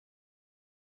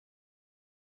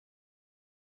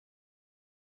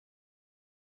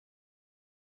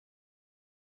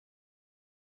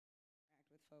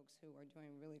folks who are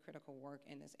doing really critical work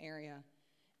in this area,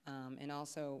 and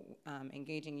also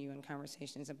engaging you in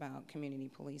conversations about community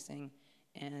policing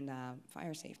and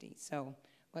fire safety. So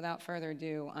without further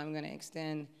ado, I'm going to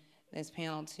extend this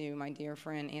panel to my dear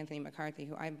friend Anthony McCarthy,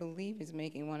 who I believe is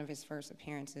making one of his first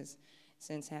appearances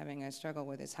since having a struggle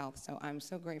with his health. So I'm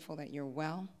so grateful that you're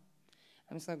well.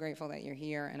 I'm so grateful that you're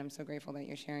here, and I'm so grateful that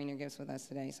you're sharing your gifts with us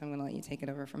today. So I'm going to let you take it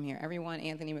over from here. Everyone,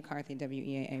 Anthony McCarthy,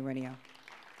 WEAA Radio.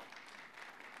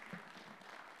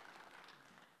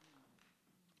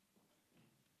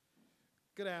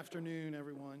 Good afternoon,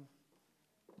 everyone.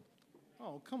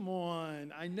 Oh, come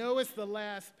on. I know it's the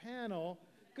last panel.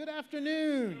 Good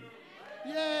afternoon.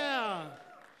 Yeah.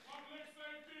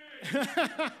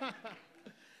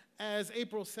 As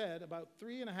April said, about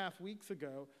 3.5 weeks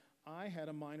ago, I had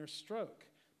a minor stroke.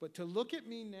 But to look at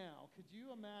me now, could you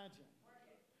imagine?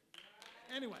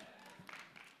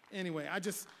 Anyway,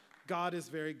 God is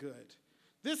very good.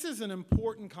 This is an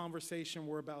important conversation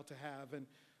we're about to have, and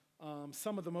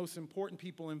some of the most important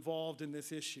people involved in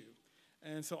this issue.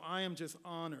 And so I am just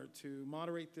honored to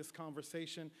moderate this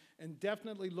conversation and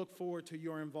definitely look forward to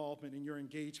your involvement and your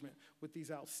engagement with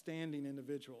these outstanding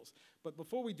individuals. But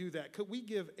before we do that, could we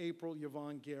give April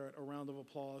Yvonne Garrett a round of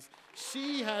applause?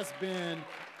 She has been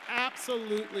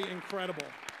absolutely incredible.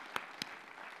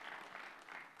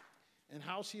 And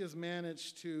how she has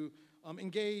managed to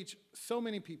engage so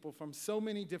many people from so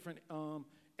many different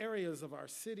areas of our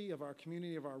city, of our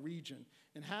community, of our region,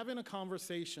 and having a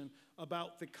conversation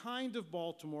about the kind of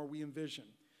Baltimore we envision,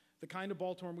 the kind of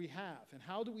Baltimore we have, and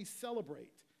how do we celebrate,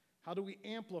 how do we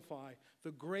amplify the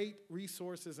great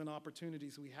resources and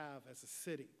opportunities we have as a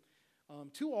city.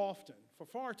 Too often, for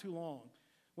far too long,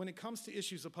 when it comes to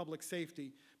issues of public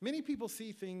safety, many people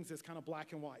see things as kind of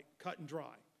black and white, cut and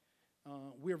dry.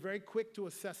 We're very quick to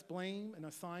assess blame and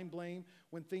assign blame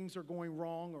when things are going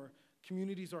wrong or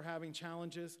communities are having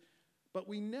challenges, but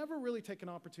we never really take an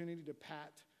opportunity to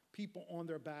pat people on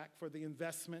their back for the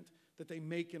investment that they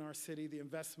make in our city, the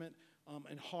investment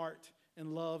and heart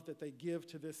and love that they give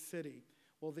to this city.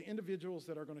 Well, the individuals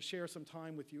that are going to share some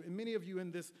time with you, and many of you in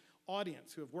this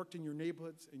audience who have worked in your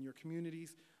neighborhoods, in your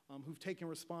communities, who've taken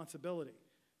responsibility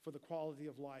for the quality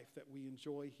of life that we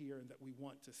enjoy here and that we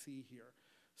want to see here.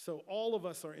 So all of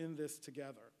us are in this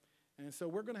together. And so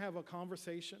we're going to have a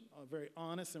conversation, a very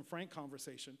honest and frank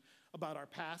conversation about our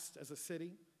past as a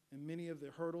city and many of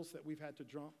the hurdles that we've had to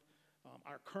jump,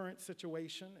 our current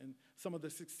situation and some of the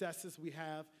successes we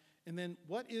have, and then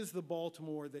what is the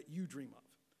Baltimore that you dream of?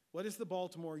 What is the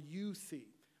Baltimore you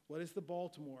see? What is the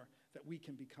Baltimore that we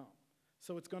can become?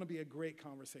 So it's going to be a great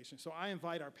conversation. So I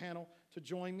invite our panel to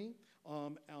join me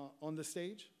on the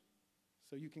stage.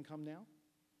 So you can come now.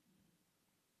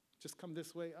 Just come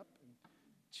this way up and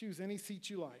choose any seat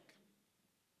you like.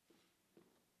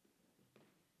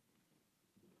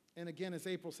 And again, as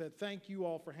April said, thank you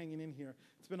all for hanging in here.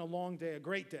 It's been a long day, a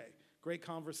great day, great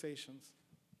conversations.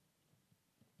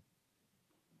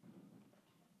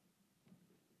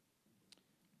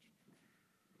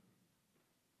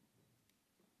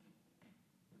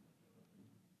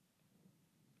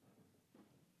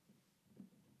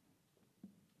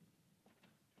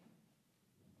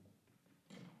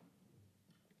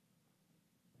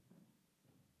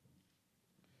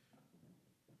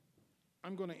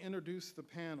 I'm going to introduce the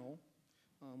panel,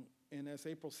 and as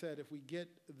April said, if we get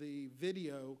the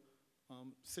video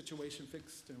situation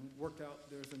fixed and worked out,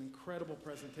 there's an incredible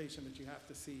presentation that you have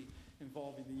to see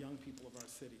involving the young people of our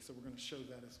city, so we're going to show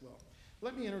that as well.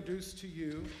 Let me introduce to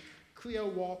you Cleo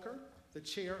Walker, the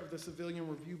chair of the Civilian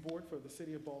Review Board for the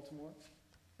City of Baltimore.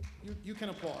 You can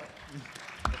applaud.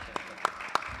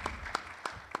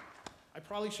 I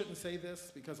probably shouldn't say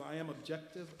this because I am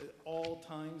objective at all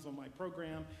times on my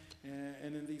program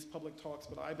and in these public talks,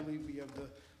 but I believe we have the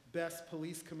best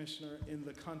police commissioner in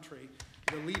the country,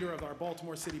 the leader of our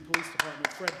Baltimore City Police Department,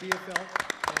 Fred Bealefeld,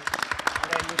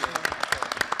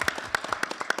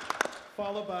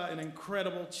 followed by an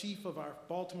incredible chief of our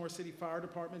Baltimore City Fire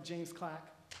Department, James Clack.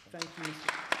 Thank you,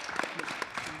 Mr.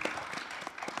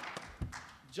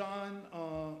 John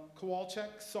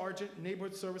Kowalczyk, Sergeant,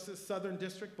 Neighborhood Services, Southern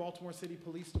District, Baltimore City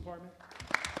Police Department.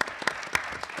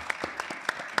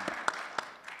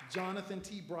 Jonathan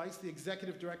T. Brice, the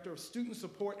Executive Director of Student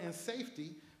Support and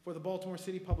Safety for the Baltimore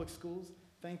City Public Schools.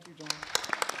 Thank you, John.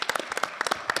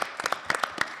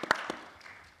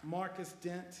 Marcus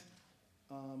Dent,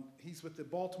 he's with the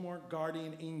Baltimore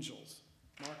Guardian Angels.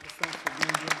 Marcus, thanks for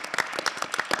being here.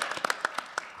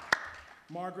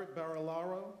 Margaret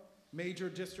Barillaro, Major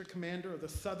District Commander of the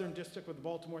Southern District of the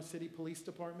Baltimore City Police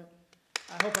Department.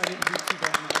 I hope I didn't do too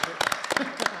bad, Margaret.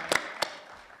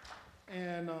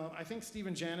 And I think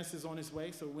Stephen Janis is on his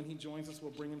way, so when he joins us,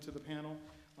 we'll bring him to the panel.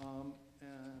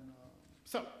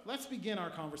 So let's begin our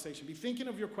conversation. Be thinking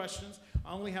of your questions.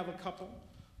 I only have a couple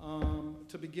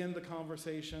to begin the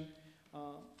conversation.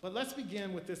 But let's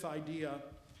begin with this idea,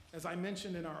 as I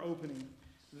mentioned in our opening,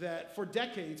 that for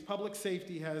decades, public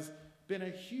safety has been a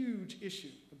huge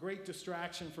issue, a great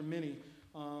distraction for many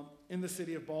in the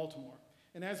city of Baltimore.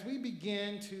 And as we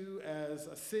begin to, as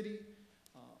a city,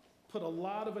 put a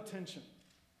lot of attention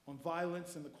on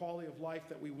violence and the quality of life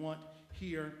that we want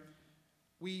here,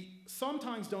 we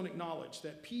sometimes don't acknowledge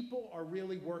that people are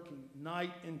really working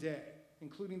night and day,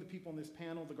 including the people on this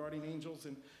panel, the guardian angels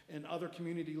and other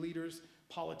community leaders,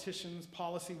 politicians,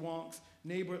 policy wonks,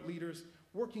 neighborhood leaders,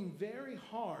 working very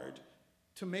hard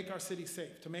to make our city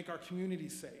safe, to make our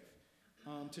communities safe,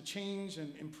 to change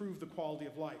and improve the quality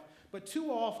of life. But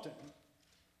too often,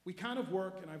 we kind of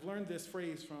work, and I've learned this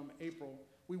phrase from April,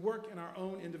 we work in our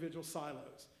own individual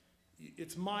silos.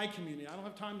 It's my community. I don't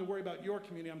have time to worry about your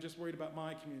community. I'm just worried about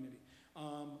my community.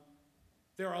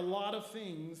 There are a lot of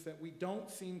things that we don't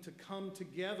seem to come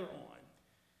together on.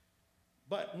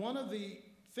 But one of the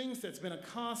things that's been a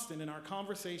constant in our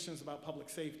conversations about public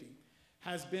safety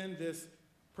has been this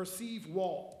perceived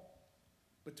wall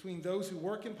between those who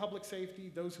work in public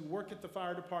safety, those who work at the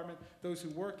fire department, those who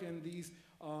work in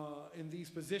these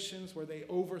positions where they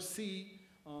oversee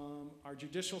our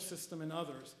judicial system and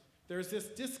others. There's this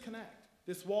disconnect,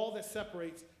 this wall that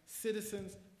separates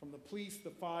citizens from the police, the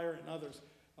fire, and others,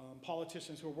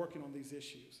 politicians who are working on these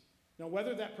issues. Now,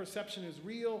 whether that perception is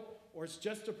real or it's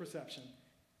just a perception,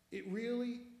 it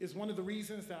really is one of the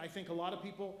reasons that I think a lot of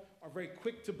people are very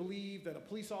quick to believe that a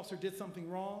police officer did something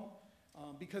wrong,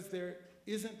 because there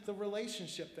isn't the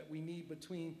relationship that we need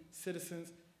between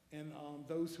citizens and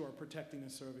those who are protecting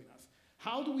and serving us.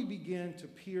 How do we begin to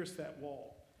pierce that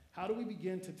wall? How do we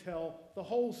begin to tell the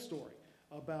whole story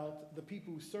about the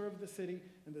people who serve the city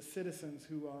and the citizens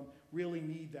who really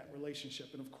need that relationship?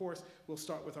 And of course, we'll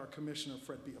start with our commissioner,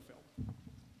 Fred Bealefeld.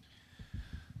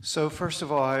 So first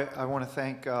of all, I want to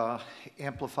thank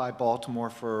Amplify Baltimore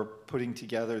for putting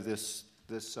together this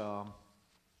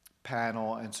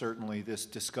panel and certainly this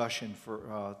discussion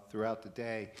for throughout the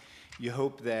day. You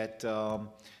hope that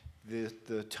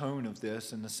the tone of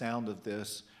this and the sound of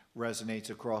this resonates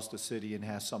across the city and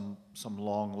has some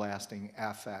long-lasting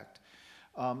affect.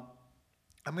 I'm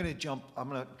going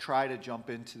to try to jump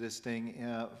into this thing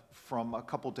from a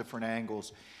couple different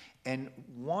angles, and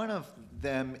one of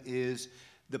them is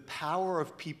the power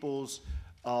of people's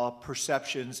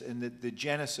perceptions and the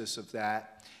genesis of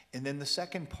that, and then the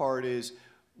second part is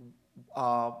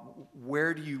how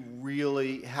do you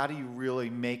really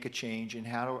make a change, and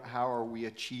how are we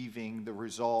achieving the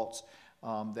results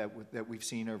that we've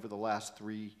seen over the last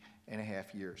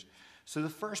 3.5 years. So the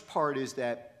first part is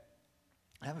that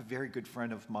I have a very good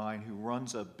friend of mine who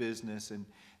runs a business, and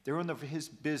his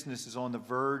business is on the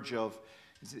verge of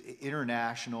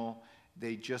international.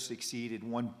 They just exceeded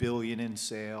 $1 billion in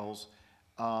sales.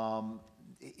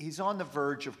 He's on the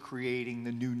verge of creating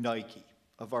the new Nike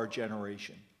of our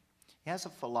generation. He has a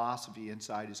philosophy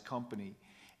inside his company,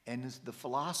 and the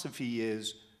philosophy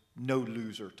is no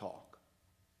loser talk.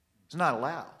 It's not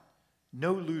allowed.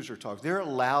 No loser talk. They're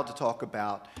allowed to talk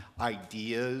about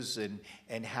ideas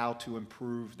and how to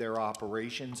improve their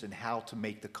operations and how to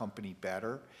make the company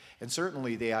better. And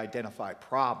certainly they identify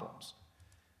problems.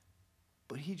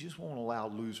 But he just won't allow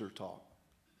loser talk.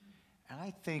 And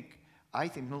I think,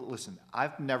 listen,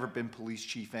 I've never been police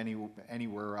chief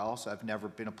anywhere else. I've never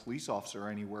been a police officer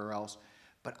anywhere else.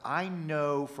 But I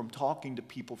know from talking to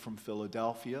people from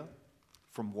Philadelphia,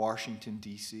 from Washington,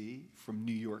 D.C., from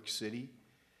New York City,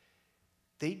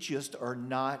 they just are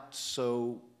not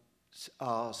so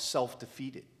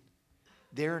self-defeated.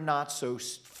 They're not so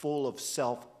full of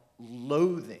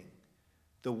self-loathing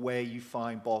the way you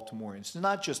find Baltimoreans. It's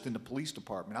not just in the police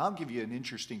department. I'll give you an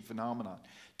interesting phenomenon.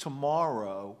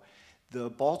 Tomorrow, the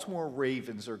Baltimore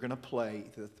Ravens are going to play,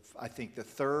 I think, the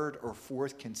third or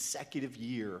fourth consecutive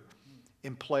year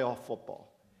in playoff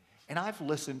football. And I've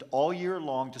listened all year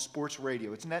long to sports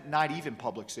radio. It's not even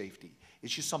public safety.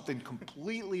 It's just something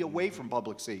completely away from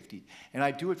public safety. And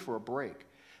I do it for a break.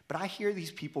 But I hear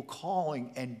these people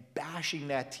calling and bashing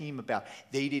that team about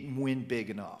they didn't win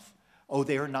big enough. Oh,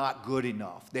 they're not good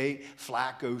enough.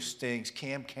 Flacco stinks.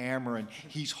 Cam Cameron,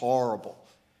 he's horrible.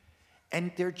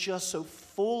 And they're just so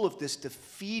full of this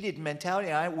defeated mentality.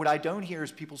 And what I don't hear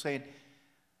is people saying,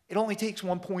 it only takes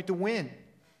 1 point to win.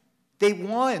 They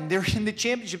won. They're in the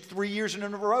championship 3 years in a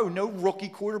row. No rookie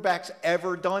quarterback's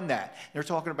ever done that. They're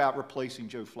talking about replacing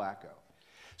Joe Flacco.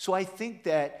 So I think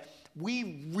that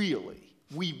we really,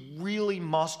 we really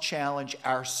must challenge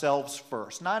ourselves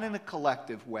first, not in a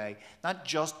collective way, not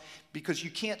just because you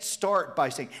can't start by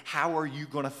saying, how are you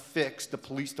going to fix the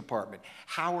police department?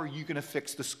 How are you going to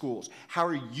fix the schools? How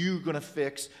are you going to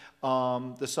fix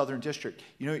the Southern District?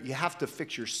 You know, you have to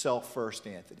fix yourself first,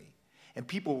 Anthony. And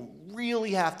people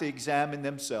really have to examine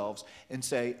themselves and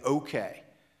say, okay,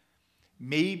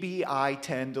 maybe I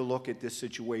tend to look at this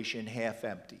situation half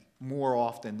empty more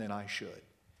often than I should.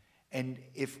 And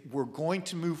if we're going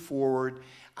to move forward,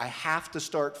 I have to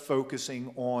start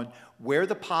focusing on where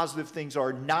the positive things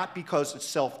are, not because it's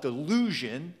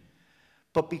self-delusion,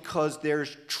 but because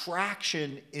there's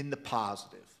traction in the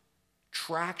positive.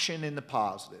 Traction in the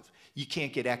positive. You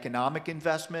can't get economic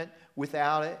investment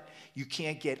without it. You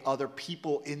can't get other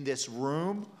people in this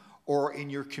room or in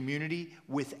your community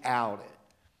without it.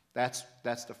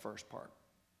 That's the first part.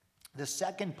 The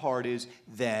second part is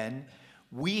then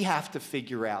we have to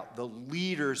figure out, the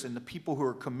leaders and the people who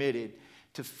are committed,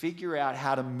 to figure out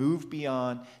how to move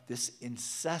beyond this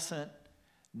incessant,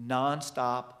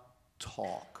 nonstop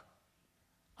talk.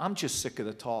 I'm just sick of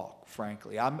the talk,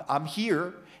 frankly. I'm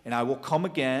here, and I will come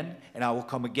again, and I will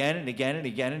come again and again and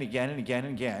again and again and again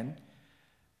and again.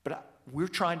 But we're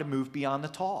trying to move beyond the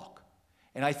talk.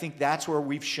 And I think that's where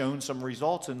we've shown some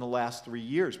results in the last 3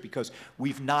 years, because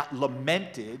we've not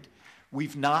lamented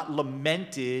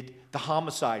the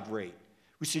homicide rate.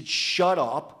 We said, shut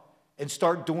up and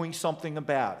start doing something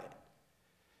about it.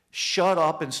 Shut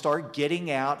up and start getting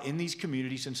out in these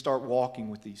communities and start walking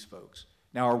with these folks.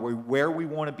 Now, are we where we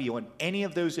want to be on any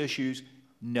of those issues?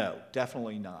 No,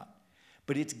 definitely not.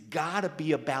 But it's got to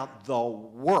be about the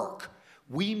work.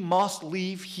 We must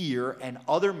leave here and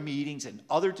other meetings and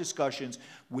other discussions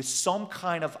with some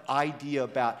kind of idea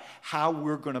about how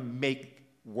we're going to make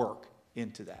work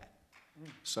into that.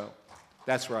 So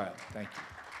that's right. Thank you.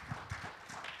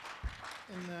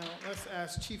 And now let's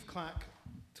ask Chief Clack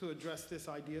to address this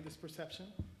idea, this perception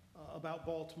about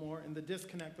Baltimore and the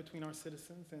disconnect between our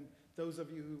citizens and those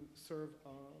of you who serve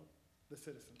the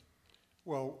citizens.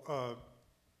 Well,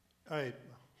 I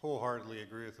wholeheartedly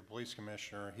agree with the police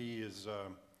commissioner. He is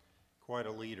quite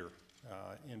a leader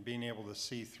in being able to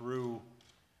see through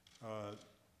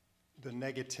the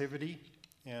negativity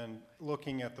and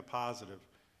looking at the positive.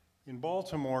 In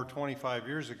Baltimore 25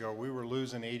 years ago, we were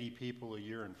losing 80 people a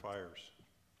year in fires.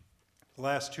 The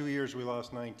last 2 years, we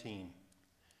lost 19.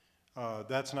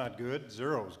 That's not good.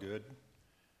 0 is good.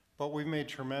 But we've made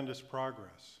tremendous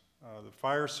progress. The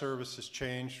fire service has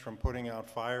changed from putting out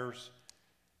fires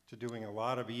to doing a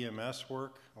lot of EMS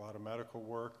work, a lot of medical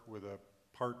work, with a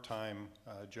part-time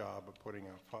job of putting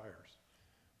out fires.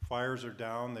 Fires are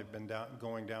down. They've been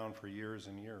going down for years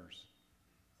and years.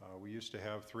 We used to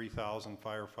have 3,000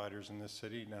 firefighters in this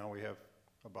city. Now we have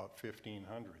about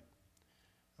 1,500.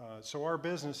 So our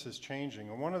business is changing.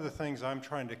 And one of the things I'm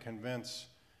trying to convince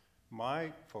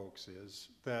my folks is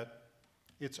that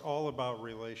it's all about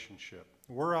relationship.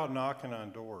 We're out knocking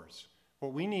on doors.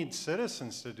 What we need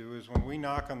citizens to do is when we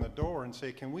knock on the door and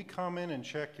say, can we come in and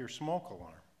check your smoke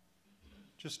alarm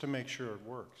just to make sure it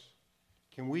works?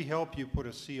 Can we help you put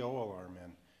a CO alarm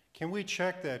in? Can we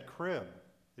check that crib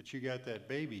that you got that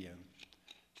baby in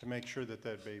to make sure that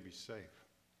that baby's safe?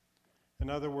 In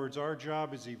other words, our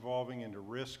job is evolving into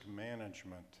risk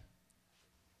management,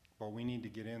 but we need to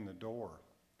get in the door.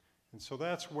 And so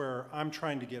that's where I'm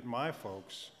trying to get my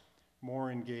folks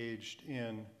more engaged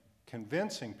in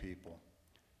convincing people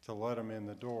to let them in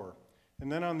the door.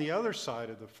 And then on the other side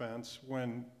of the fence,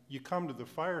 when you come to the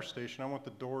fire station, I want the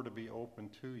door to be open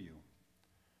to you.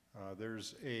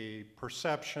 There's a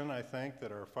perception, I think,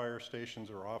 that our fire stations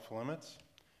are off limits.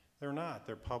 They're not.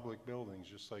 They're public buildings,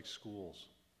 just like schools.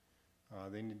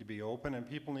 They need to be open, and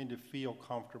people need to feel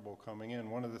comfortable coming in.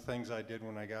 One of the things I did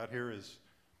when I got here is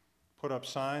put up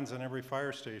signs on every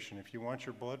fire station. If you want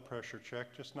your blood pressure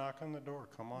checked, just knock on the door.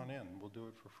 Come on in. We'll do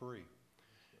it for free.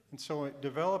 And so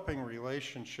developing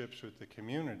relationships with the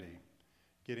community,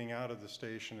 getting out of the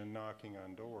station and knocking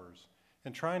on doors,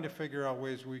 and trying to figure out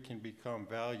ways we can become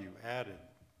value added,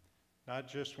 not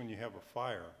just when you have a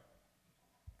fire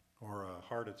or a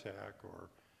heart attack or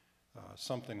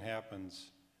something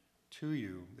happens to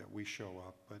you that we show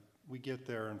up, but we get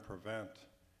there and prevent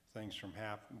things from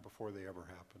happening before they ever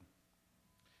happen.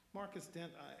 Marcus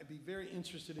Dent, I'd be very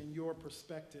interested in your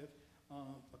perspective.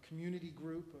 A community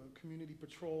group, a community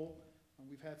patrol.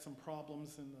 We've had some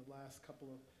problems in the last couple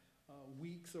of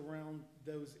weeks around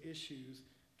those issues.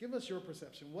 Give us your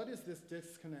perception. What is this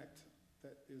disconnect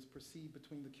that is perceived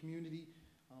between the community,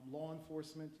 law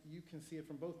enforcement? You can see it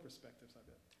from both perspectives, I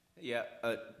bet.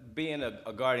 Yeah, being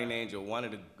a guardian angel, one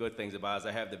of the good things about it is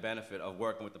I have the benefit of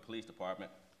working with the police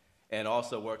department and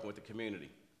also working with the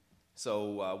community.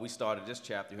 So we started this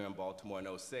chapter here in Baltimore in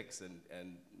 '06,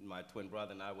 and my twin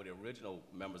brother and I were the original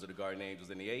members of the Guardian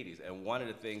Angels in the '80s. And one of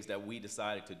the things that we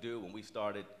decided to do when we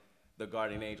started the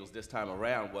Guardian Angels this time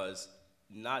around was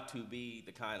not to be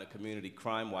the kind of community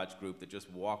crime watch group that just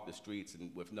walked the streets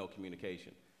and with no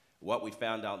communication. What we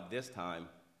found out this time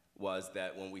was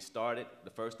that when we started, the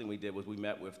first thing we did was we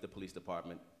met with the police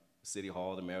department, City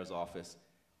Hall, the mayor's office,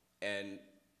 and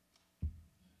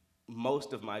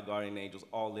most of my Guardian Angels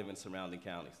all live in surrounding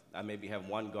counties. I maybe have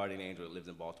one Guardian Angel that lives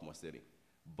in Baltimore City.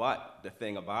 But the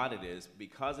thing about it is,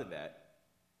 because of that,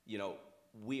 you know,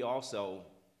 we also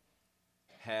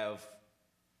have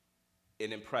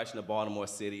an impression of Baltimore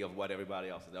City of what everybody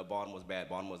else is. Baltimore's bad,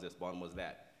 Baltimore's this, Baltimore's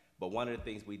that. But one of the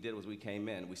things we did was we came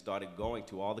in, we started going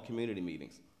to all the community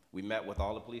meetings. We met with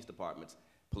all the police departments.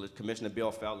 Commissioner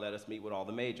Bealefeld let us meet with all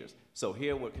the majors. So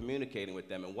here we're communicating with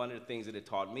them, and one of the things that it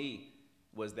taught me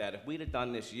was that if we'd have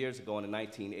done this years ago in the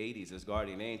 1980s as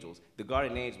Guardian Angels, the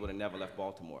Guardian Angels would have never left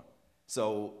Baltimore.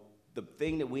 So the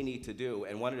thing that we need to do,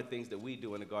 and one of the things that we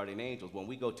do in the Guardian Angels, when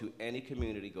we go to any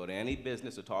community, go to any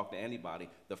business or talk to anybody,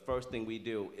 the first thing we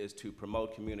do is to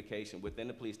promote communication within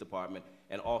the police department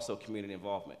and also community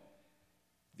involvement.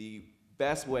 The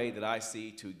best way that I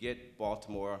see to get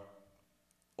Baltimore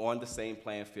on the same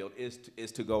playing field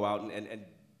is to go out and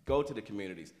go to the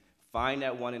communities. Find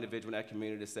that one individual in that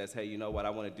community that says, hey, you know what, I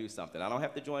want to do something. I don't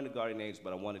have to join the Guardian Angels,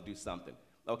 but I want to do something.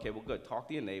 Okay, well, good. Talk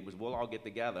to your neighbors. We'll all get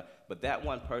together. But that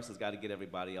one person's got to get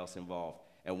everybody else involved.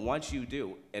 And once you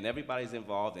do, and everybody's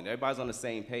involved, and everybody's on the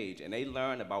same page, and they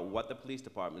learn about what the police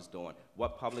department's doing,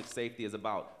 what public safety is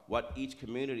about, what each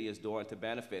community is doing to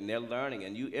benefit, and they're learning,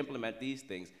 and you implement these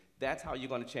things, that's how you're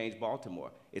going to change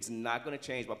Baltimore. It's not going to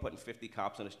change by putting 50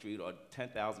 cops on the street or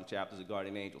 10,000 chapters of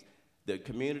Guardian Angels. The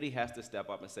community has to step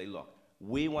up and say, look,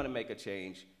 we want to make a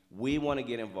change. We want to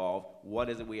get involved. What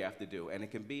is it we have to do? And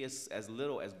it can be as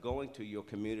little as going to your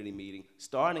community meeting,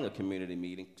 starting a community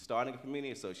meeting, starting a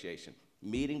community association,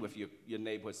 meeting with your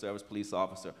neighborhood service police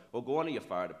officer, or going to your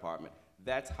fire department.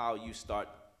 That's how you start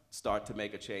to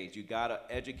make a change. You got to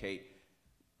educate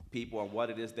people on what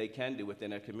it is they can do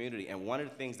within their community. And one of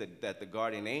the things that the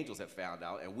Guardian Angels have found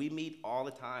out, and we meet all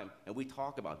the time, and we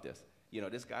talk about this. You know,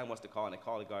 this guy wants to call, and they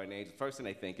call the Guardian Angels. First thing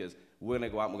they think is, we're going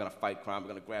to go out and we're going to fight crime.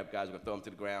 We're going to grab guys. We're going to throw them to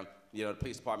the ground. You know, the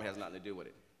police department has nothing to do with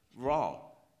it. Wrong.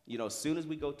 You know, as soon as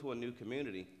we go to a new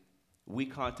community, we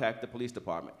contact the police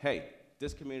department. Hey,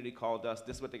 this community called us.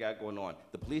 This is what they got going on.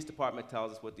 The police department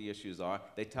tells us what the issues are.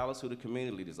 They tell us who the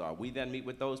community leaders are. We then meet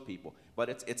with those people.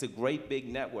 But it's a great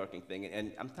big networking thing.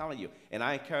 And I'm telling you, and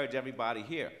I encourage everybody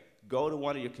here, go to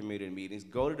one of your community meetings,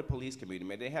 go to the police community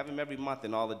meeting. They have them every month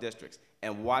in all the districts,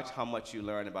 and watch how much you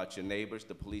learn about your neighbors,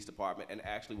 the police department, and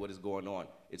actually what is going on.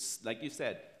 It's like you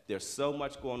said, there's so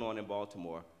much going on in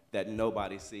Baltimore that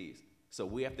nobody sees. So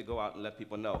we have to go out and let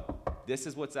people know, this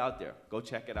is what's out there. Go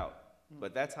check it out.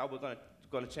 But that's how we're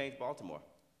going to change Baltimore.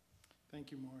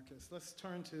 Thank you, Marcus. Let's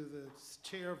turn to the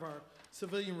chair of our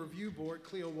Civilian Review Board,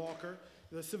 Cleo Walker.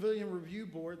 The Civilian Review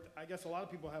Board, I guess a lot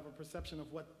of people have a perception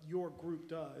of what your group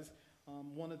does.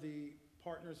 One of the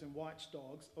partners and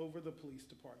watchdogs over the police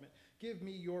department. Give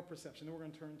me your perception. Then we're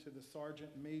going to turn to the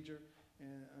sergeant, major,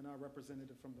 and our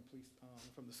representative from the police,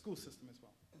 from the school system as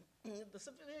well. The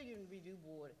Civilian Review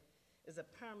Board is a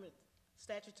permanent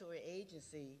statutory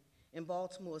agency in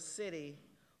Baltimore City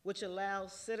which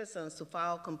allows citizens to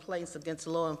file complaints against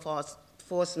law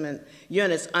enforcement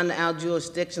units under our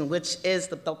jurisdiction, which is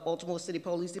the Baltimore City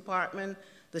Police Department,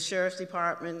 the Sheriff's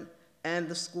Department, and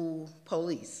the school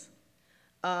police.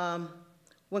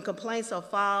 When complaints are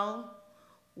filed,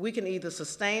 we can either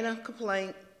sustain a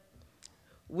complaint,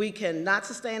 we can not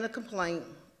sustain a complaint,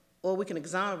 or we can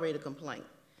exonerate a complaint.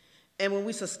 And when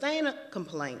we sustain a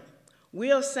complaint,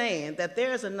 we are saying that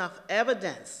there is enough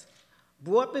evidence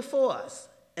brought before us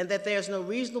and that there's no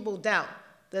reasonable doubt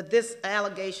that this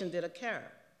allegation did occur.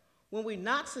 When we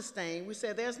not sustain, we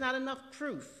say there's not enough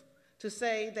proof to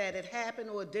say that it happened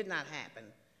or it did not happen.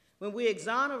 When we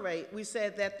exonerate, we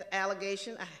said that the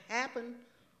allegation happened,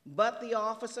 but the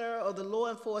officer or the law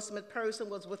enforcement person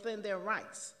was within their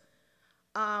rights.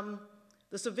 The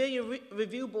Civilian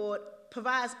Review Board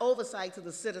provides oversight to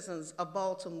the citizens of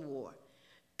Baltimore.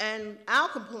 And our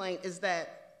complaint is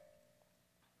that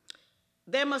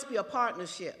there must be a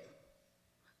partnership.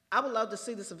 I would love to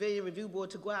see the Civilian Review Board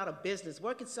to go out of business,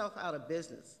 work itself out of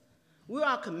business. We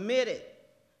are committed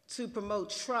to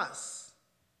promote trust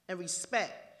and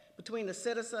respect between the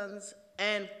citizens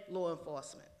and law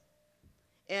enforcement.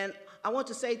 And I want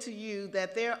to say to you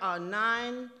that there are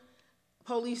 9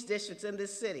 police districts in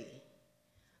this city.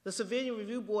 The Civilian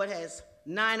Review Board has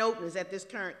 9 openings at this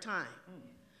current time.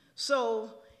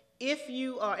 So if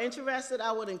you are interested,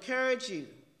 I would encourage you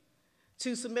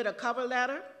to submit a cover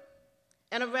letter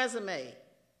and a resume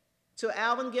to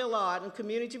Alvin Gillard in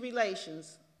Community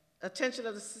Relations, attention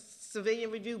of the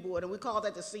Civilian Review Board, and we call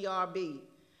that the CRB,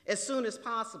 as soon as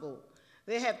possible.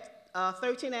 They have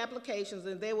 13 applications,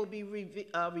 and they will be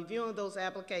reviewing those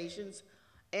applications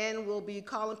and will be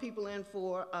calling people in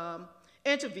for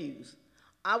interviews.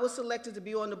 I was selected to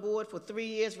be on the board for 3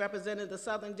 years representing the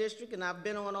Southern District, and I've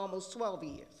been on almost 12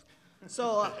 years.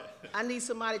 So I need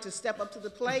somebody to step up to the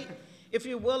plate. If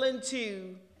you're willing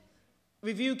to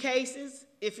review cases,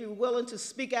 if you're willing to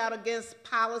speak out against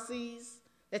policies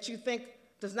that you think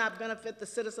does not benefit the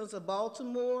citizens of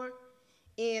Baltimore,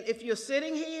 and if you're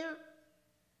sitting here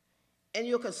and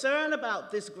you're concerned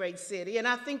about this great city, and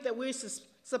I think that we're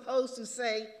supposed to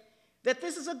say that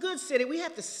this is a good city, we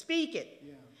have to speak it.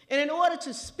 Yeah. And in order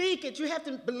to speak it, you have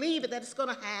to believe it, that it's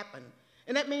going to happen.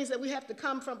 And that means that we have to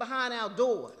come from behind our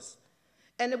doors,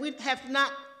 and that we have to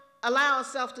not allow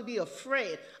ourselves to be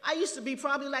afraid. I used to be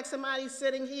probably like somebody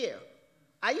sitting here.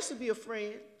 I used to be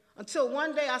afraid until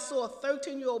one day I saw a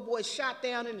 13-year-old boy shot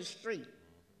down in the street.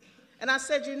 And I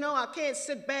said, you know, I can't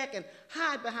sit back and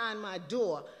hide behind my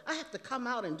door. I have to come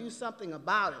out and do something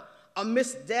about it.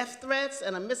 Amidst death threats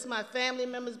and amidst my family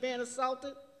members being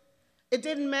assaulted, it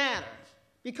didn't matter,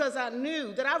 because I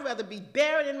knew that I'd rather be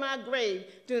buried in my grave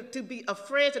to be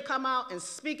afraid to come out and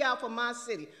speak out for my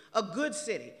city, a good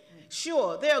city.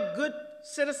 Sure, there are good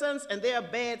citizens and there are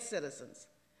bad citizens.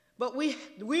 But we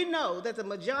know that the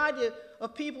majority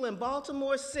of people in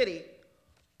Baltimore City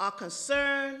are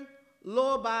concerned,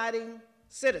 law-abiding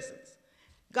citizens.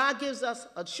 God gives us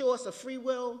a choice of free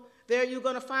will. There you're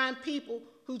going to find people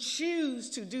who choose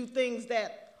to do things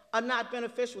that are not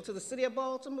beneficial to the city of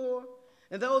Baltimore,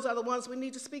 and those are the ones we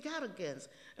need to speak out against.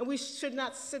 And we should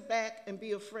not sit back and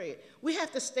be afraid. We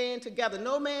have to stand together.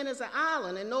 No man is an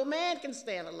island, and no man can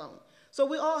stand alone. So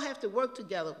we all have to work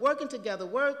together,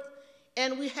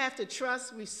 and we have to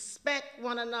trust, respect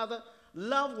one another,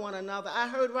 love one another. I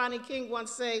heard Ronnie King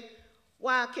once say,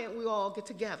 why can't we all get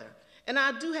together? And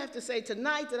I do have to say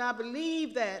tonight that I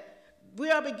believe that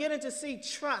we are beginning to see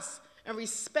trust and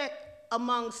respect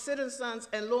among citizens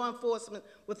and law enforcement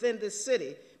within this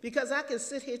city. Because I can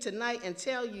sit here tonight and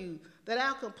tell you that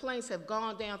our complaints have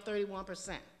gone down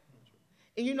 31%.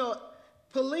 And you know,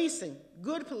 policing,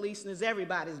 good policing is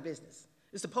everybody's business.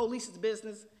 It's the police's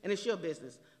business and it's your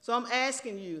business. So I'm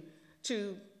asking you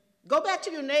to go back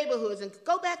to your neighborhoods and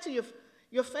go back to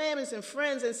your families and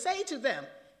friends and say to them,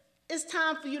 it's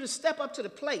time for you to step up to the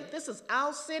plate. This is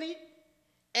our city,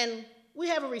 and we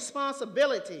have a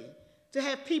responsibility to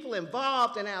have people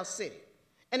involved in our city.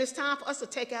 And it's time for us to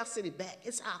take our city back.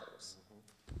 It's ours.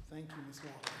 Thank you, Ms.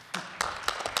 Walker.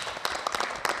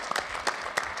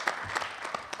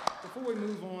 Before we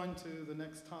move on to the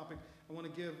next topic, I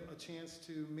want to give a chance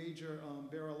to Major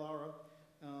Barillaro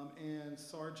and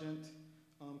Sergeant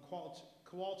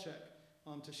Kowalczyk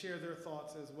to share their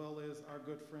thoughts, as well as our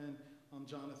good friend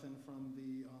Jonathan from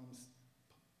the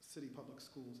City Public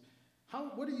Schools.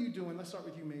 What are you doing, let's start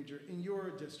with you, Major, in your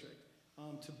district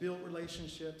to build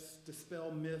relationships,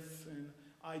 dispel myths and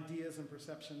ideas and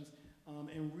perceptions,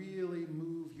 and really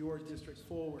move your district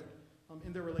forward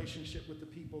in their relationship with the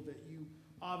people that you,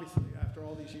 obviously, after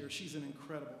all these years, she's an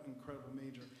incredible, incredible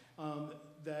major,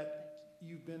 that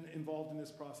you've been involved in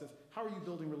this process. How are you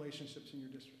building relationships in your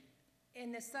district?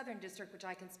 In the Southern District, which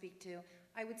I can speak to,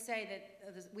 I would say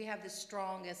that we have the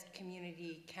strongest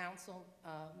community council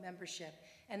membership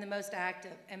and the most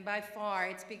active. And by far,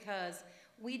 it's because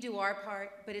we do our part,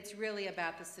 but it's really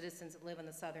about the citizens that live in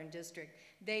the Southern District.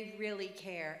 They really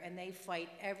care, and they fight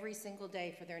every single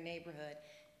day for their neighborhood.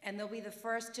 And they'll be the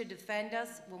first to defend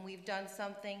us when we've done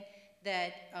something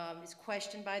that is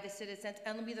questioned by the citizens,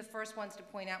 and they'll be the first ones to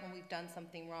point out when we've done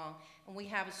something wrong. And we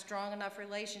have a strong enough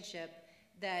relationship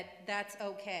that's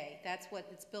okay. That's what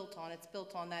it's built on. It's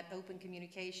built on that open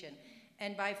communication.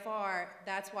 And by far,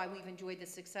 that's why we've enjoyed the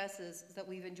successes that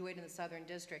we've enjoyed in the Southern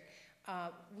District.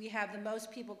 We have the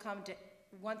most people come to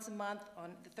once a month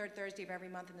on the third Thursday of every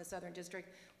month in the Southern District.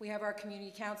 We have our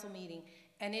community council meeting,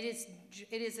 and it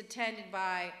is attended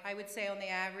by, I would say on the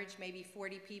average, maybe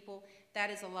 40 people.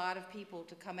 That is a lot of people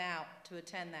to come out to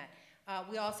attend that.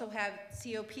 We also have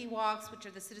COP walks, which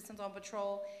are the Citizens on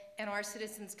Patrol, and our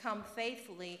citizens come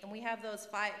faithfully, and we have those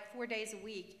 4 days a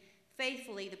week.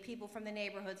 Faithfully, the people from the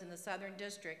neighborhoods in the Southern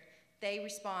District, they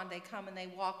respond, they come and they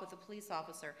walk with a police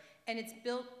officer. And it's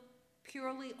built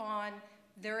purely on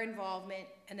their involvement,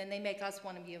 and then they make us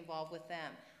want to be involved with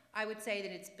them. I would say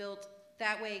that it's built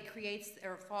that way. It creates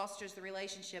or fosters the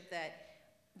relationship that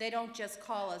they don't just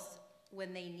call us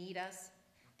when they need us.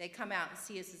 They come out and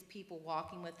see us as people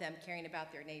walking with them, caring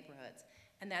about their neighborhoods.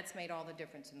 And that's made all the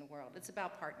difference in the world. It's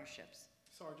about partnerships.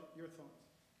 Sergeant, your thoughts?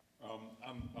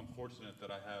 I'm fortunate that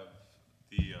I have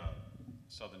the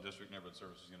Southern District Neighborhood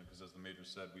Services Unit, because as the Major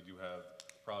said, we do have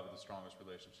probably the strongest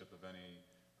relationship of any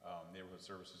neighborhood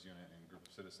services unit and group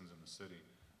of citizens in the city.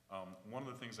 One of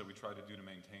the things that we try to do to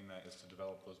maintain that is to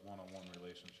develop those one-on-one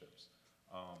relationships.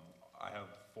 I have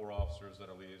 4 officers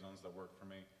that are liaisons that work for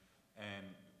me, and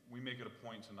we make it a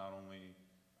point to not only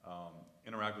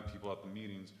interact with people at the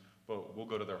meetings, but we'll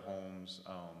go to their homes.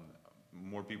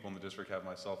 More people in the district have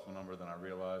my cell phone number than I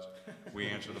realized. We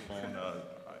answer the phone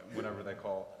whenever they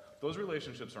call. Those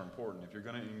relationships are important. If you're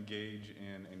going to engage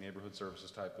in a neighborhood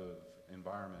services type of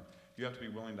environment, you have to be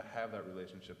willing to have that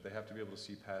relationship. They have to be able to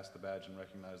see past the badge and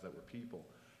recognize that we're people.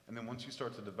 And then once you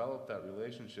start to develop that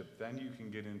relationship, then you can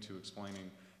get into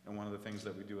explaining. And one of the things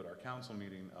that we do at our council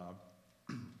meeting,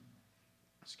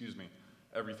 excuse me,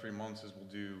 every 3 months is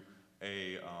we'll do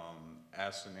a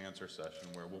ask and answer session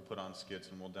where we'll put on skits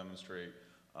and we'll demonstrate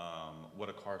what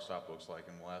a car stop looks like,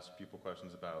 and we'll ask people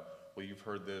questions about, well, you've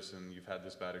heard this and you've had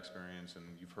this bad experience and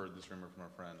you've heard this rumor from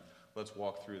a friend. Let's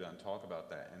walk through that and talk about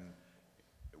that. And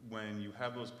when you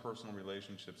have those personal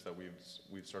relationships that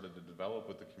we've started to develop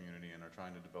with the community and are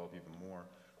trying to develop even more,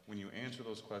 when you answer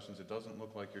those questions, it doesn't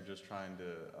look like you're just trying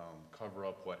to cover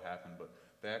up what happened, but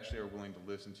they actually are willing to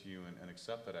listen to you and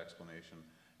accept that explanation.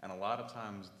 And a lot of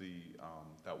times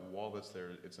that wall that's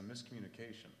there, it's a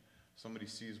miscommunication. Somebody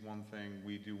sees one thing,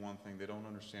 we do one thing, they don't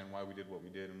understand why we did what we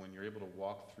did, and when you're able to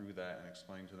walk through that and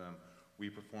explain to them,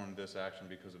 we performed this action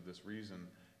because of this reason,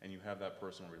 and you have that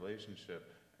personal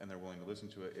relationship, and they're willing to listen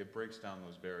to it, it breaks down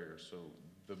those barriers. So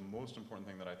the most important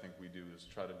thing that I think we do is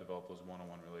try to develop those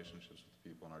one-on-one relationships with the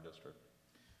people in our district.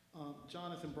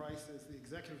 Jonathan Brice is the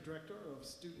Executive Director of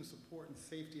Student Support and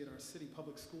Safety at our city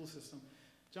public school system.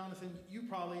 Jonathan, you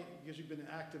probably, because you've been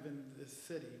active in this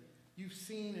city, you've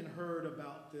seen and heard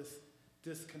about this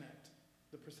disconnect,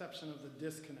 the perception of the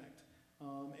disconnect.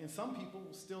 And some people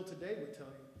still today would tell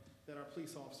you that our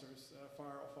police officers,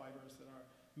 firefighters, that our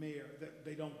mayor, that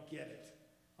they don't get it.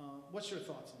 What's your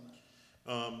thoughts on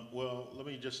that? Well, let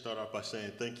me just start off by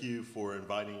saying thank you for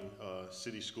inviting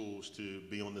city schools to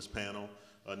be on this panel.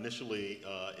 Initially,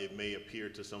 it may appear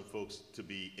to some folks to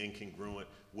be incongruent.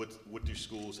 What do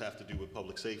schools have to do with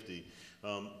public safety?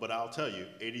 But I'll tell you,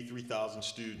 83,000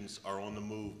 students are on the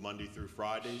move Monday through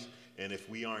Fridays, and if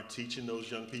we aren't teaching those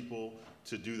young people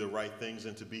to do the right things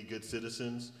and to be good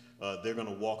citizens, they're going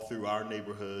to walk through our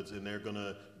neighborhoods and they're going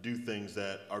to do things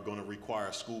that are going to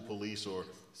require school police or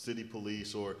city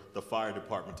police or the fire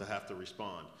department to have to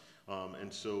respond.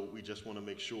 And so we just want to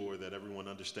make sure that everyone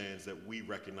understands that we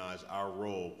recognize our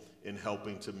role in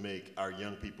helping to make our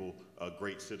young people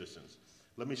great citizens.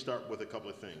 Let me start with a couple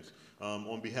of things.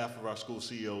 On behalf of our school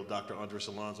CEO, Dr. Andres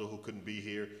Alonso, who couldn't be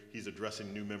here, he's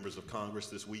addressing new members of Congress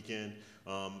this weekend.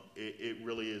 It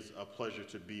really is a pleasure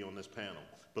to be on this panel.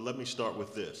 But let me start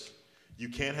with this. You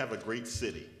can't have a great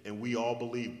city, and we all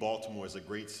believe Baltimore is a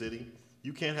great city.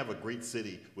 You can't have a great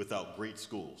city without great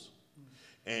schools.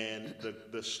 And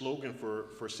the slogan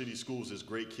for city schools is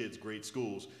great kids, great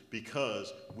schools,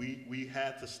 because we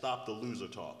had to stop the loser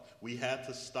talk. We had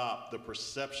to stop the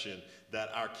perception that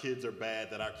our kids are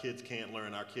bad, that our kids can't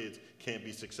learn, our kids can't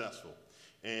be successful.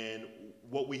 And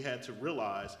what we had to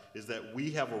realize is that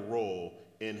we have a role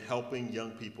in helping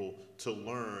young people to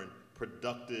learn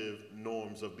productive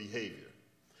norms of behavior.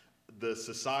 The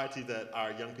society that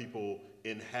our young people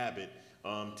inhabit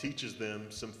teaches them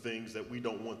some things that we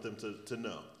don't want them to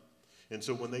know. And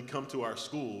so when they come to our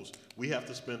schools, we have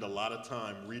to spend a lot of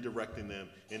time redirecting them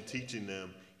and teaching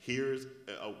them, here's,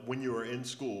 when you are in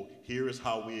school, here is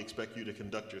how we expect you to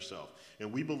conduct yourself.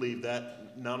 And we believe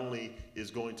that not only is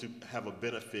going to have a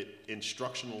benefit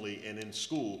instructionally and in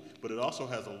school, but it also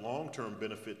has a long-term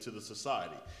benefit to the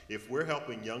society. If we're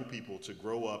helping young people to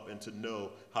grow up and to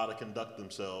know how to conduct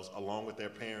themselves along with their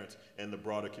parents and the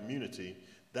broader community,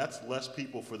 that's less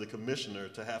people for the commissioner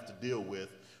to have to deal with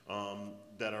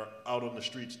that are out on the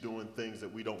streets doing things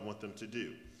that we don't want them to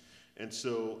do. And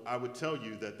so I would tell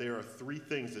you that there are 3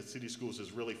 things that City Schools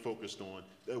is really focused on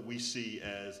that we see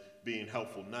as being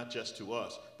helpful, not just to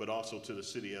us, but also to the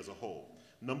city as a whole.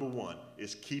 Number 1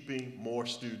 is keeping more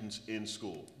students in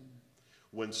school.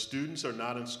 When students are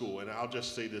not in school, and I'll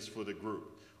just say this for the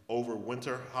group, over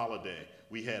winter holiday,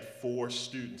 we had 4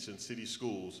 students in city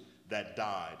schools that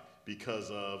died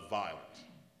because of violence,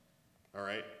 all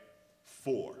right?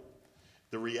 4.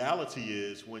 The reality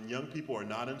is when young people are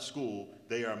not in school,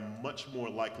 they are much more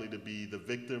likely to be the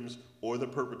victims or the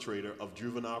perpetrator of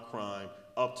juvenile crime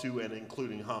up to and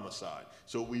including homicide.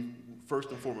 So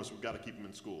first and foremost, we've got to keep them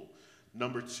in school.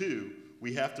 Number two,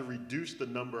 we have to reduce the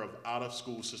number of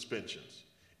out-of-school suspensions.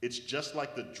 It's just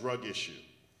like the drug issue.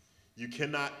 You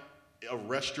cannot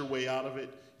arrest your way out of it.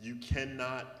 You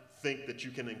cannot think that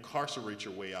you can incarcerate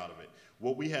your way out of it.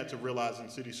 What we had to realize in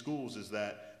city schools is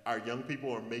that our young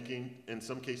people are making, in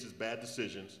some cases, bad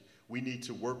decisions. We need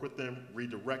to work with them,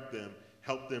 redirect them,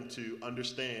 help them to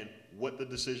understand what the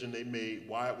decision they made,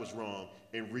 why it was wrong,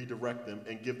 and redirect them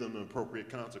and give them an appropriate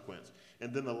consequence.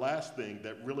 And then the last thing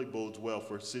that really bodes well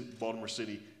for Baltimore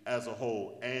City as a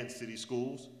whole and city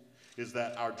schools is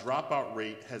that our dropout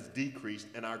rate has decreased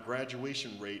and our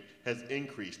graduation rate has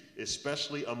increased,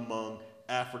 especially among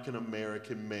African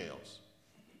American males.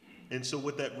 And so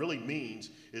what that really means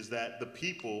is that the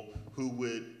people who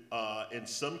would, in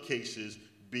some cases,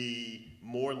 be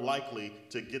more likely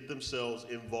to get themselves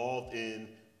involved in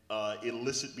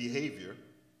illicit behavior,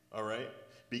 all right,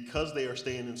 because they are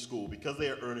staying in school, because they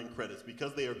are earning credits,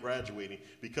 because they are graduating,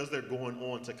 because they're going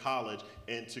on to college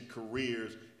and to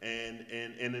careers and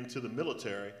into the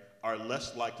military, are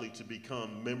less likely to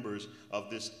become members of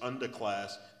this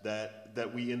underclass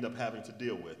that we end up having to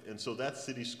deal with. And so that's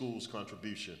city schools'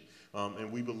 contribution.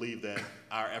 And we believe that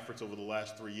our efforts over the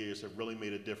last 3 years have really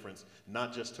made a difference,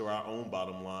 not just to our own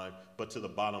bottom line, but to the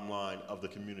bottom line of the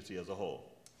community as a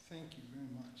whole. Thank you very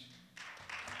much.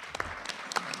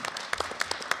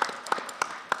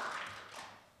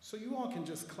 So you all can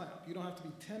just clap. You don't have to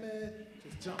be timid.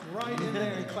 Just jump right in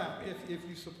there and clap if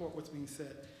you support what's being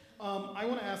said. I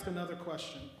want to ask another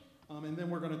question, and then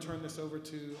we're going to turn this over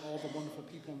to all the wonderful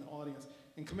people in the audience.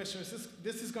 And commissioners,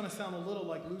 this is going to sound a little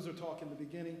like loser talk in the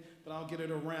beginning, but I'll get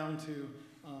it around to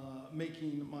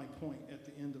making my point at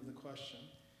the end of the question.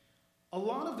 A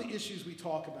lot of the issues we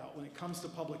talk about when it comes to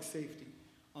public safety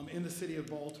in the city of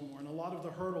Baltimore, and a lot of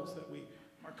the hurdles that we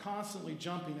are constantly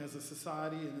jumping as a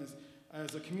society and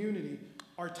as a community,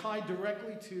 are tied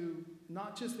directly to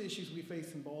not just the issues we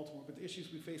face in Baltimore, but the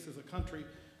issues we face as a country,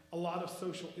 a lot of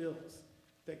social ills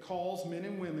that calls men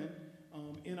and women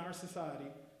in our society,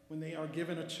 when they are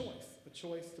given a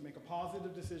choice to make a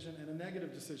positive decision and a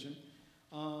negative decision,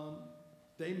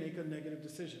 they make a negative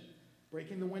decision.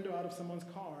 Breaking the window out of someone's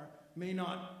car may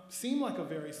not seem like a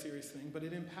very serious thing, but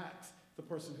it impacts the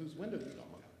person whose window you don't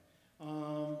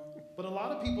have. But a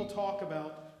lot of people talk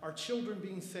about our children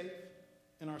being safe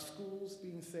and our schools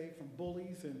being safe from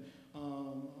bullies and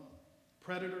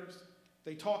predators.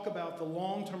 They talk about the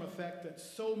long-term effect that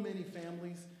so many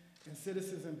families and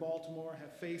citizens in Baltimore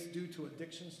have faced due to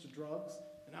addictions to drugs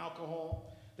and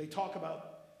alcohol. They talk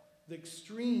about the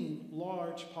extreme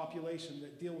large population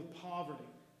that deal with poverty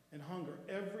and hunger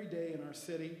every day in our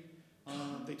city.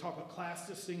 They talk about class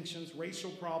distinctions, racial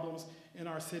problems in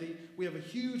our city. We have a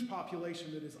huge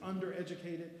population that is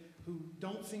undereducated, who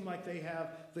don't seem like they have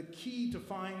the key to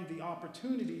find the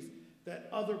opportunities that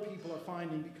other people are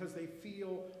finding because they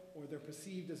feel or they're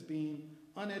perceived as being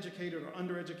uneducated or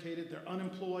undereducated. They're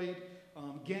unemployed.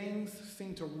 Gangs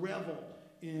seem to revel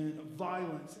in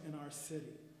violence in our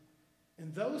city.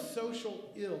 And those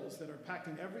social ills that are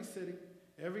impacting every city,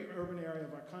 every urban area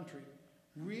of our country,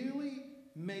 really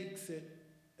makes it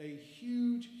a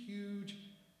huge, huge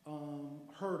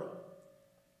hurdle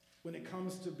when it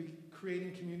comes to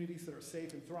creating communities that are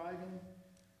safe and thriving.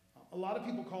 A lot of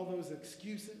people call those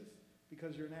excuses.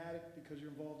 Because you're an addict, because you're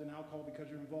involved in alcohol, because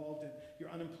you're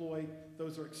unemployed.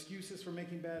 Those are excuses for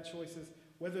making bad choices.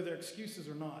 Whether they're excuses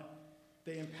or not,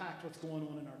 they impact what's going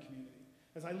on in our community.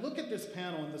 As I look at this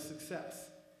panel and the success,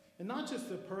 and not just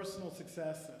the personal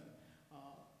success,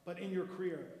 but in your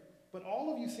career, but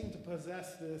all of you seem to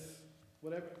possess this,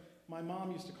 whatever, my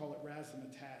mom used to call it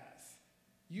razzmatazz.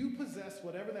 You possess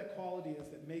whatever that quality is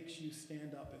that makes you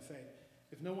stand up and say,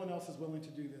 if no one else is willing to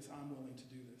do this, I'm willing to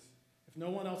do this. If no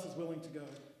one else is willing to go,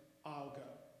 I'll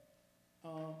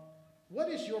go. What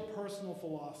is your personal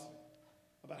philosophy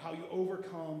about how you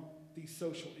overcome these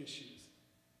social issues?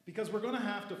 Because we're going to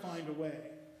have to find a way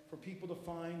for people to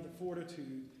find the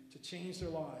fortitude to change their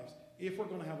lives if we're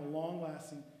going to have a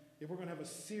long-lasting, if we're going to have a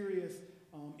serious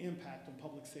impact on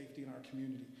public safety in our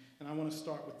community. And I want to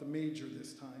start with the major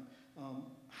this time.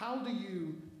 How do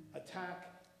you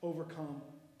attack, overcome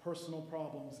personal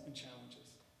problems and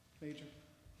challenges? Major?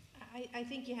 I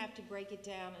think you have to break it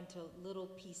down into little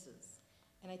pieces.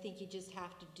 And I think you just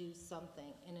have to do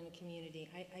something in a community.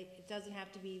 It doesn't have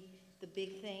to be the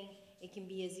big thing. It can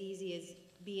be as easy as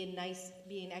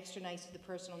being extra nice to the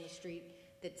person on the street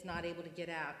that's not able to get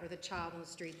out, or the child on the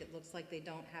street that looks like they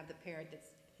don't have the parent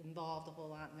that's involved a whole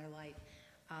lot in their life.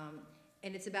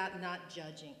 And it's about not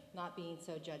judging, not being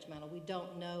so judgmental. We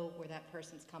don't know where that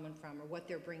person's coming from or what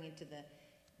they're bringing to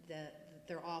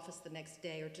their office the next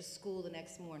day, or to school the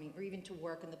next morning, or even to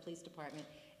work in the police department.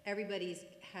 everybody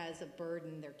has a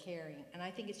burden they're carrying. And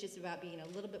I think it's just about being a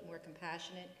little bit more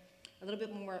compassionate, a little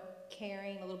bit more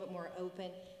caring, a little bit more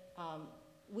open.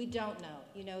 We don't know.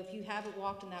 You know, if you haven't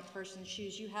walked in that person's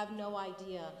shoes, you have no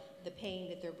idea the pain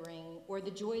that they're bringing or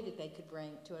the joy that they could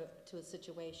bring to a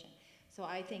situation. So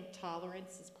I think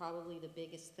tolerance is probably the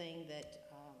biggest thing that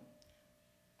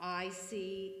I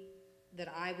see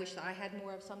that I wish I had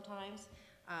more of sometimes.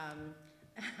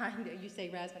 I know you say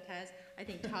razzmatazz. I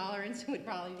think tolerance would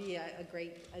probably be a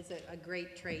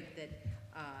great trait that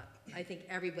I think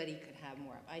everybody could have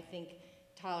more of. I think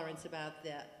tolerance about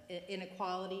the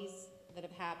inequalities that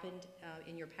have happened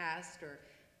in your past or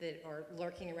that are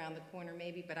lurking around the corner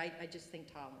maybe, but I just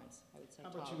think tolerance. I would say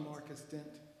tolerance. How about you, Marcus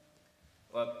Dent?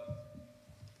 Well,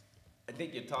 I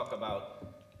think you talk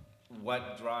about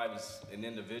what drives an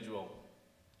individual.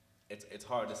 It's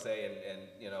hard to say, and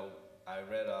you know, I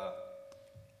read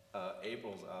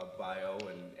April's bio,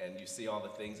 and you see all the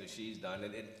things that she's done,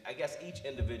 and I guess each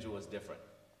individual is different.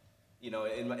 You know,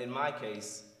 in my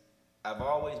case, I've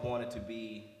always wanted to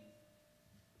be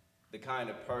the kind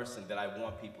of person that I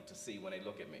want people to see when they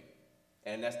look at me.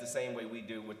 And that's the same way we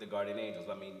do with the Guardian Angels.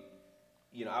 I mean,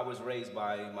 you know, I was raised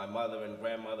by my mother and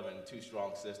grandmother and 2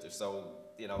 strong sisters, so,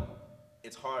 you know,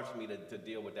 it's hard for me to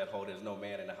deal with that whole there's no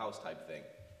man in the house type thing,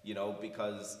 you know,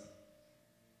 because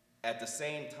at the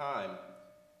same time,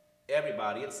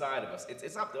 everybody inside of us,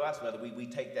 it's up to us whether we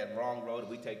take that wrong road or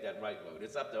we take that right road.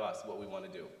 It's up to us what we want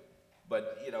to do.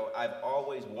 But, you know, I've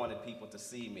always wanted people to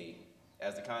see me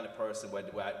as the kind of person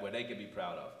where they can be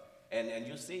proud of. And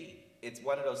you see, it's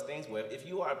one of those things where if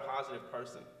you are a positive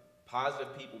person,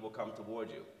 positive people will come toward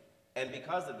you. And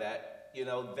because of that, you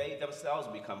know, they themselves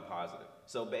become positive.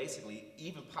 So basically,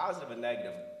 even positive and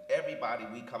negative, everybody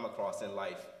we come across in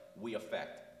life, we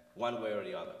affect, one way or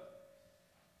the other.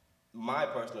 My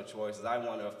personal choice is I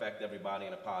want to affect everybody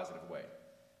in a positive way.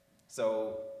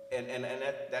 So, and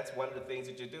that's one of the things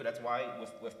that you do. That's why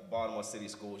with Baltimore City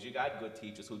Schools, you got good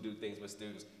teachers who do things with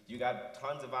students. You got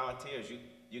tons of volunteers.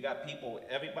 You got people,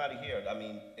 everybody here, I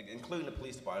mean, including the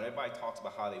police department, everybody talks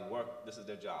about how they work. This is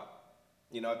their job.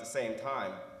 You know, at the same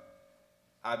time,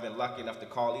 I've been lucky enough to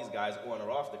call these guys on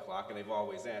or off the clock, and they've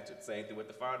always answered. Same thing with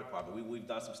the fire department. We've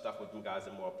done some stuff with them guys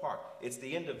in Moore Park. It's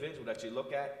the individual that you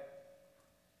look at,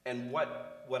 and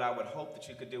what I would hope that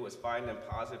you could do is find them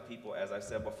positive people, as I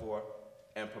said before,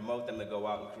 and promote them to go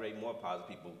out and create more positive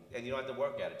people. And you don't have to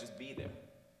work at it, just be there.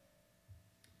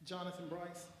 Jonathan,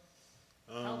 Brice,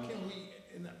 how can we,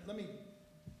 and let me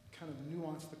kind of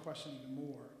nuance the question even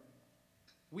more.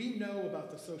 We know about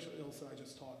the social ills that I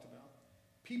just talked about.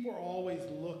 People are always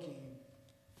looking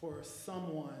for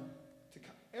someone to,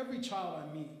 every child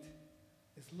I meet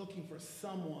is looking for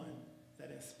someone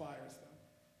that inspires them.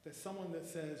 There's someone that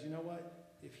says, you know what,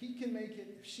 if he can make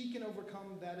it, if she can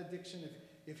overcome that addiction,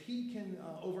 if he can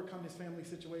overcome his family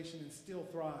situation and still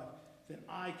thrive, then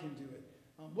I can do it.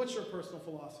 What's your personal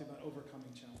philosophy about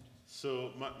overcoming challenges?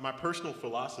 So my personal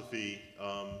philosophy,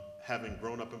 having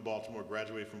grown up in Baltimore,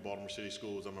 graduated from Baltimore City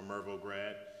Schools, I'm a Mervo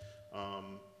grad,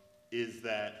 is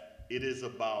that it is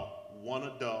about one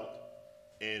adult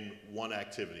and one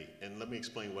activity. And let me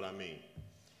explain what I mean.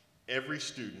 Every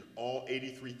student, all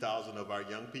 83,000 of our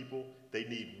young people, they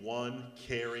need one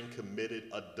caring, committed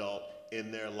adult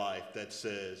in their life that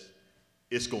says,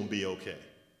 it's gonna be okay.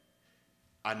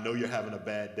 I know you're having a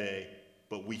bad day,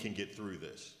 but we can get through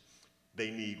this. They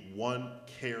need one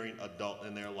caring adult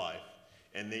in their life,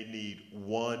 and they need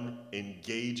one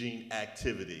engaging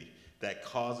activity that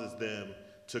causes them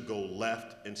to go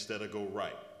left instead of go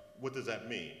right. What does that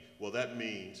mean? Well, that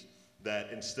means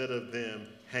that instead of them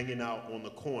hanging out on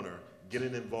the corner,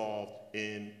 getting involved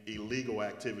in illegal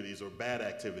activities or bad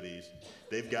activities,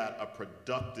 they've got a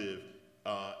productive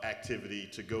activity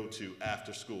to go to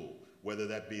after school, whether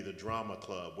that be the drama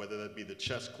club, whether that be the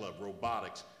chess club,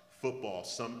 robotics, football,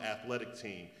 some athletic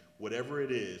team, whatever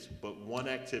it is, but one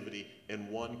activity and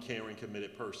one caring,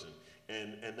 committed person.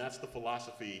 And that's the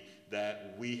philosophy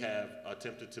that we have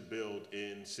attempted to build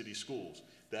in city schools,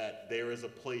 that there is a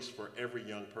place for every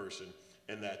young person,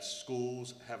 and that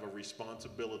schools have a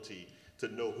responsibility to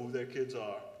know who their kids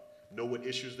are, know what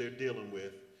issues they're dealing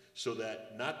with, so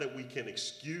that not that we can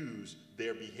excuse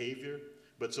their behavior,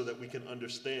 but so that we can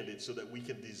understand it, so that we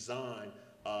can design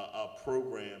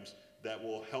programs that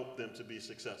will help them to be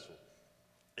successful.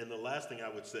 And the last thing I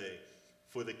would say,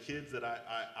 for the kids that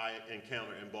I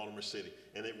encounter in Baltimore City,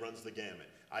 and it runs the gamut.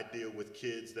 I deal with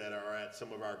kids that are at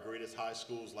some of our greatest high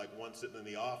schools, like one sitting in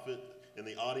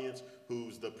the audience,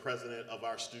 who's the president of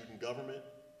our student government,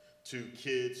 to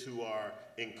kids who are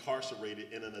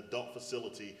incarcerated in an adult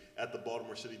facility at the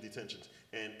Baltimore City detentions,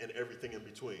 and everything in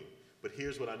between. But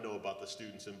here's what I know about the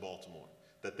students in Baltimore,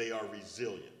 that they are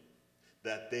resilient,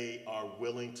 that they are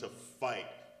willing to fight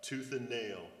tooth and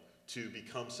nail to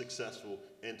become successful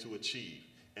and to achieve,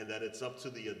 and that it's up to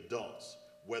the adults,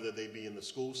 whether they be in the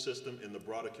school system, in the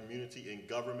broader community, in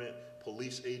government,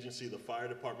 police agency, the fire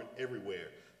department, everywhere,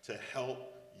 to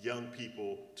help young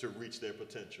people to reach their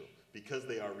potential. Because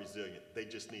they are resilient, they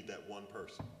just need that one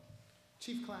person.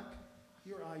 Chief Clack,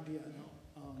 your idea, I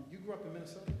know. You grew up in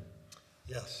Minnesota?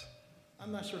 Yes.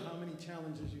 I'm not sure how many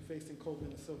challenges you faced in cold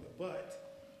Minnesota, but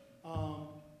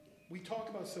we talk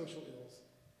about social ills.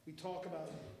 We talk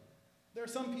about, there are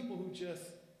some people who just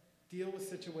deal with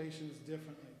situations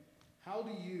differently. How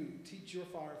do you teach your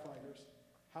firefighters,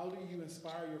 how do you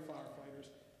inspire your firefighters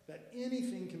that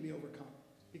anything can be overcome?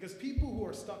 Because people who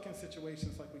are stuck in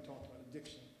situations like we talked about,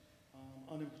 addiction,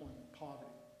 unemployment, poverty,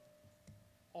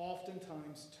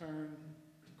 oftentimes turn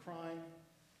to crime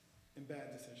and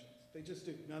bad decisions. They just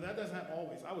do. Now that doesn't happen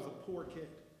always. I was a poor kid.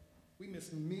 We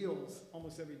missed meals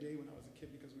almost every day when I was a kid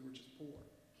because we were just poor.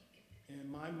 And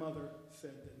my mother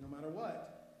said that no matter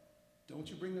what, don't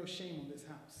you bring no shame on this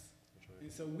house. Right.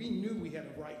 And so we knew we had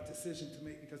a right decision to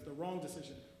make because the wrong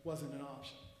decision wasn't an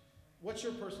option. What's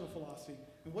your personal philosophy,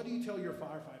 and what do you tell your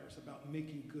firefighters about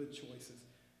making good choices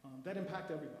that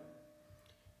impact everybody?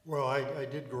 Well, I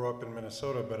did grow up in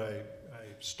Minnesota, but I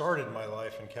started my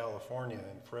life in California,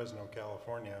 in Fresno,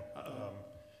 California,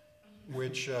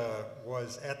 which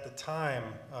was at the time,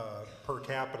 per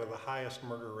capita, the highest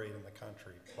murder rate in the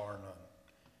country, bar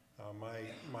none.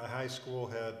 My high school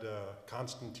had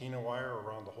concertina wire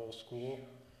around the whole school.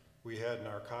 We had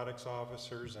narcotics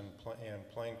officers and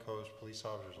plainclothes police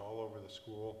officers all over the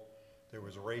school. There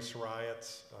was race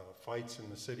riots, fights in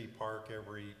the city park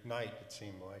every night, it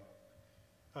seemed like.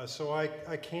 So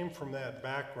I came from that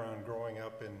background growing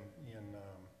up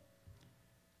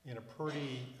in a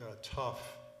pretty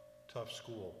tough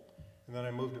school. And then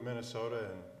I moved to Minnesota,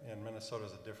 and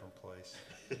Minnesota's a different place.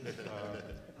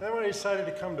 Then when I decided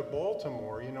to come to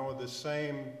Baltimore, you know, the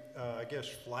same, I guess,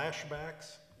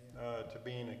 flashbacks to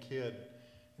being a kid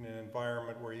in an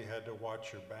environment where you had to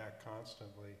watch your back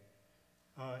constantly.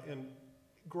 And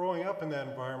growing up in that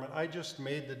environment, I just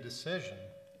made the decision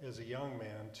as a young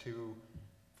man to,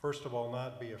 first of all,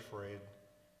 not be afraid,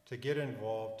 to get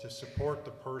involved, to support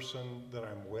the person that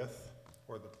I'm with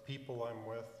or the people I'm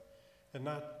with, and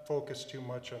not focus too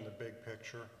much on the big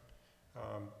picture.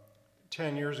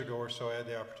 10 years ago or so, I had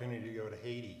the opportunity to go to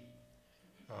Haiti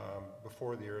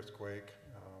before the earthquake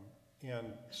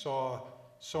and saw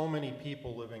so many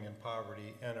people living in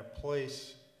poverty and a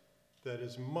place that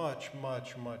is much,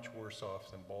 much, much worse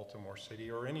off than Baltimore City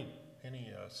or any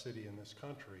city in this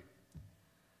country.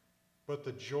 But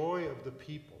the joy of the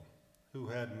people who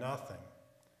had nothing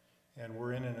and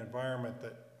were in an environment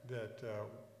that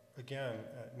again,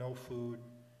 no food,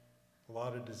 a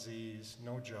lot of disease,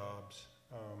 no jobs,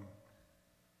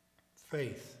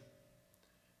 faith,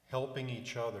 helping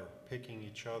each other, picking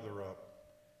each other up,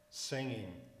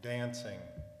 singing, dancing,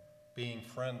 being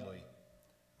friendly.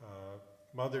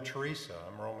 Mother Teresa,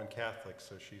 I'm Roman Catholic,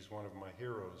 so she's one of my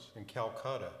heroes. In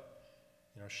Calcutta,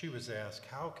 you know, she was asked,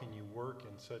 how can you work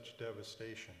in such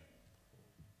devastation?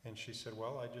 And she said,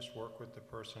 well, I just work with the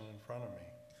person in front of me.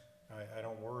 I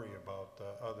don't worry about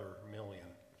the other million.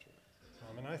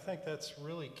 And I think that's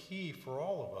really key for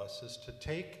all of us, is to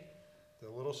take the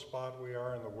little spot we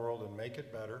are in the world and make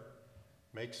it better,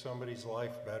 make somebody's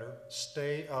life better,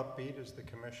 stay upbeat, as the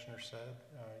commissioner said,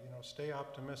 you know, stay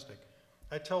optimistic.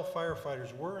 I tell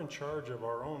firefighters, we're in charge of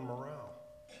our own morale.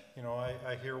 You know,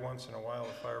 I hear once in a while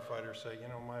a firefighter say, you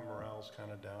know, my morale's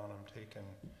kind of down, I'm taking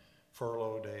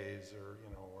furlough days, or,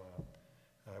 you know,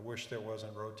 I wish there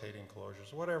wasn't rotating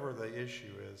closures, whatever the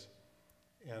issue is.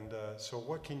 And so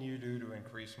what can you do to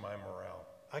increase my morale?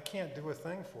 I can't do a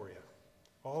thing for you.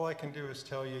 All I can do is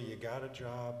tell you, you got a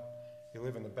job, you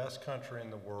live in the best country in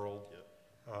the world.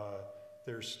 Yep.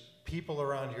 There's people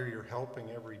around here you're helping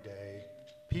every day.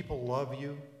 People love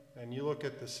you, and you look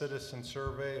at the citizen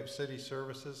survey of city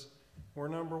services, we're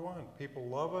number one. People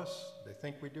love us, they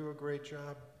think we do a great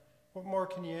job. What more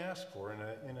can you ask for in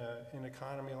an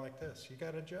economy like this? You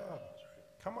got a job.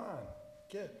 Come on,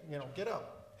 get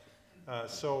up.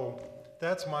 So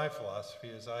that's my philosophy,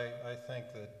 is I think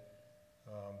that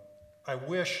I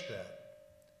wish that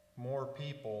more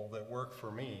people that work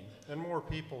for me, and more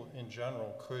people in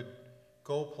general, could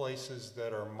go places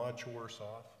that are much worse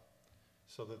off,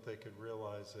 so that they could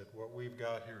realize that what we've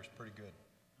got here is pretty good.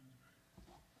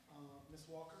 Ms.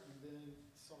 Walker, and then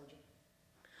Sergeant.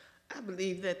 I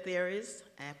believe that there is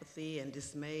apathy and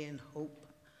dismay and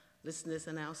hopelessness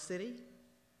in our city,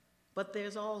 but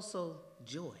there's also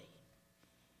joy.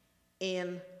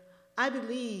 And I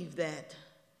believe that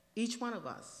each one of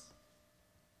us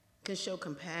can show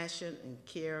compassion and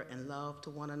care and love to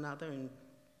one another, and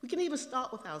we can even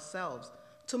start with ourselves.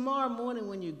 Tomorrow morning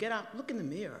when you get up, look in the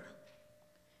mirror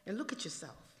and look at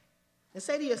yourself and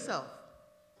say to yourself,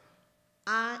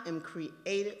 I am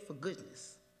created for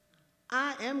goodness.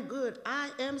 I am good. I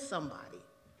am somebody.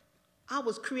 I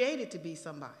was created to be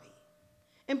somebody.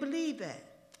 And believe that.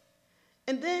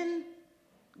 And then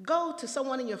go to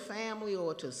someone in your family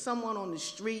or to someone on the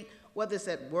street, whether it's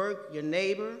at work, your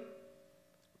neighbor,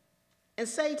 and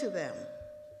say to them,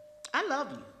 I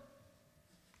love you.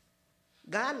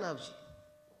 God loves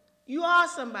you. You are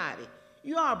somebody.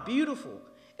 You are beautiful.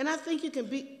 And I think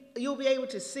you'll be able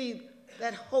to see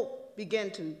that hope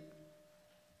begin to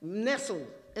nestle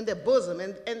in their bosom.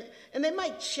 And they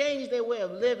might change their way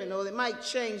of living, or they might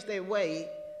change their way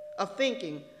of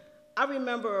thinking. I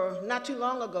remember not too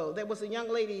long ago, there was a young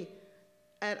lady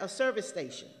at a service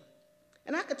station,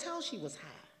 and I could tell she was high.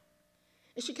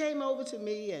 And she came over to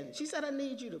me, and she said, I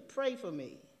need you to pray for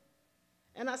me.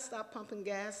 And I stopped pumping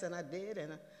gas, and I did.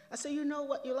 And I said, you know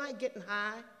what, you like getting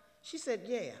high? She said,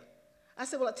 yeah. I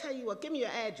said, well, I'll tell you what, give me your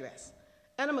address,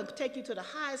 and I'm going to take you to the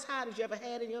highest high that you ever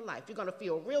had in your life. You're going to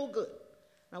feel real good.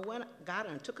 And I went, got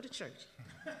her, and took her to church.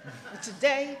 And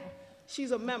today,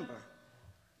 she's a member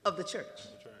of the church.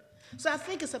 That's right. So I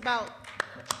think it's about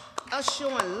us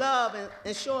showing love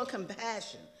and showing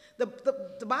compassion.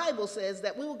 The Bible says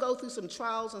that we will go through some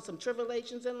trials and some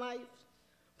tribulations in life,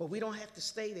 but we don't have to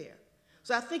stay there.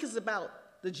 So I think it's about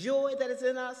the joy that is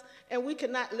in us, and we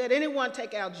cannot let anyone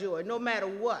take our joy, no matter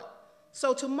what.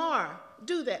 So tomorrow,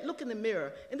 do that. Look in the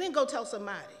mirror, and then go tell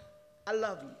somebody, I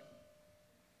love you.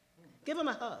 Give them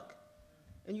a hug,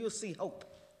 and you'll see hope.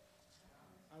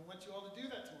 I want you all to do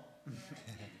that tomorrow.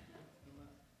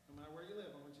 No matter where you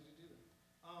live, I want you to do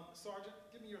that. Sergeant,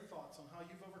 give me your thoughts on how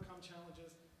you've overcome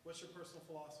challenges. What's your personal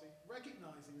philosophy?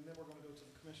 Recognizing, and then we're going to go to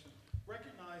the commissioner,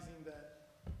 recognizing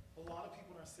that a lot of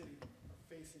people in our city are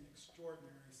facing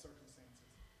extraordinary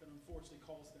circumstances that unfortunately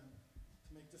cause them to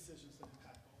make decisions that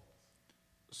impact all of us.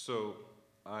 So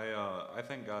I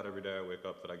thank God every day I wake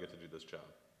up that I get to do this job.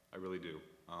 I really do.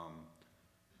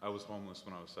 I was homeless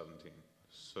when I was 17,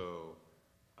 so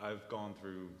I've gone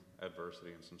through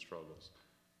adversity and some struggles,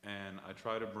 and I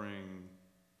try to bring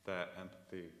that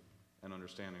empathy and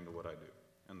understanding to what I do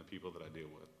and the people that I deal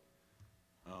with,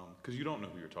 because you don't know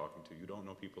who you're talking to. You don't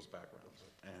know people's backgrounds,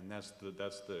 and that's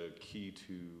the key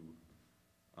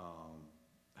to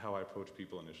how I approach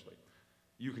people initially.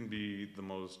 You can be the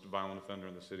most violent offender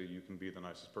in the city. You can be the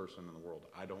nicest person in the world.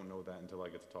 I don't know that until I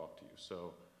get to talk to you.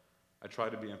 So I try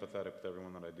to be empathetic with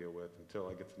everyone that I deal with until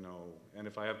I get to know. And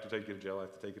if I have to take you to jail, I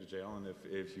have to take you to jail. And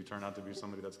if you turn out to be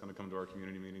somebody that's going to come to our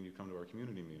community meeting, you come to our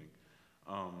community meeting.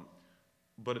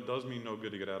 But it does mean no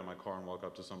good to get out of my car and walk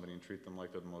up to somebody and treat them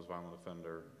like they're the most violent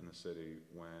offender in the city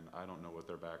when I don't know what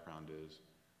their background is,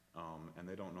 and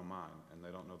they don't know mine, and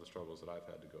they don't know the struggles that I've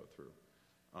had to go through.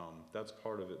 That's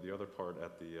part of it. The other part,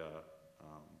 at the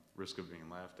risk of being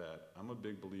laughed at, I'm a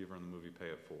big believer in the movie Pay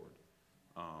It Forward.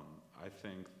 I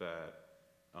think that,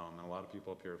 and a lot of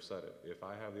people up here have said it, if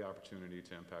I have the opportunity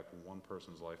to impact one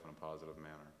person's life in a positive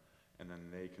manner, and then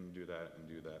they can do that and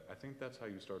do that, I think that's how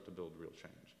you start to build real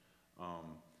change.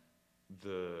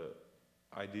 The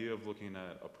idea of looking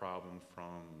at a problem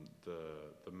from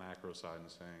the macro side and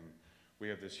saying, we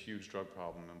have this huge drug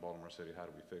problem in Baltimore City, how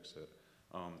do we fix it?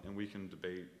 And we can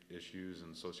debate issues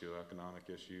and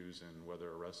socioeconomic issues and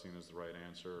whether arresting is the right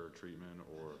answer, or treatment,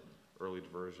 or early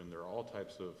diversion. There are all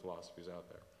types of philosophies out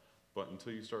there. But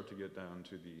until you start to get down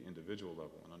to the individual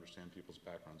level and understand people's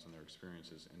backgrounds and their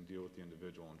experiences and deal with the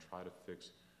individual and try to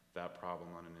fix that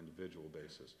problem on an individual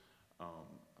basis,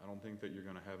 I don't think that you're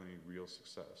going to have any real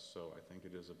success. So I think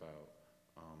it is about,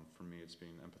 for me, it's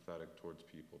being empathetic towards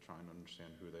people, trying to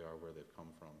understand who they are, where they've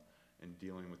come from, and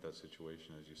dealing with that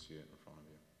situation as you see it in front of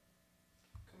you.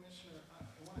 Commissioner, I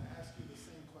want to ask you the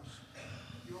same question.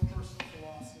 Your personal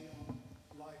philosophy on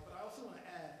life, but I also want to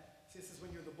add, this is when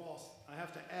you're the boss, I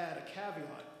have to add a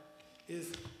caveat,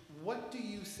 is what do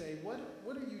you say, what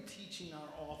are you teaching our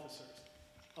officers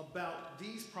about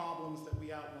these problems that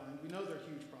we outlined? We know they're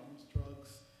huge problems,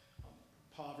 drugs,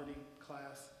 poverty,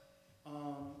 class.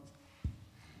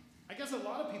 I guess a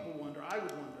lot of people wonder, I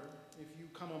would wonder, if you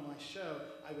come on my show,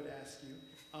 I would ask you,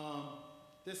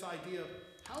 this idea of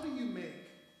how do you make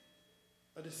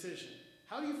a decision?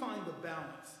 How do you find the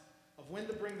balance of when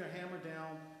to bring their hammer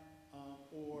down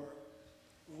or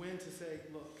when to say,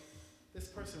 look, this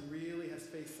person really has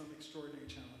faced some extraordinary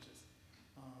challenges.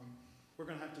 We're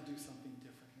going to have to do something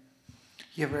different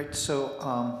here. Yeah, right. So,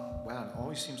 wow, it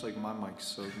always seems like my mic's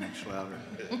so much louder.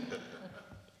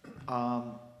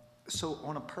 So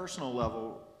on a personal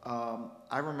level,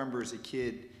 I remember as a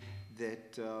kid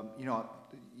that, you know,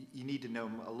 you need to know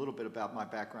a little bit about my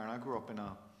background. I grew up in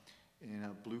a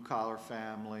blue-collar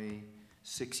family,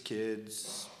 6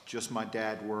 kids, just my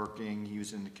dad working. He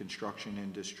was in the construction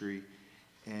industry.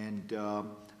 And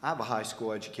I have a high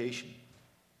school education,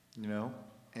 you know.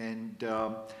 And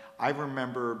I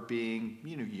remember being,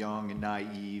 you know, young and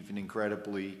naive and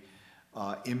incredibly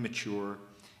immature.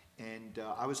 And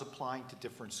I was applying to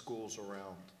different schools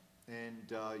around.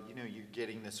 And, you know, you're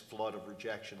getting this flood of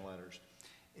rejection letters.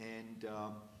 And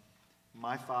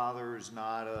my father is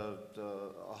not a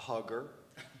hugger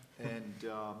and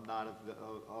not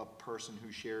a person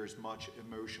who shares much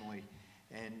emotionally.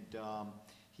 And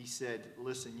he said,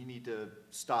 listen, you need to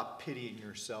stop pitying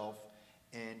yourself,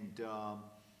 and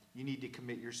you need to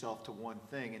commit yourself to one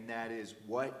thing, and that is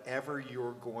whatever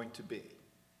you're going to be,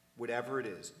 whatever it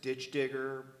is, ditch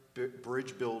digger,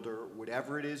 bridge builder,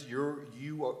 whatever it is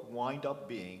you wind up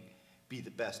being, be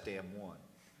the best damn one.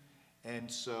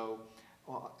 And so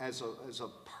as a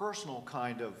personal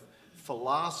kind of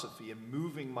philosophy and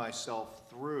moving myself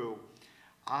through,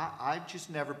 I've just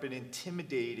never been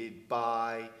intimidated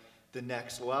by the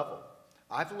next level.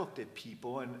 I've looked at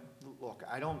people, and look,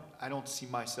 I don't see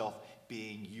myself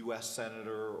being U.S.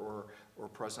 Senator or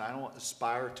President. I don't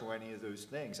aspire to any of those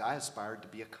things. I aspired to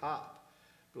be a cop.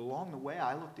 But along the way,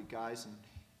 I looked at guys, and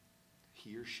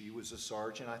he or she was a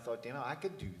sergeant. I thought, you know, I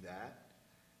could do that.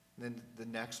 And then the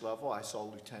next level, I saw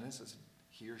lieutenants. I said,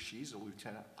 he or she's a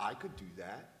lieutenant. I could do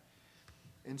that.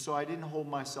 And so I didn't hold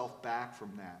myself back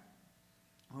from that.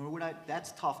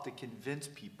 That's tough to convince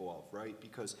people of, right?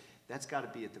 Because that's got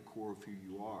to be at the core of who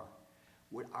you are.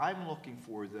 What I'm looking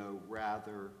for, though,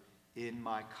 rather, in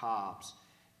my cops,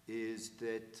 is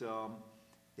that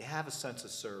they have a sense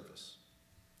of service.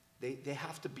 They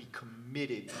have to be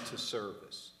committed to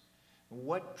service. And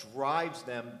what drives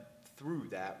them through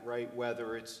that, right?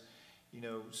 Whether it's, you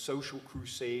know, social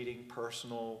crusading,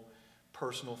 personal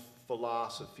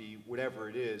philosophy, whatever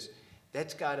it is,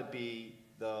 that's got to be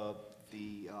the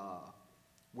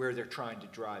where they're trying to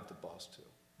drive the bus to.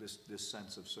 This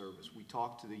sense of service. We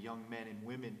talk to the young men and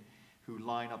women who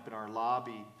line up in our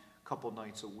lobby a couple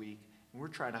nights a week, and we're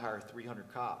trying to hire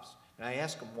 300 cops. And I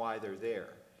ask them why they're there.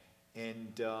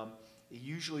 And it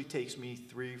usually takes me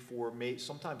 3, 4,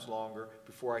 sometimes longer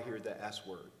before I hear the S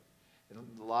word. And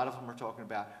a lot of them are talking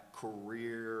about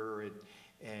career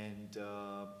and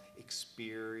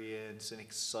experience and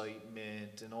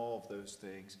excitement and all of those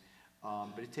things.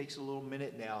 But it takes a little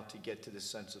minute now to get to the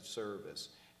sense of service.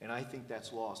 And I think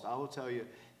that's lost. I will tell you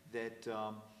that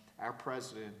our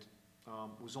president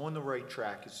was on the right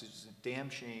track. It's a damn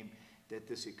shame that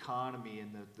this economy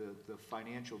and the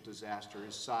financial disaster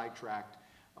is sidetracked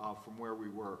from where we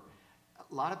were.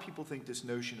 A lot of people think this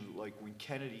notion of, like, when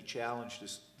Kennedy challenged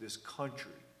this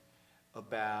country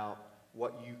about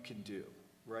what you can do,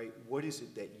 right? What is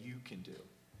it that you can do?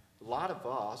 A lot of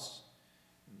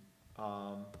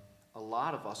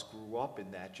us grew up in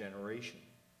that generation,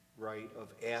 right, of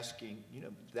asking, you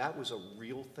know, that was a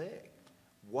real thing.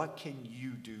 What can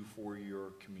you do for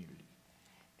your community?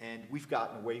 And we've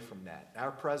gotten away from that. Our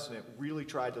president really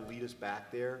tried to lead us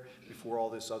back there before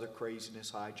all this other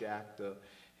craziness hijacked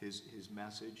his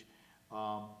message.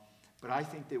 But I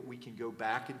think that we can go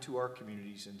back into our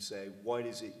communities and say, what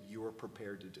is it you're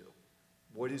prepared to do?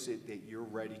 What is it that you're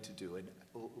ready to do? And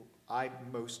I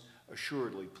most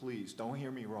assuredly, please, don't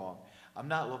hear me wrong, I'm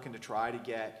not looking to try to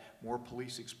get more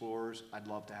police explorers. I'd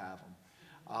love to have them.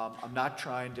 I'm not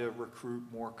trying to recruit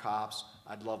more cops.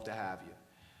 I'd love to have you.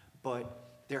 But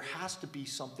there has to be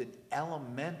something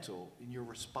elemental in your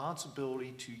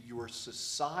responsibility to your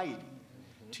society,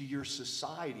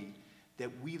 that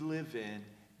we live in,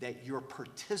 that you're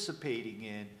participating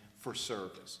in for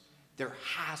service. There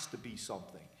has to be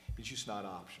something. It's just not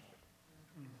optional.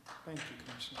 Thank you,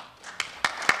 Commissioner.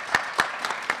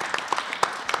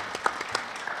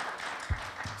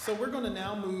 So we're going to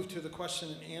now move to the question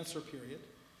and answer period.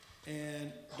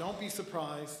 And don't be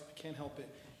surprised, I can't help it,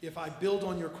 if I build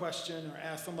on your question or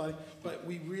ask somebody, but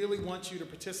we really want you to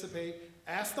participate.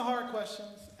 Ask the hard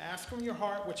questions. Ask from your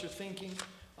heart what you're thinking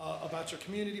about your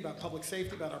community, about public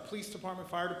safety, about our police department,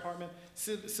 fire department,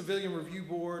 civilian review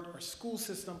board, our school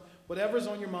system, whatever's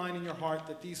on your mind and your heart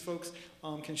that these folks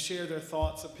can share their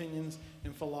thoughts, opinions,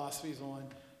 and philosophies on.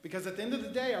 Because at the end of the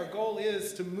day, our goal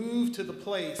is to move to the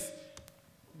place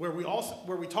where we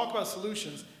talk about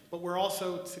solutions, but we're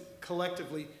also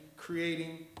collectively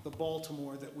creating the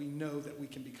Baltimore that we know that we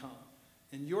can become.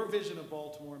 And your vision of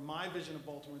Baltimore, my vision of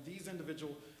Baltimore, these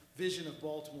individual vision of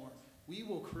Baltimore, we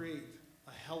will create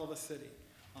a hell of a city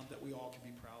that we all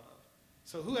can be proud of.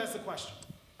 So who has the question?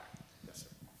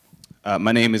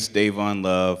 My name is Davon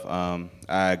Love.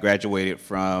 I graduated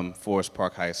from Forest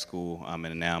Park High School,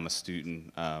 and now I'm a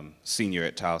student, senior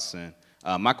at Towson.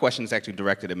 My question is actually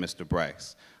directed at Mr.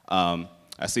 Brice. I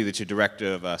see that you're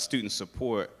Director of Student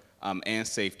Support and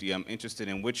Safety. I'm interested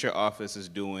in what your office is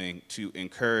doing to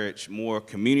encourage more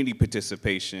community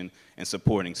participation in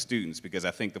supporting students, because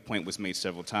I think the point was made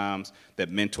several times that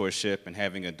mentorship and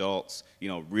having adults,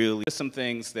 really some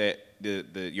things that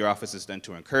your office has done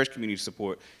to encourage community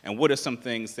support, and what are some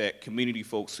things that community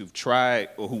folks who've tried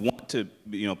or who want to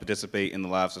participate in the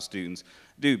lives of students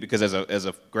do? Because as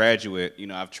a graduate,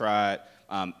 I've tried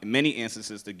in many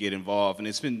instances to get involved, and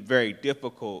it's been very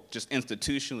difficult just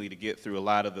institutionally to get through a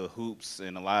lot of the hoops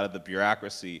and a lot of the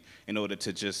bureaucracy in order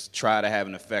to just try to have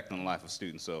an effect on the life of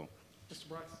students. So, Mr.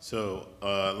 Brice. So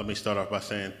let me start off by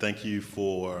saying thank you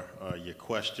for your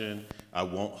question. I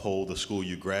won't hold the school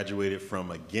you graduated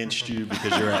from against you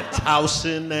because you're at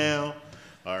Towson now,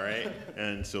 all right?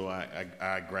 And so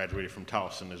I graduated from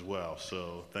Towson as well,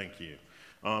 so thank you.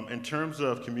 In terms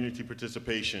of community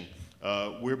participation,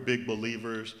 we're big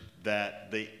believers that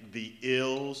the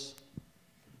ills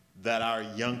that our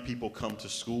young people come to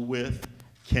school with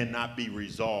cannot be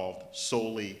resolved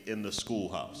solely in the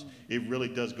schoolhouse. It really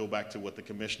does go back to what the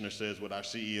commissioner says, what our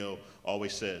CEO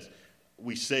always says.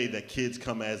 We say that kids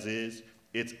come as is.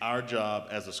 It's our job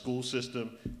as a school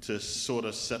system to sort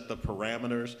of set the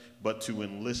parameters, but to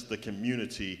enlist the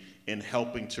community in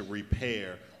helping to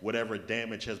repair whatever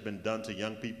damage has been done to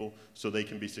young people so they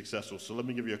can be successful. So let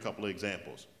me give you a couple of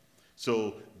examples.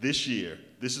 So this year,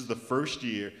 this is the first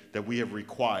year that we have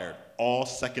required all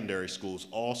secondary schools,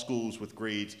 all schools with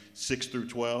grades 6 through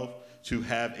 12, to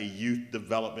have a youth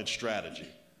development strategy.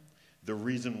 The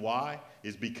reason why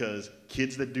is because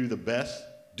kids that do the best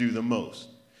do the most.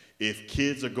 If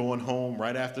kids are going home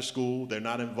right after school, they're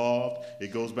not involved,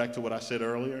 it goes back to what I said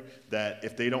earlier, that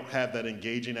if they don't have that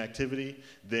engaging activity,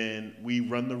 then we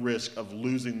run the risk of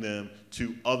losing them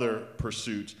to other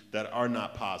pursuits that are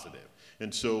not positive.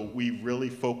 And so we really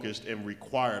focused and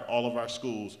required all of our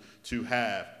schools to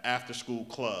have after-school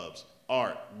clubs,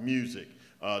 art, music,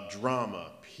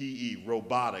 drama, PE,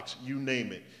 robotics, you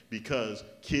name it, because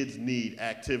kids need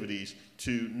activities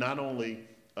to not only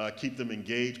keep them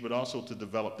engaged, but also to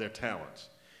develop their talents.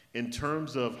 In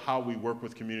terms of how we work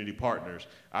with community partners,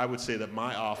 I would say that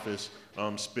my office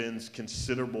spends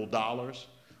considerable dollars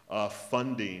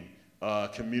funding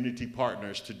community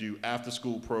partners to do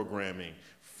after-school programming.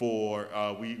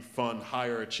 We fund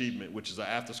Higher Achievement, which is an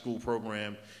after-school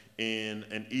program in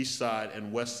an East Side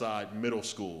and West Side middle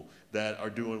school that are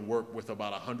doing work with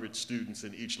about 100 students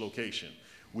in each location.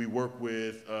 We work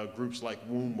with groups like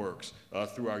WombWorks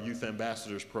through our Youth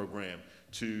Ambassadors program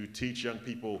to teach young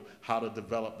people how to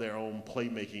develop their own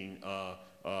playmaking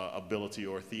ability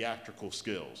or theatrical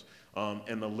skills.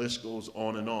 And the list goes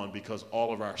on because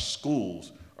all of our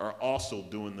schools are also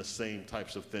doing the same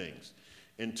types of things.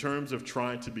 In terms of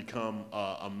trying to become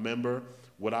a member,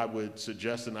 what I would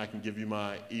suggest, and I can give you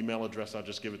my email address, I'll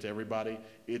just give it to everybody.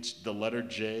 It's the letter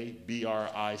J,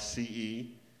 BRICE,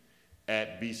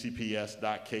 at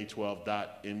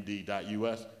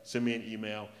bcps.k12.nd.us. Send me an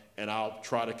email, and I'll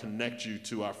try to connect you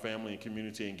to our Family and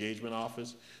Community Engagement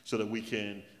Office so that we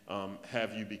can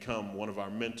have you become one of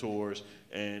our mentors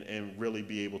and really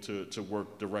be able to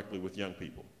work directly with young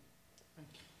people.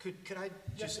 Could I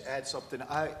just add something?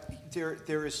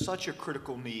 There is such a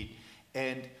critical need,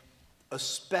 and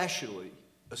especially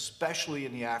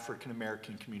in the African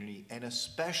American community, and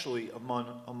especially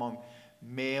among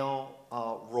male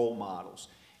role models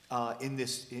in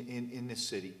this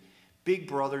city. Big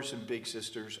brothers and big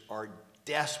sisters are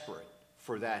desperate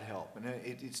for that help, and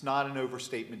it's not an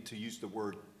overstatement to use the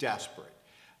word desperate.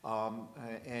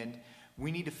 And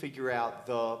we need to figure out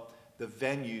the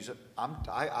venues.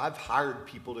 I've hired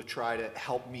people to try to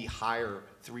help me hire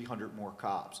 300 more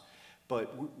cops,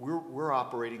 but we're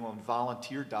operating on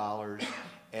volunteer dollars,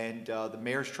 and the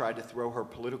mayor's tried to throw her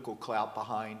political clout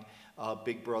behind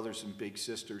big brothers and big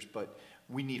sisters, but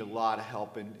we need a lot of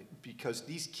help, and because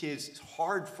these kids, it's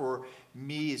hard for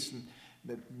me as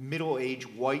a middle-aged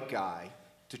white guy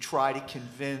to try to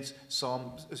convince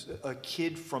a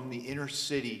kid from the inner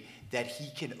city that he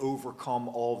can overcome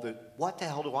what the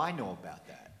hell do I know about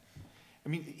that? I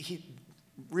mean,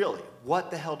 really,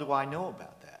 what the hell do I know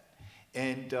about that?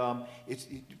 And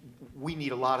we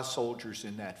need a lot of soldiers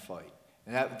in that fight,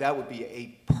 and that would be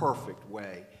a perfect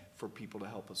way for people to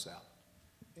help us out.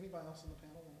 Anybody else on the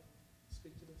panel want to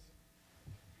speak to this?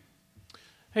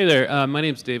 Hey there, my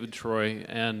name's David Troy,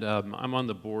 and I'm on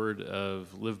the board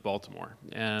of Live Baltimore,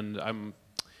 and I'm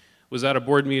was at a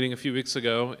board meeting a few weeks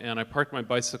ago, and I parked my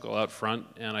bicycle out front,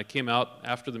 and I came out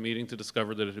after the meeting to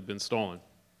discover that it had been stolen.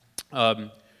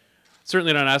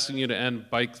 Certainly not asking you to end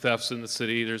bike thefts in the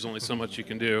city. There's only so much you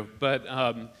can do. But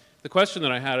the question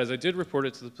that I had is I did report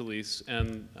it to the police,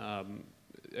 and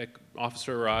an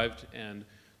officer arrived and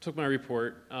took my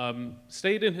report,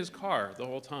 stayed in his car the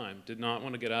whole time, did not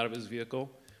want to get out of his vehicle.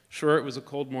 Sure, it was a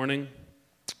cold morning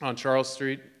on Charles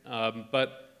Street,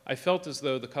 but I felt as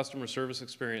though the customer service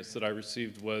experience that I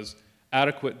received was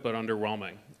adequate but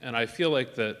underwhelming. And I feel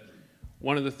like that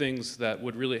one of the things that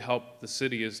would really help the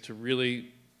city is to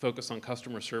really focus on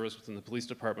customer service within the police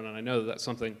department. And I know that that's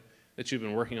something that you've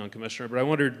been working on, Commissioner, but I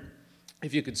wondered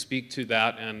if you could speak to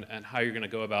that and how you're going to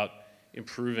go about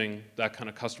improving that kind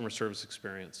of customer service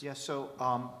experience. Yeah, so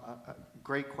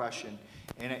great question.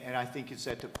 And I think it's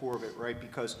at the core of it, right?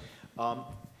 Because,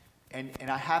 and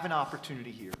I have an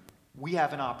opportunity here. We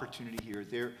have an opportunity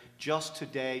here. Just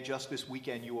today, just this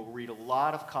weekend, you will read a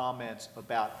lot of comments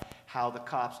about how the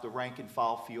cops, the rank and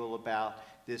file, feel about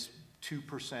this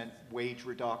 2% wage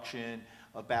reduction,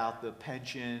 about the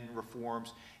pension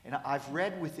reforms. And I've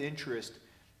read with interest,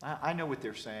 I know what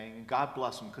they're saying, and God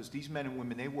bless them, because these men and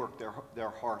women, they work their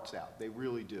hearts out. They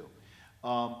really do.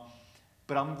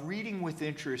 But I'm reading with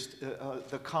interest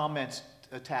the comments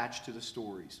attached to the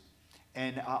stories.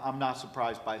 And I'm not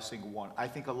surprised by a single one. I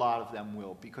think a lot of them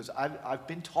will, because I've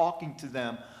been talking to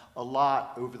them a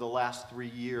lot over the last 3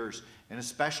 years, and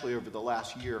especially over the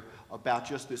last year, about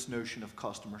just this notion of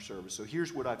customer service. So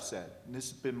here's what I've said, and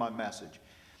this has been my message.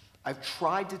 I've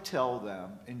tried to tell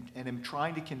them, and am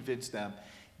trying to convince them,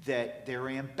 that they're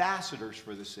ambassadors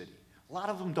for the city. A lot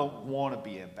of them don't want to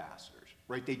be ambassadors,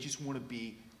 right? They just want to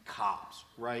be cops,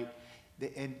 right?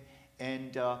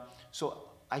 So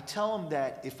I tell them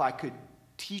that if I could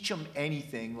teach them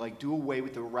anything, like do away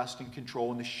with the arrest and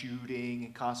control and the shooting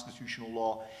and constitutional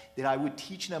law, that I would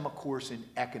teach them a course in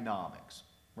economics,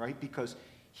 right? Because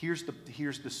here's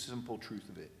the simple truth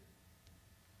of it.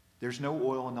 There's no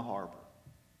oil in the harbor.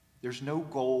 There's no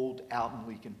gold out in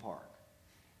Leakin Park.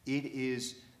 It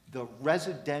is the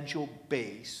residential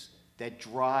base that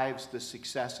drives the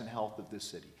success and health of this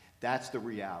city. That's the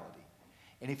reality.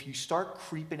 And if you start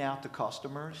creeping out the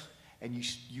customers, and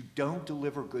you don't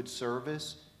deliver good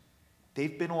service,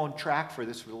 they've been on track for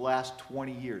this for the last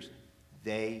 20 years.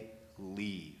 They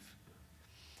leave.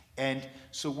 And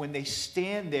so when they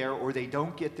stand there or they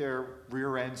don't get their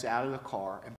rear ends out of the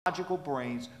car, and logical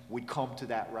brains would come to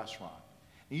that restaurant.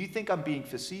 And you think I'm being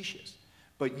facetious,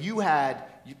 but you had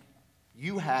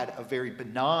a very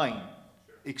benign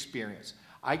experience.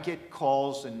 I get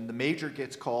calls, and the major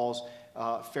gets calls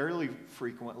fairly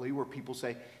frequently, where people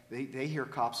say, they hear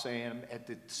cops saying at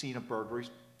the scene of burglaries,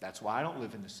 that's why I don't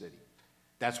live in the city.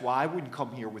 That's why I wouldn't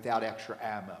come here without extra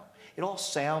ammo. It all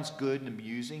sounds good and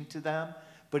amusing to them,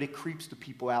 but it creeps the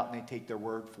people out and they take their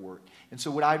word for it. And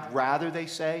so what I'd rather they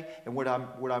say, and what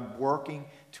I'm working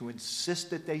to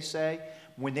insist that they say,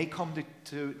 when they come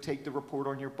to take the report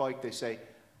on your bike, they say,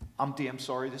 I'm damn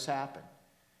sorry this happened.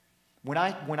 When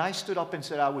I stood up and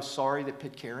said I was sorry that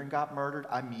Pitcairn got murdered,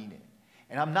 I mean it.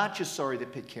 And I'm not just sorry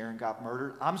that Pitcairn got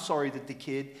murdered. I'm sorry that the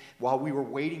kid, while we were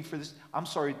waiting for this, I'm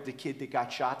sorry that the kid that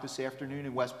got shot this afternoon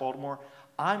in West Baltimore,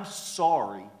 I'm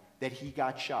sorry that he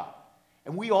got shot.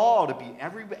 And we all ought to be,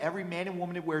 every man and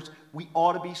woman that wears, we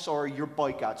ought to be sorry your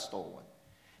bike got stolen.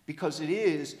 Because it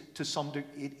is,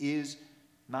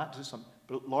 not to some,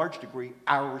 but a large degree,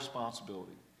 our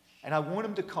responsibility. And I want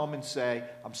them to come and say,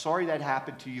 I'm sorry that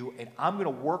happened to you, and I'm going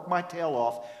to work my tail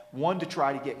off, one, to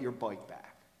try to get your bike back.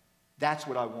 That's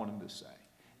what I want them to say.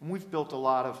 And we've built a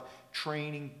lot of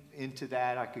training into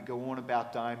that. I could go on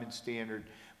about Diamond Standard,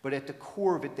 but at the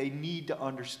core of it, they need to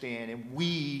understand, and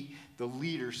we, the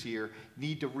leaders here,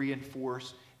 need to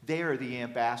reinforce they are the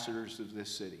ambassadors of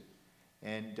this city.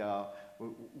 And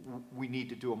we need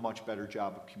to do a much better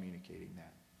job of communicating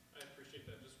that. I appreciate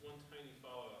that. Just one tiny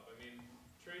follow-up. I mean,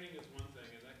 training is one thing,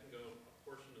 and that can go a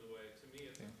portion of the way. To me,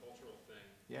 it's a cultural thing.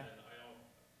 Yeah. And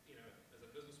as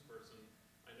a business person,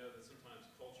 I know that sometimes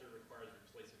culture requires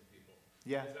replacing people.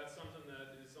 Yeah. Is that something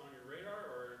that is on your radar,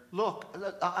 or? Look,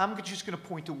 I'm just going to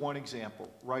point to one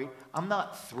example, right? I'm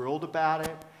not thrilled about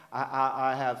it.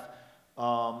 I have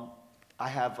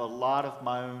a lot of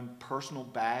my own personal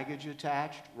baggage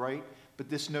attached, right? But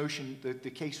this notion,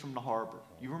 the case from the harbor,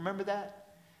 you remember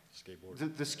that?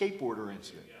 Skateboarder. The skateboarder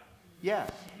incident. Yeah.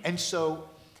 And so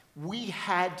we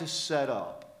had to set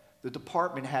up, the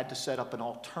department had to set up an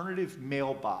alternative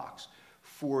mailbox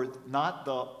for not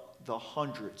the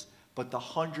hundreds, but the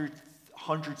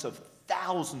hundreds of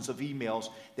thousands of emails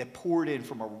that poured in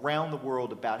from around the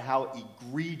world about how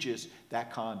egregious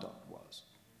that conduct was.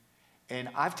 And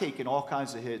I've taken all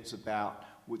kinds of hits about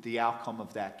with the outcome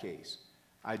of that case.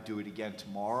 I'd do it again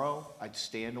tomorrow. I'd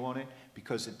stand on it,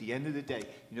 because at the end of the day,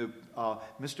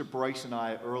 Mr. Brice and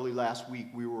I, early last week,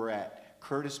 we were at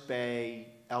Curtis Bay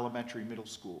Elementary Middle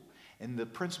School. And the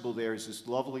principal there is this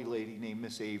lovely lady named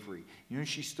Miss Avery.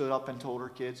 She stood up and told her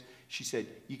kids, she said,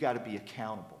 you got to be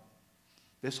accountable.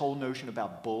 This whole notion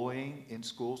about bullying in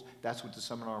schools, that's what the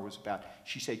seminar was about.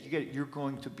 She said, you're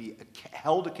going to be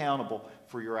held accountable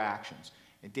for your actions.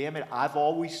 And damn it,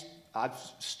 I've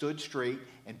stood straight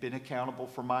and been accountable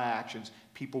for my actions.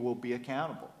 People will be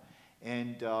accountable.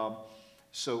 And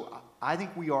so I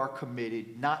think we are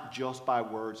committed, not just by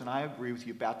words, and I agree with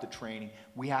you about the training.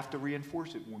 We have to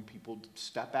reinforce it. When people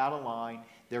step out of line,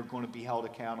 they're going to be held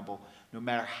accountable, no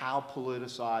matter how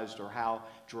politicized or how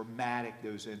dramatic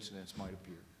those incidents might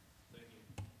appear. Thank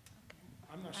you.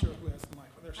 I'm not sure who has the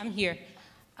mic. I'm here.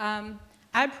 I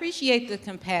appreciate the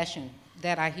compassion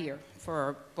that I hear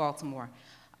for Baltimore.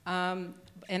 And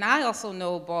I also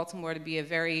know Baltimore to be a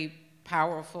very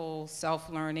powerful,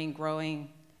 self-learning, growing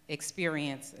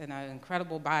experience and an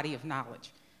incredible body of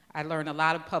knowledge. I learned a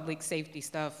lot of public safety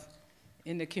stuff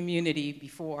in the community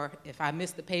before. If I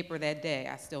missed the paper that day,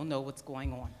 I still know what's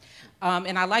going on.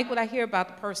 And I like what I hear about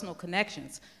the personal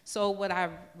connections. So what I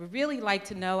would really like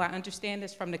to know, I understand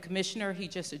this from the commissioner, he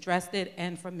just addressed it,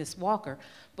 and from Ms. Walker,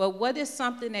 but what is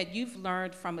something that you've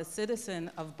learned from a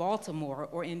citizen of Baltimore,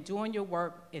 or in doing your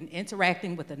work and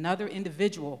interacting with another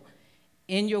individual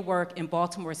in your work in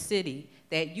Baltimore City,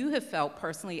 that you have felt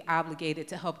personally obligated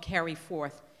to help carry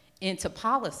forth into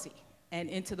policy and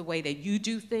into the way that you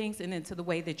do things and into the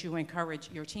way that you encourage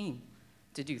your team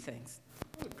to do things?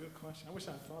 That's a good question. I wish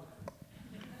I had thought of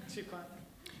it. Chief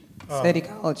Clack? City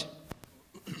College.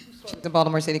 The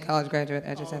Baltimore City College graduate,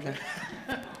 I just said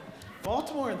that.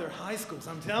 Baltimore and their high schools,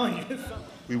 I'm telling you.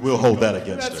 We will hold that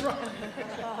against That's her. right.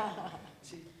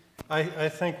 I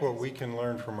think what we can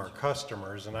learn from our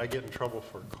customers, and I get in trouble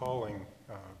for calling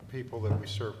people that we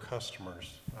serve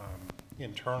customers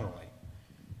internally,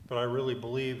 but I really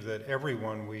believe that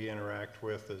everyone we interact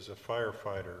with as a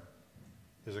firefighter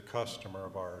is a customer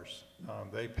of ours.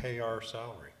 They pay our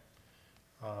salary.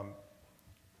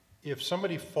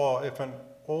 If an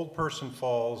old person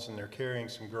falls and they're carrying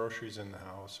some groceries in the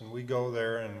house, and we go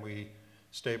there and we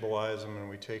stabilize them and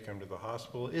we take them to the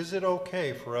hospital, is it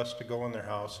okay for us to go in their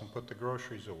house and put the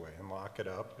groceries away and lock it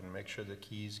up and make sure the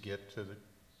keys get to the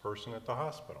person at the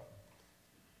hospital?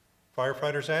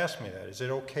 Firefighters ask me that. Is it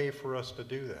okay for us to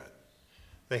do that?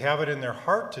 They have it in their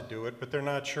heart to do it, but they're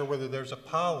not sure whether there's a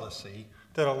policy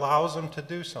that allows them to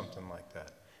do something like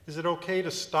that. Is it okay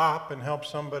to stop and help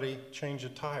somebody change a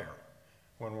tire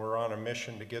when we're on a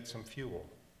mission to get some fuel?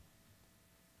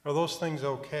 Are those things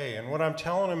okay? And what I'm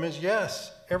telling them is,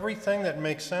 yes, everything that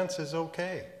makes sense is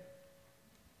okay.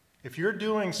 If you're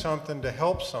doing something to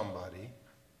help somebody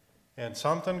and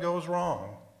something goes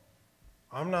wrong,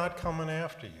 I'm not coming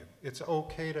after you. It's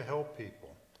okay to help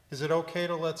people. Is it okay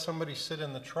to let somebody sit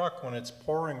in the truck when it's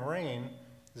pouring rain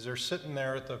as they're sitting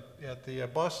there at the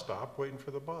bus stop waiting for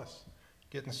the bus,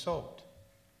 getting soaked?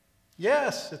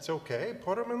 Yes, it's okay.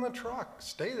 Put them in the truck.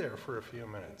 Stay there for a few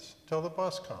minutes till the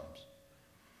bus comes.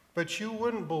 But you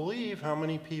wouldn't believe how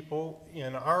many people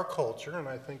in our culture, and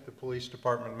I think the police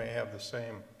department may have the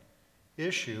same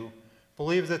issue,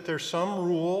 believe that there's some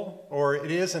rule, or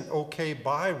it isn't okay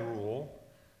by rule,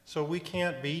 so we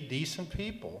can't be decent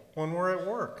people when we're at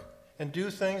work and do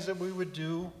things that we would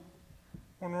do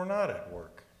when we're not at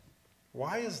work.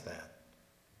 Why is that?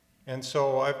 And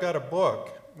so I've got a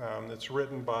book that's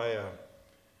written by a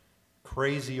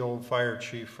crazy old fire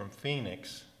chief from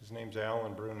Phoenix. His name's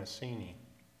Alan Brunacini.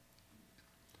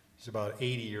 He's about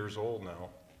 80 years old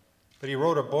now. But he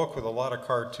wrote a book with a lot of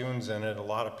cartoons in it, a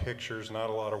lot of pictures,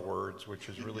 not a lot of words, which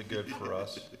is really good for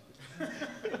us.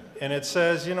 And it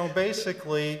says, you know,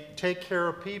 basically, take care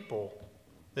of people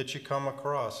that you come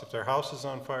across. If their house is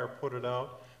on fire, put it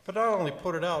out. But not only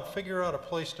put it out, figure out a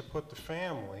place to put the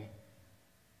family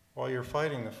while you're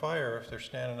fighting the fire if they're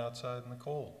standing outside in the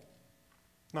cold.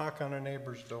 Knock on a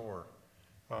neighbor's door.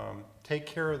 Take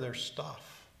care of their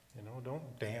stuff. You know,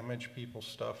 don't damage people's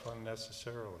stuff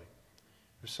unnecessarily.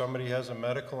 If somebody has a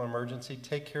medical emergency,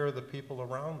 take care of the people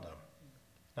around them,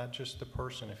 not just the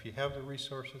person. If you have the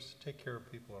resources, take care of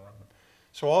people around them.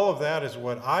 So all of that is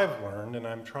what I've learned, and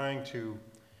I'm trying to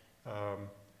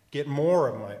get more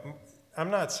of my...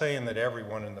 I'm not saying that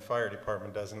everyone in the fire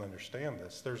department doesn't understand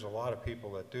this. There's a lot of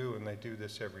people that do, and they do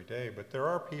this every day. But there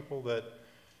are people that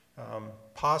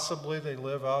possibly they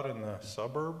live out in the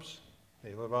suburbs,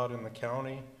 they live out in the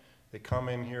county, they come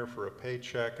in here for a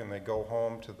paycheck, and they go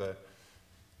home to the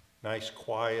nice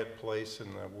quiet place in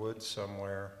the woods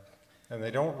somewhere, And they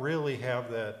don't really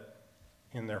have that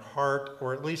in their heart,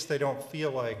 or at least they don't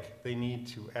feel like they need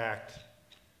to act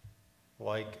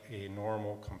like a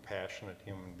normal, compassionate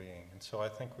human being. And so I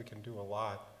think we can do a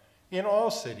lot in all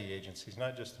city agencies,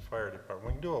 not just the fire department.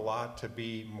 We can do a lot to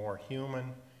be more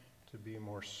human, to be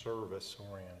more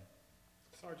service-oriented.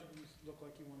 Sergeant, you look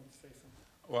like you wanted to say something.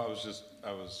 Well,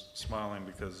 I was smiling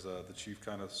because the chief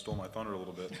kind of stole my thunder a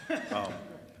little bit.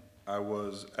 I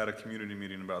was at a community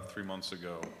meeting about 3 months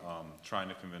ago, trying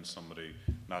to convince somebody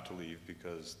not to leave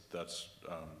because that's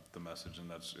the message,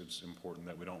 and it's important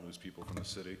that we don't lose people from the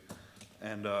city.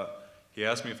 And he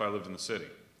asked me if I lived in the city,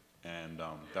 and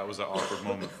that was an awkward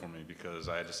moment for me because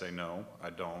I had to say no, I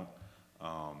don't,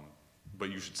 but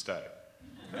you should stay.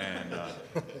 And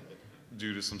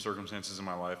due to some circumstances in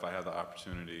my life, I had the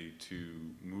opportunity to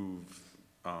move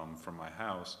from my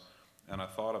house. And I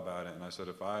thought about it, and I said,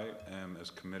 if I am as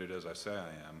committed as I say I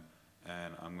am,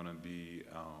 and I'm going to be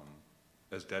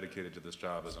as dedicated to this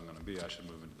job as I'm going to be, I should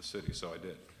move into the city. So I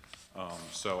did.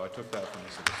 So I took that from the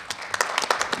city.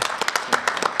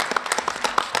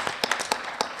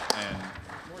 And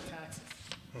more taxes.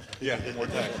 Yeah, more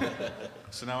taxes.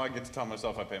 So now I get to tell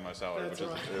myself I pay my salary, That's which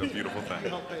right. is a beautiful thing. You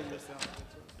don't pay your salary.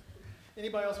 That's right.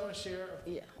 Anybody else want to share?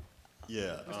 Yeah.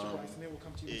 Yeah, Mr. Brice, and then we'll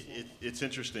come to you. it's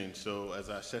interesting. So as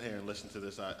I sat here and listened to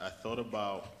this, I thought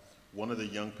about one of the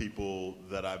young people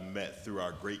that I met through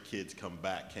our Great Kids Come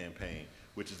Back campaign,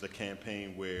 which is the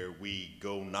campaign where we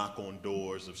go knock on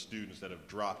doors of students that have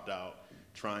dropped out,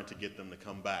 trying to get them to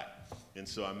come back. And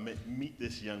so I meet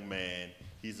this young man.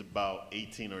 He's about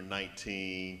 18 or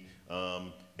 19,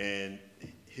 and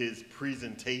his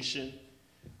presentation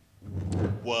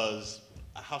was,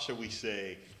 how should we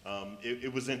say,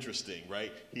 it was interesting,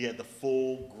 right? He had the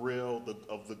full grill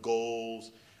of the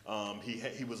goals.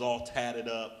 He was all tatted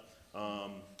up.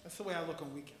 That's the way I look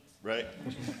on weekends. Right?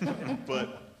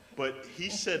 but he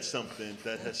said something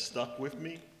that has stuck with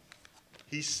me.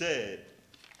 He said,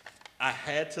 I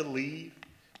had to leave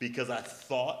because I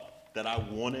thought that I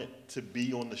wanted to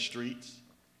be on the streets,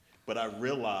 but I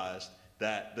realized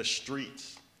that the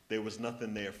streets, there was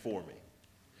nothing there for me.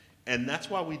 And that's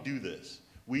why we do this.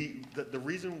 The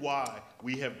reason why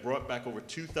we have brought back over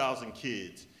 2,000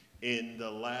 kids in the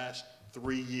last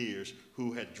 3 years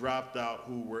who had dropped out,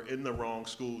 who were in the wrong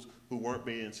schools, who weren't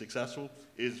being successful,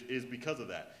 is because of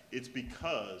that. It's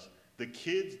because the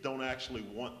kids don't actually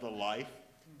want the life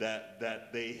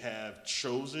that they have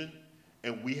chosen,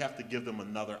 and we have to give them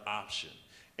another option.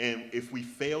 And if we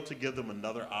fail to give them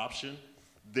another option,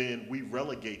 then we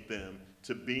relegate them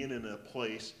to being in a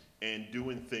place and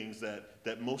doing things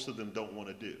that most of them don't want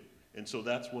to do. And so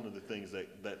that's one of the things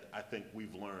that I think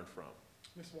we've learned from.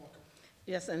 Ms. Walker.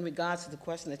 Yes, in regards to the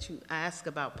question that you asked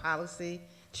about policy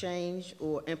change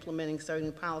or implementing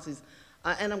certain policies,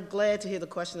 and I'm glad to hear the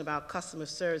question about customer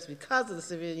service because of the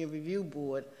Civilian Review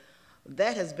Board.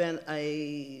 That has been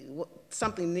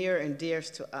something near and dear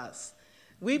to us.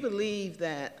 We believe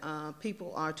that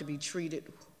people are to be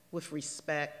treated with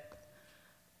respect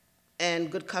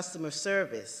and good customer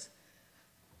service.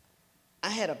 I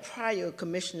had a prior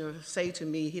commissioner say to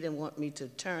me he didn't want me to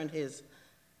turn his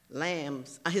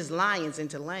lions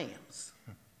into lambs.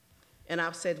 And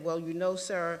I've said, well, you know,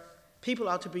 sir, people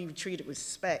ought to be treated with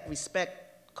respect.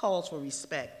 Respect calls for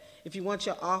respect. If you want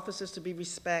your officers to be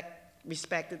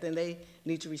respected, then they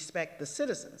need to respect the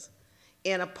citizens.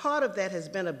 And a part of that has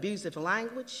been abusive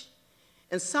language.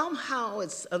 And somehow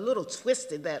it's a little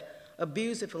twisted that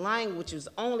abusive language is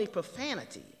only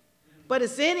profanity. But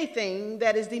it's anything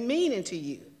that is demeaning to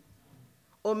you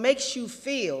or makes you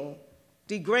feel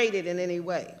degraded in any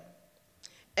way.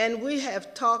 And we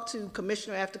have talked to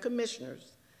commissioner after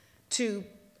commissioners to,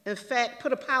 in fact,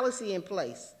 put a policy in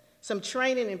place, some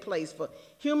training in place for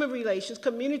human relations,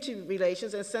 community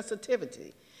relations, and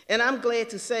sensitivity. And I'm glad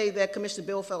to say that Commissioner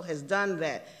Bealefeld has done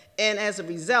that. And as a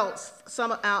result,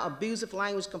 some of our abusive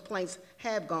language complaints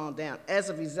have gone down as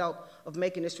a result of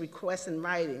making this request in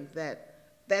writing that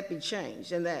be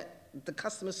changed and that the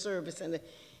customer service and the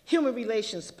human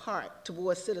relations part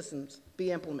towards citizens be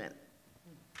implemented.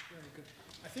 Very good.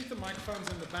 I think the microphone's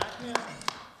in the back now.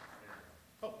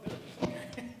 Oh, there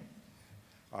it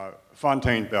is.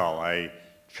 Fontaine Bell, I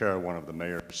chair one of the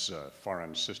mayor's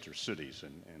foreign sister cities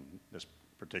in this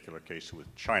particular case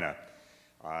with China.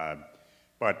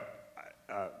 But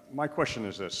my question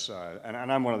is this, and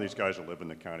I'm one of these guys that live in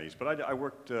the counties, but I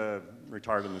worked,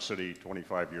 retired in the city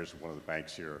 25 years at one of the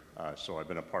banks here, so I've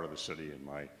been a part of the city, and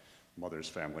my mother's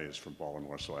family is from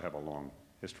Baltimore, so I have a long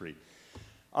history.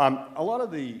 A lot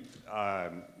of the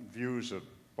views of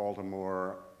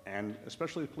Baltimore, and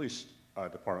especially the police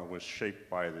department was shaped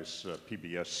by this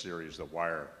PBS series, The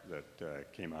Wire,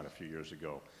 that came out a few years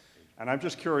ago. And I'm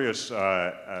just curious,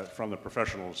 from the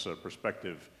professional's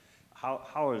perspective,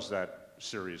 how is that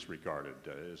series regarded?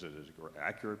 Is it an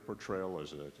accurate portrayal?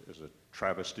 Is it a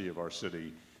travesty of our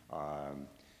city? And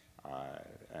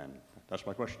that's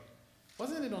my question.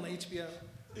 Wasn't it on HBO?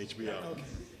 HBO. Okay.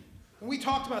 And we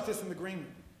talked about this in the green room,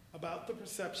 about the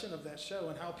perception of that show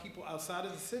and how people outside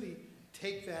of the city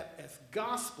take that as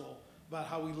gospel about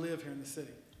how we live here in the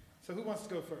city. So who wants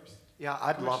to go first? Yeah,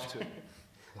 I'd love to.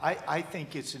 I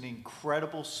think it's an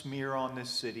incredible smear on this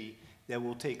city that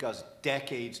will take us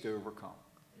decades to overcome.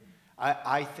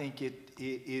 I think it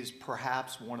is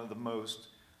perhaps one of the most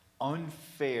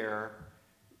unfair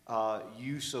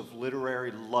use of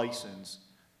literary license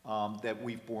that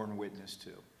we've borne witness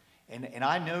to. And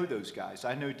I know those guys.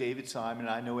 I know David Simon,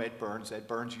 I know Ed Burns. Ed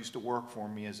Burns used to work for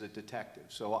me as a detective.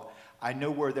 So I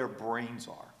know where their brains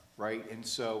are, right? And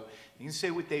so you can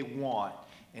say what they want.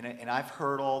 And I've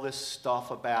heard all this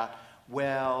stuff about,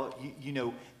 well, you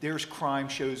know, there's crime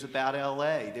shows about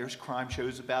LA. There's crime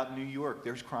shows about New York.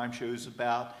 There's crime shows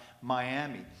about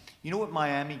Miami. You know what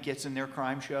Miami gets in their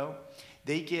crime show?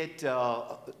 They get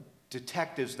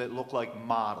detectives that look like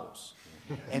models.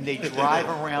 And they drive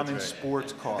around in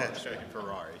sports cars.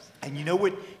 Ferraris. And you know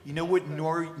what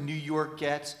New York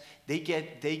gets? They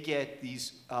get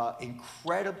these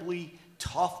incredibly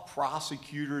tough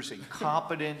prosecutors and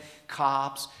competent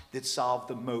cops that solve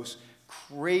the most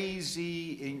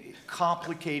crazy,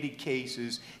 complicated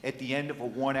cases at the end of a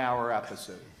 1-hour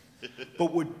episode.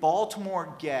 But what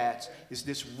Baltimore gets is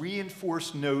this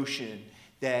reinforced notion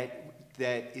that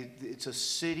it's a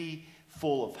city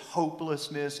full of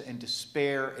hopelessness and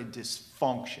despair and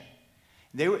dysfunction.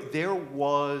 There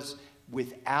was,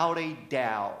 without a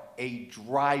doubt, a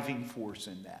driving force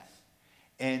in that.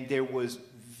 And there was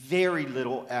very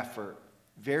little effort,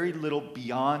 very little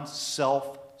beyond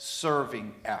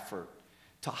self-serving effort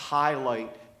to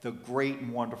highlight the great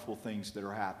and wonderful things that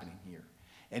are happening here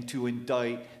and to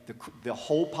indict the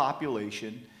whole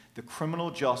population, the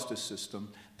criminal justice system,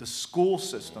 the school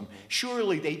system.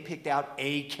 Surely they picked out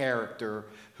a character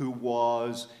who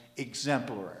was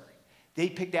exemplary. They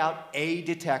picked out a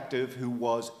detective who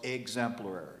was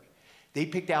exemplary. They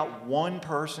picked out one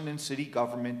person in city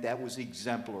government that was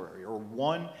exemplary, or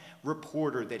one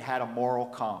reporter that had a moral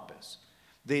compass.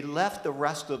 They left the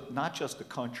rest of, not just the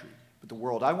country, but the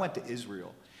world. I went to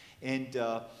Israel, and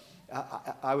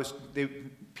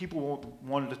people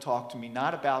wanted to talk to me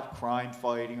not about crime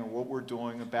fighting or what we're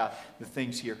doing about the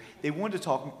things here. They wanted to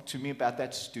talk to me about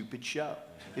that stupid show.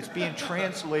 It's being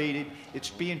translated,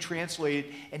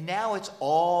 and now it's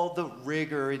all the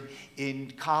rigor in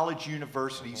college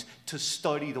universities to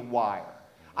study The Wire.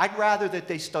 I'd rather that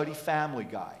they study Family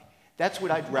Guy. That's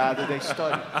what I'd rather they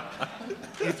study.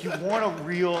 If you want to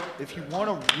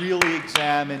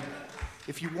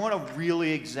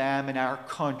really examine our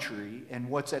country and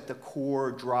what's at the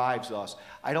core drives us,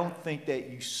 I don't think that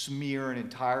you smear an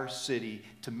entire city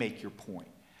to make your point.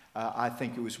 I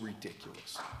think it was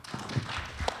ridiculous.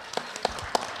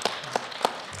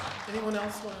 Anyone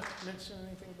else want to mention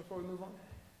anything before we move on?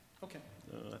 Okay.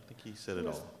 I think he said it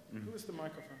all. Who is the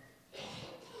microphone?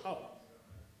 Oh.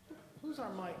 Who's our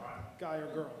mic guy or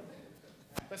girl?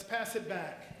 Let's pass it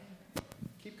back.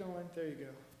 Keep going. There you go.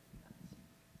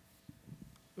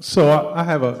 So I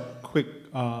have a quick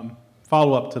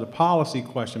follow-up to the policy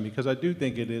question, because I do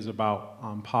think it is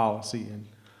about policy. And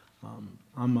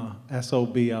I'm a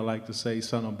SOB, I like to say,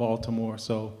 son of Baltimore,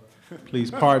 so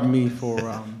please pardon me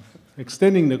for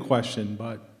extending the question.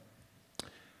 But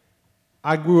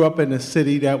I grew up in a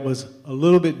city that was a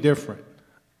little bit different.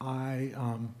 I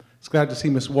was glad to see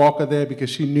Miss Walker there because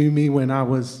she knew me when I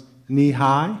was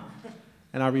knee-high.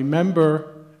 And I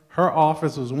remember her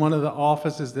office was one of the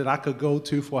offices that I could go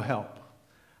to for help.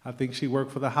 I think she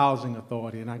worked for the Housing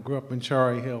Authority, and I grew up in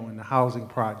Cherry Hill in the housing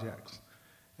projects.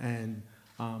 And,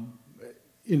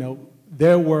 you know,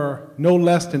 there were no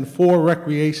less than 4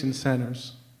 recreation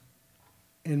centers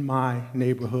in my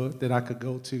neighborhood that I could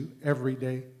go to every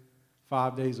day,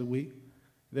 5 days a week.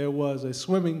 There was a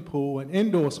swimming pool, an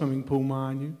indoor swimming pool,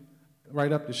 mind you,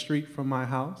 right up the street from my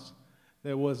house.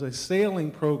 There was a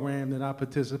sailing program that I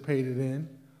participated in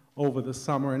over the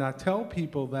summer, and I tell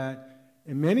people that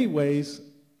in many ways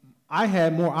I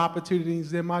had more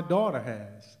opportunities than my daughter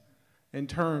has in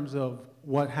terms of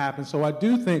what happened. So I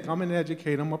do think, I'm an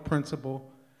educator, I'm a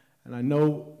principal, and I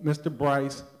know Mr.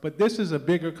 Brice, but this is a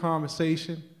bigger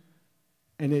conversation,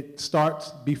 and it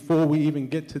starts before we even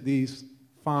get to these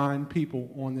fine people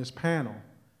on this panel.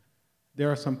 There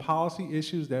are some policy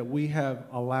issues that we have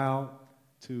allowed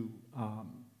to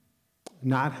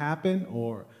not happen,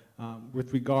 or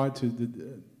with regard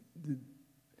to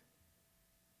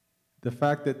the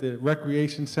fact that the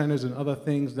recreation centers and other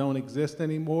things don't exist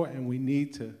anymore, and we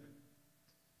need to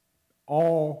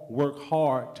all work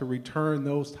hard to return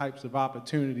those types of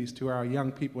opportunities to our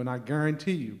young people. And I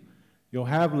guarantee you, you'll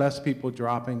have less people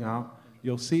dropping out,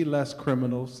 you'll see less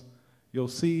criminals, you'll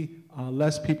see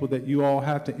less people that you all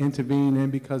have to intervene in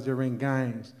because they're in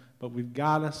gangs. But we've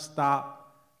got to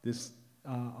stop this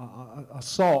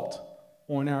assault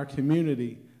on our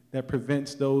community that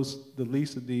prevents those, the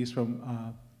least of these,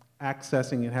 from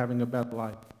accessing and having a better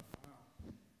life.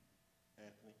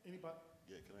 Anthony? Anybody?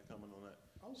 Yeah, can I comment on that?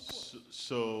 Oh,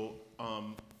 so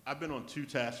I've been on 2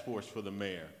 task force for the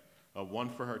mayor. One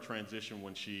for her transition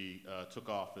when she took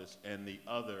office, and the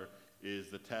other is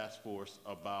the task force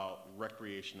about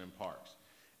recreation in parks.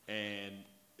 And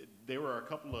there were a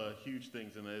couple of huge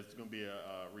things, and there's going to be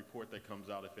a report that comes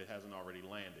out if it hasn't already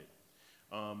landed.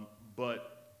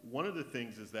 But one of the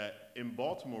things is that in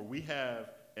Baltimore, we have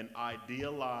an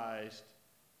idealized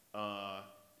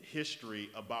history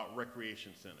about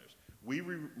recreation centers. We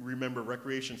remember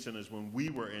recreation centers when we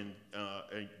were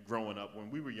growing up,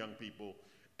 when we were young people,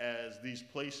 as these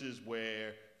places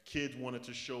where kids wanted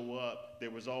to show up, there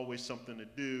was always something to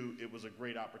do, it was a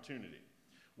great opportunity.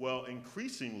 Well,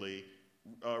 increasingly,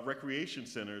 recreation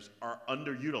centers are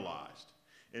underutilized.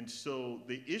 And so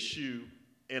the issue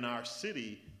in our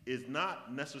city is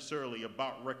not necessarily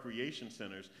about recreation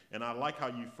centers, and I like how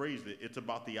you phrased it, it's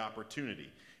about the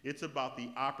opportunity. It's about the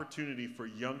opportunity for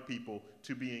young people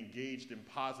to be engaged in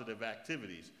positive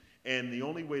activities. And the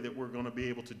only way that we're going to be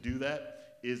able to do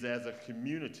that is as a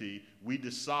community, we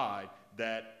decide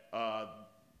that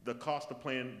the cost of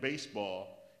playing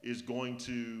baseball is going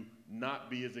to not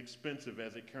be as expensive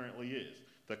as it currently is.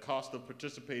 The cost of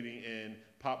participating in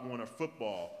Pop Warner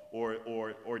football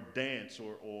or dance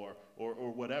or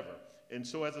whatever. And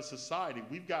so as a society,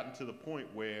 we've gotten to the point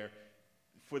where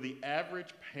for the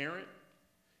average parent,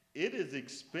 it is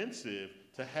expensive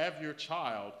to have your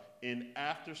child in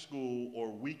after school or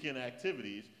weekend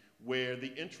activities where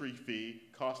the entry fee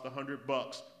costs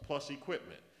 $100 plus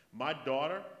equipment. My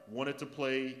daughter wanted to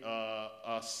play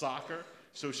soccer,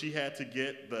 so she had to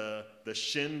get the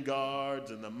shin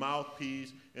guards and the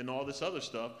mouthpiece and all this other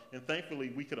stuff, and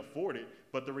thankfully we could afford it.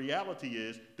 But the reality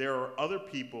is there are other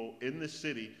people in the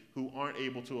city who aren't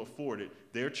able to afford it.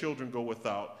 Their children go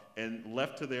without, and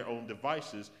left to their own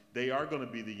devices, they are going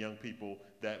to be the young people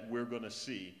that we're going to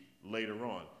see later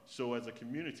on. So as a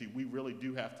community, we really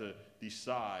do have to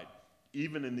decide,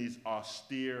 even in these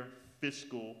austere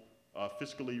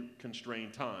fiscally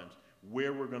constrained times,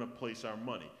 where we're going to place our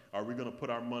money. Are we going to put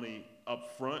our money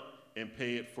up front and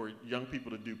pay it for young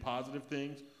people to do positive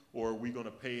things, or are we going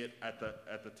to pay it at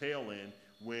the tail end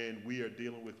when we are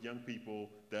dealing with young people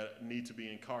that need to be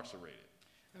incarcerated?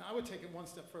 And I would take it one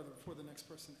step further before the next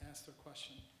person asks their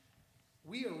question.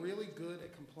 We are really good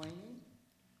at complaining.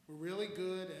 We're really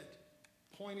good at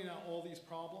pointing out all these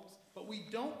problems, but we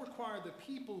don't require the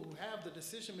people who have the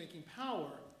decision-making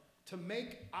power to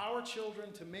make our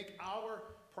children, to make our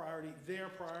priority their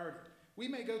priority. We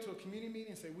may go to a community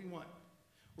meeting and say, we want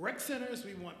rec centers,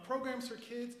 we want programs for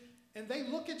kids, and they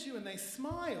look at you and they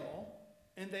smile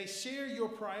and they share your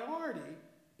priority,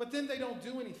 but then they don't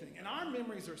do anything. And our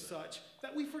memories are such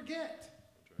that we forget.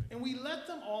 And we let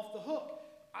them off the hook.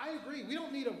 I agree, we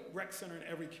don't need a rec center in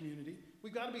every community.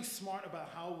 We've got to be smart about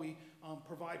how we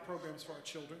provide programs for our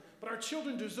children, but our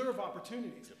children deserve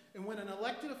opportunities. Yep. And when an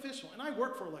elected official, and I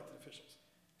work for elected officials,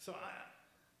 so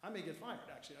I may get fired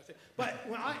actually, I think,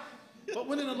 but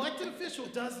when an elected official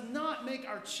does not make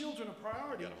our children a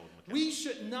priority, we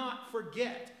should not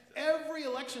forget. Every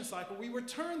election cycle, we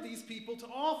return these people to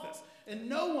office, and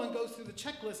no one goes through the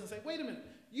checklist and say, wait a minute,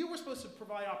 you were supposed to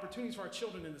provide opportunities for our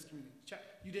children in this community. Check,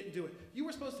 you didn't do it. You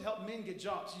were supposed to help men get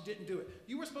jobs, you didn't do it.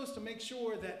 You were supposed to make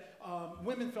sure that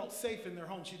women felt safe in their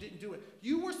homes, you didn't do it.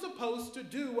 You were supposed to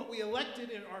do what we elected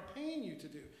and are paying you to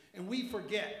do, and we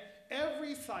forget.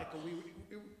 Every cycle,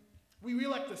 we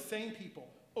re-elect the same people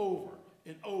over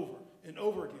and over and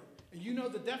over again. And you know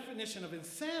the definition of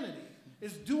insanity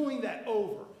is doing that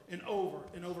over and over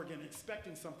and over again,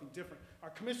 expecting something different. Our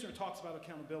commissioner talks about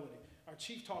accountability. Our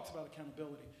chief talks about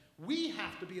accountability. We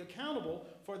have to be accountable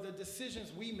for the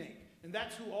decisions we make, and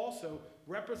that's who also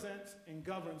represents and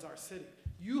governs our city.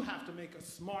 You have to make a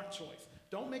smart choice.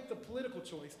 Don't make the political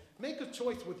choice. Make a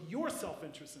choice with your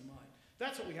self-interest in mind.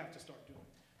 That's what we have to start doing.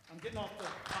 I'm getting off the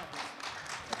topic.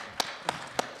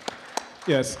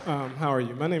 Yes, how are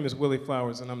you? My name is Willie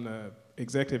Flowers, and I'm the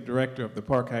Executive Director of the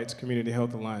Park Heights Community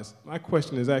Health Alliance. My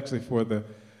question is actually for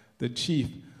the chief.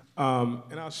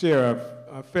 And I'll share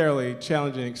a fairly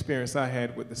challenging experience I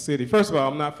had with the city. First of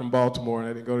all, I'm not from Baltimore, and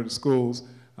I didn't go to the schools.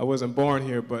 I wasn't born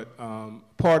here, but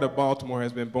part of Baltimore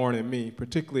has been born in me,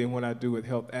 particularly in what I do with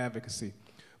health advocacy.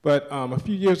 But a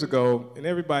few years ago, and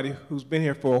everybody who's been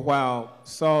here for a while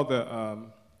saw the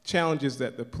challenges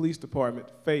that the police department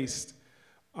faced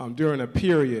during a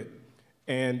period.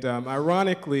 And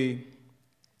ironically,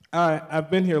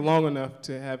 I've been here long enough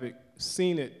to have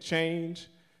seen it change,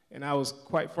 and I was,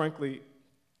 quite frankly,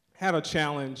 had a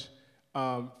challenge,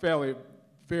 very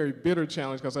bitter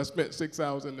challenge, because I spent 6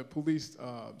 hours in the police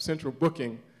central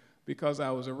booking because I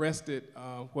was arrested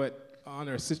on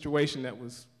a situation that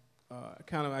was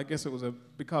I guess it was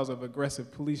because of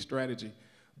aggressive police strategy.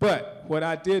 But what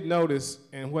I did notice,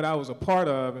 and what I was a part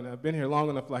of, and I've been here long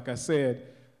enough, like I said,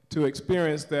 to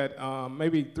experience that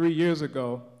maybe 3 years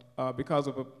ago, because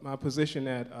of my position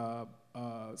at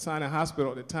Sinai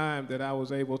Hospital at the time, that I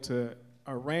was able to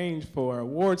arrange for an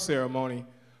award ceremony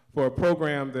for a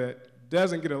program that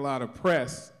doesn't get a lot of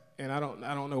press, and I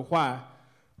don't know why,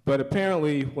 but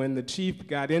apparently when the chief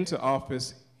got into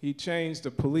office, he changed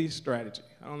the police strategy.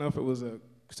 I don't know if it was a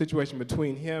situation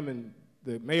between him and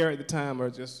the mayor at the time, or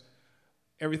just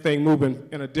everything moving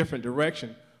in a different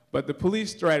direction. But the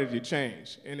police strategy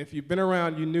changed. And if you've been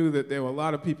around, you knew that there were a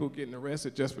lot of people getting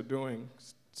arrested just for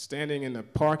standing in the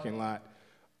parking lot.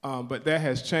 But that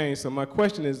has changed. So my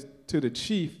question is to the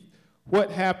chief,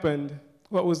 what happened,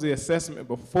 what was the assessment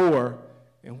before,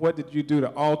 and what did you do to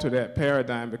alter that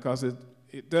paradigm? Because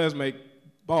it does make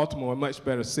Baltimore a much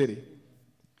better city.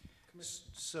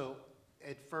 So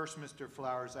at first, Mr.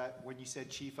 Flowers, when you said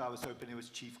chief, I was hoping it was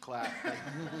Chief Clack.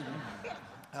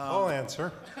 I'll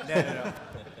answer. No.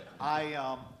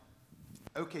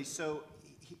 Okay, so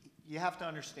you have to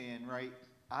understand, right?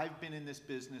 I've been in this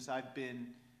business. I've been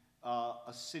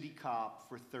a city cop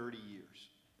for 30 years,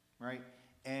 right?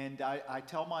 And I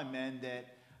tell my men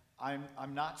that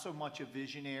I'm not so much a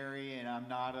visionary, and I'm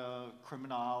not a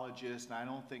criminologist, and I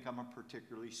don't think I'm a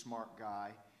particularly smart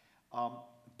guy.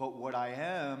 But what I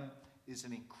am is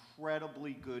an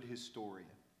incredibly good historian.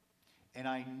 And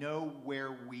I know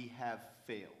where we have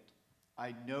failed.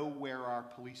 I know where our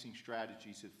policing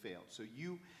strategies have failed. So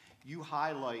you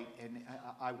highlight, and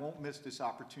I won't miss this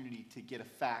opportunity to get a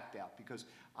fact out, because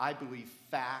I believe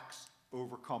facts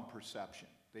overcome perception.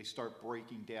 They start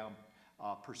breaking down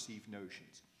perceived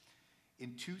notions.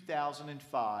 In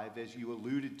 2005, as you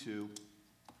alluded to,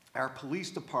 our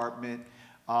police department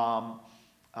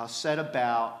set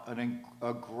about an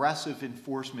aggressive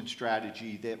enforcement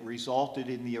strategy that resulted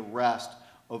in the arrest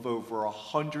of over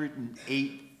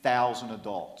 108,000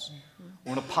 adults.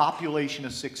 On a population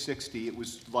of 660, it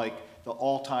was like the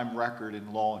all-time record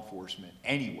in law enforcement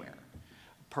anywhere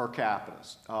per capita.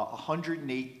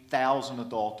 108,000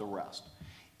 adult arrests.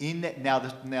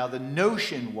 Now the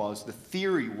notion was, the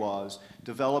theory was,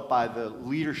 developed by the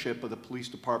leadership of the police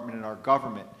department and our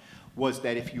government, was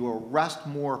that if you arrest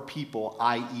more people,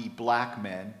 i.e. black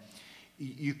men,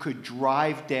 you could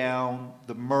drive down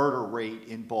the murder rate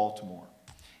in Baltimore.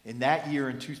 In that year,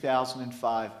 in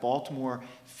 2005, Baltimore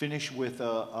finished with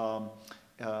a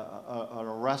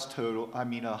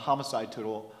homicide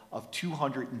total of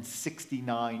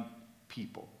 269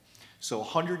 people. So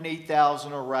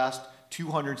 108,000 arrests,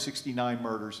 269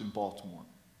 murders in Baltimore.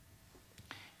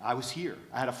 I was here.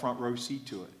 I had a front row seat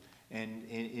to it. And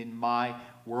in my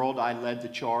world, I led the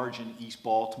charge in East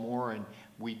Baltimore, and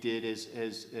we did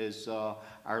as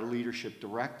our leadership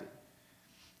directed.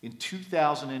 In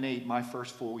 2008, my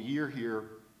first full year here,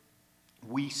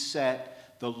 we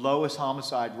set the lowest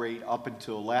homicide rate up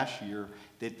until last year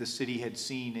that the city had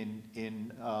seen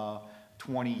in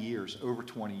 20 years, over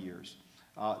 20 years.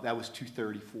 That was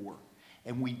 234.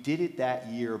 And we did it that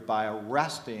year by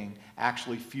arresting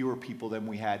actually fewer people than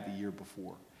we had the year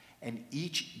before. And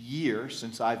each year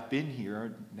since I've been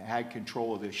here and had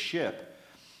control of this ship,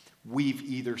 we've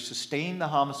either sustained the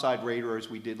homicide rate, or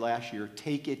as we did last year,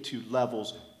 take it to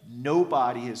levels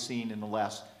nobody has seen in the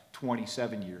last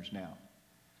 27 years now.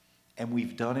 And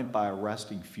we've done it by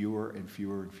arresting fewer and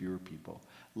fewer and fewer people.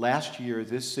 Last year,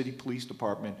 this city police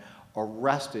department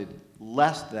arrested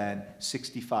less than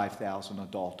 65,000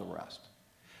 adult arrests.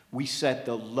 We set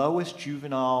the lowest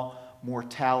juvenile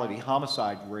mortality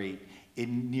homicide rate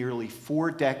in nearly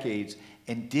 4 decades,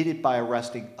 and did it by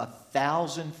arresting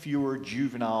 1,000 fewer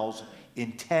juveniles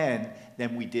in 10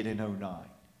 than we did in 09.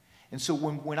 And so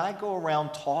when I go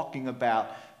around talking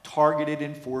about targeted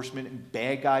enforcement and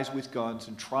bad guys with guns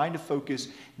and trying to focus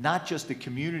not just the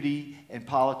community and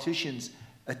politicians'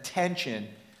 attention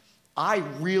I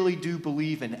really do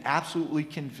believe and absolutely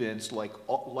convinced,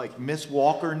 like Miss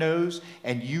Walker knows,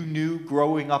 and you knew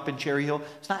growing up in Cherry Hill,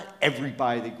 it's not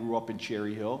everybody that grew up in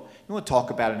Cherry Hill. You want to talk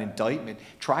about an indictment,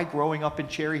 try growing up in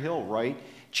Cherry Hill, right?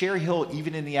 Cherry Hill,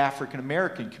 even in the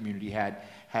African-American community, had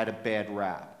a bad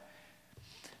rap.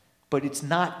 But it's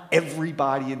not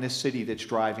everybody in this city that's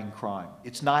driving crime.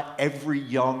 It's not every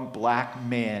young black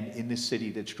man in this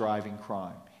city that's driving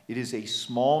crime. It is a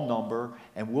small number,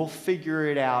 and we'll figure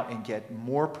it out and get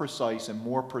more precise and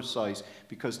more precise,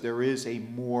 because there is a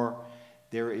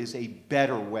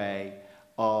better way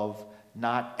of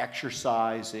not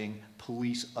exercising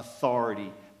police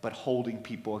authority, but holding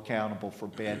people accountable for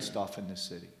bad stuff in this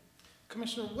city.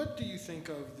 Commissioner, what do you think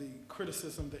of the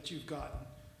criticism that you've gotten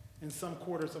in some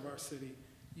quarters of our city?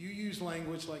 You use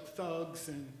language like thugs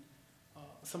and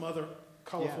some other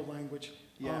colorful language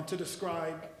to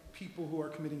describe people who are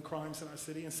committing crimes in our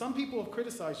city, and some people have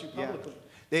criticized you publicly.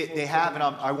 They have, and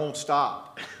I won't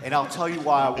stop. And I'll tell you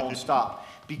why I won't stop.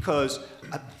 Because,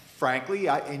 frankly,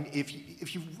 and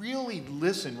if you really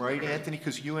listen, right, Anthony,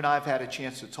 because you and I have had a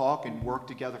chance to talk and work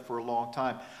together for a long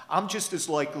time, I'm just as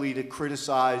likely to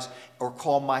criticize or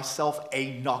call myself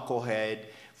a knucklehead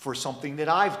for something that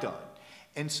I've done.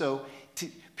 And so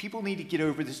people need to get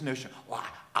over this notion, well,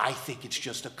 I think it's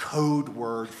just a code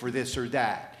word for this or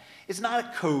that. It's not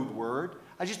a code word.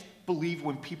 I just believe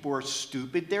when people are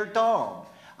stupid, they're dumb.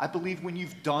 I believe when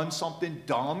you've done something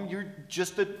dumb, you're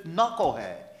just a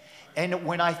knucklehead. And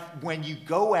when you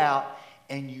go out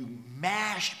and you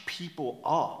mash people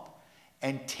up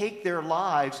and take their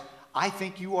lives, I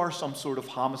think you are some sort of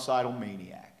homicidal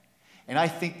maniac. And I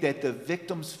think that the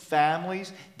victims'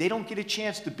 families, they don't get a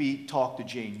chance to talk to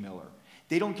Jane Miller.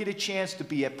 They don't get a chance to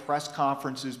be at press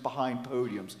conferences behind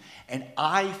podiums. And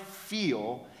I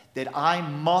feel that I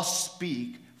must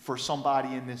speak for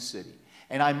somebody in this city.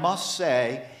 And I must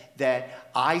say that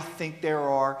I think there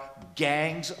are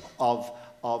gangs of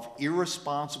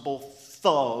irresponsible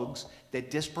thugs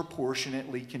that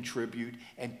disproportionately contribute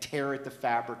and tear at the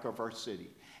fabric of our city.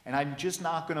 And I'm just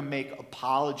not going to make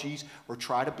apologies or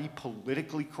try to be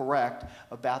politically correct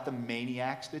about the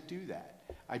maniacs that do that.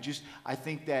 I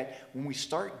think that when we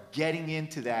start getting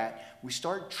into that, we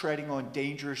start treading on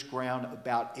dangerous ground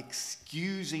about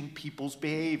excusing people's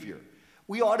behavior.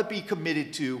 We ought to be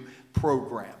committed to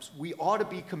programs. We ought to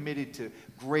be committed to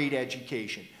great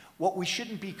education. What we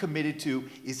shouldn't be committed to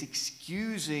is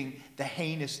excusing the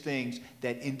heinous things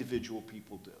that individual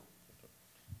people do.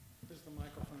 There's the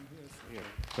microphone. Here.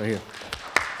 Right here.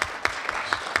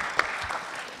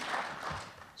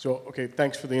 So, okay,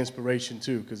 thanks for the inspiration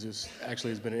too, because this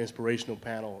actually has been an inspirational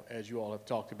panel as you all have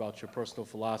talked about your personal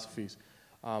philosophies.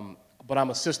 But I'm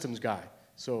a systems guy,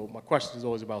 so my question is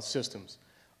always about systems.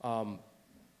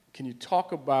 Can you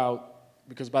talk about,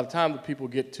 because by the time the people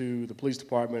get to the police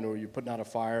department or you're putting out a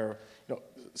fire,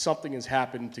 something has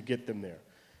happened to get them there.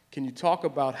 Can you talk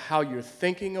about how you're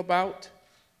thinking about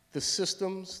the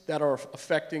systems that are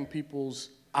affecting people's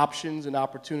options and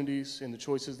opportunities and the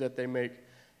choices that they make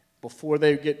before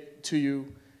they get to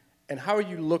you? And how are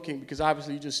you looking, because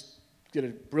obviously you just did a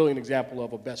brilliant example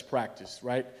of a best practice,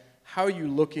 right? How are you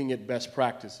looking at best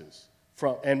practices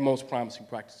and most promising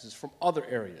practices from other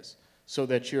areas so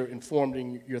that you're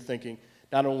informing your thinking,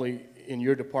 not only in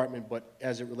your department, but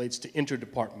as it relates to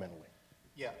interdepartmentally?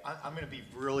 Yeah, I'm going to be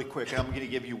really quick. I'm going to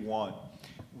give you one.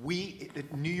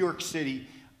 New York City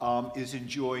is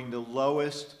enjoying the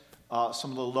lowest,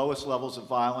 some of the lowest levels of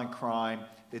violent crime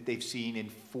that they've seen in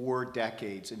 4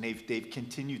 decades, and they've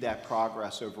continued that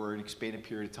progress over an expanded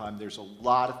period of time. There's a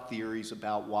lot of theories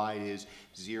about why it is,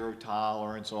 zero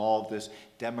tolerance and all of this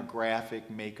demographic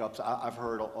makeups. I've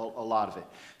heard a lot of it.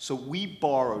 So we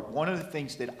borrowed, one of the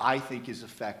things that I think is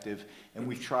effective, and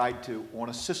we've tried to, on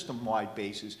a system-wide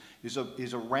basis,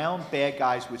 is around bad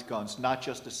guys with guns, not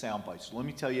just a soundbite. So let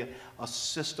me tell you a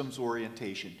systems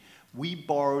orientation. We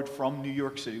borrowed from New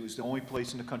York City, it was the only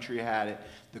place in the country that had it,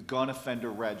 the gun offender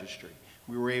registry.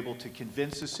 We were able to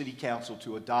convince the city council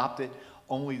to adopt it,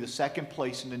 only the 2nd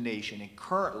place in the nation. And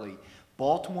currently,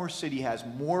 Baltimore City has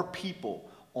more people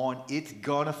on its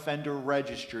gun offender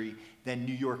registry than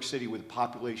New York City, with a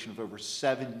population of over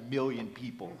 7 million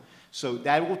people. So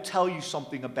that will tell you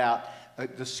something about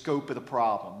the scope of the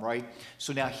problem, right?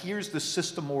 So now here's the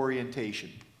system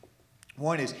orientation.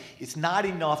 One is, it's not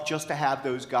enough just to have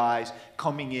those guys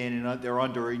coming in and they're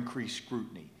under increased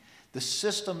scrutiny. The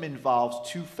system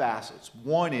involves 2 facets.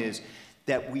 One is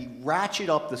that we ratchet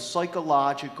up the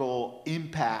psychological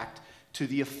impact to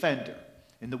the offender.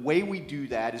 And the way we do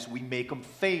that is we make them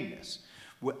famous.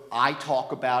 I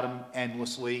talk about them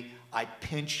endlessly. I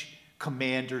pinch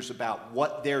commanders about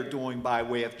what they're doing by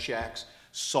way of checks.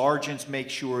 Sergeants make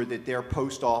sure that their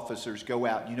post officers go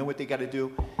out. You know what they got to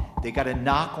do? They got to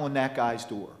knock on that guy's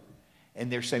door.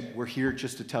 And they're saying, we're here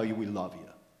just to tell you we love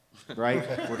you, right?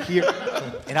 We're here.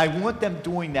 And I want them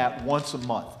doing that once a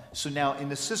month. So now in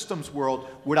the systems world,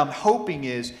 what I'm hoping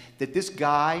is that this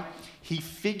guy, he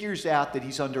figures out that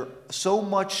he's under so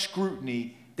much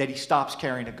scrutiny that he stops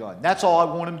carrying a gun. That's all I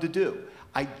want him to do.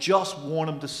 I just want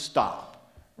him to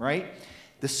stop, right?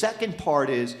 The second part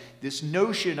is this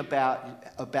notion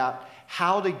about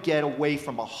how to get away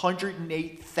from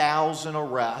 108,000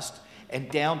 arrests and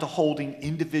down to holding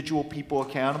individual people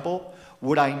accountable.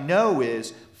 What I know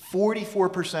is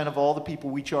 44% of all the people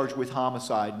we charge with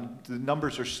homicide, and the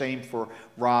numbers are same for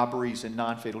robberies and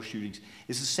non-fatal shootings,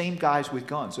 is the same guys with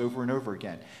guns over and over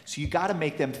again. So you got to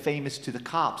make them famous to the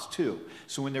cops too.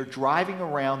 So when they're driving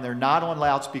around, they're not on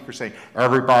loudspeakers saying,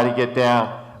 everybody get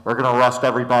down, we're going to arrest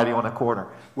everybody on the corner.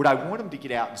 What I want them to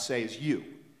get out and say is, you,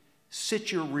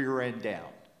 sit your rear end down.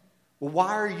 Well,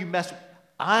 why are you messing?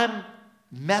 I'm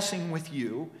messing with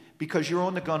you because you're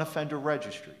on the gun offender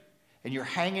registry. And you're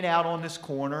hanging out on this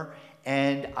corner,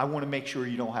 and I want to make sure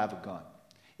you don't have a gun.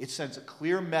 It sends a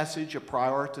clear message of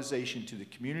prioritization to the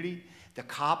community. The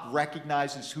cop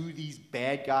recognizes who these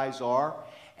bad guys are,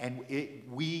 and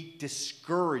we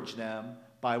discourage them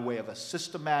by way of a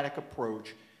systematic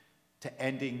approach to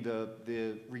ending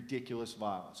the ridiculous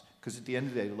violence. Because at the end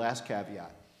of the day, the last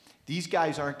caveat, these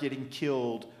guys aren't getting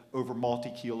killed over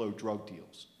multi-kilo drug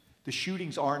deals. The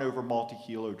shootings aren't over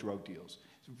multi-kilo drug deals.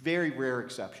 It's a very rare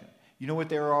exception. You know what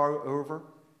they are over?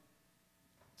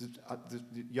 The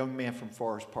young man from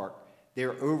Forest Park.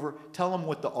 They're over, tell them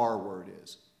what the R word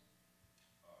is.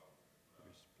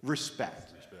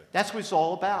 Respect. That's what it's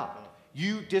all about.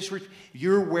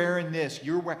 You're wearing this,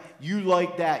 you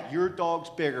like that, your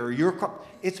dog's bigger,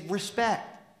 it's respect.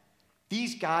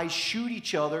 These guys shoot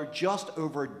each other just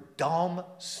over dumb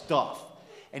stuff.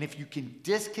 And if you can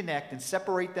disconnect and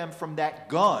separate them from that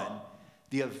gun,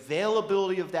 the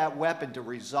availability of that weapon to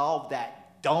resolve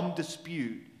that dumb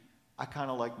dispute, I kind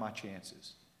of like my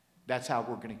chances. That's how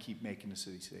we're going to keep making the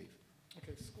city safe.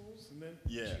 Okay, schools, and then...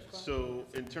 Yeah, so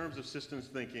in terms of systems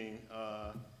thinking,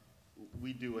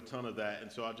 we do a ton of that, and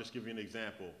so I'll just give you an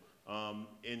example.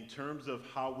 In terms of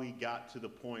how we got to the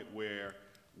point where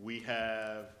we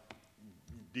have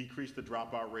decreased the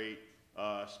dropout rate,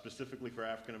 specifically for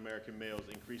African-American males,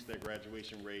 increased their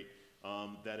graduation rate,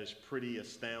 that is pretty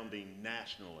astounding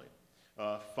nationally.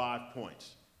 5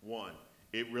 points. 1,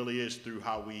 it really is through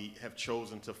how we have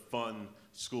chosen to fund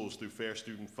schools through fair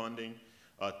student funding.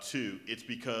 2, it's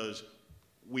because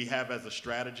we have as a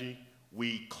strategy,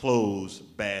 we close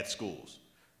bad schools.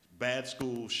 Bad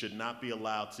schools should not be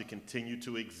allowed to continue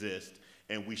to exist,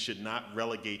 and we should not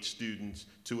relegate students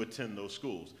to attend those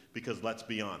schools. Because let's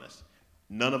be honest,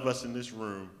 none of us in this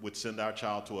room would send our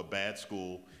child to a bad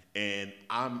school, and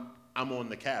I'm on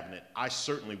the cabinet. I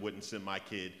certainly wouldn't send my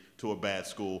kid to a bad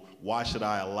school. Why should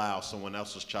I allow someone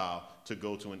else's child to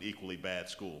go to an equally bad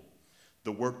school?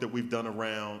 The work that we've done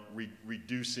around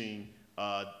reducing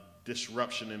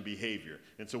disruption in behavior.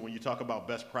 And so when you talk about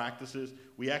best practices,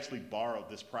 we actually borrowed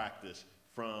this practice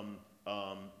from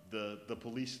the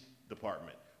police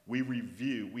department.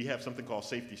 We have something called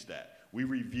Safety Stat. We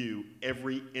review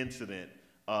every incident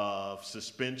of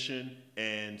suspension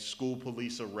and school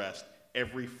police arrest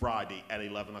every Friday at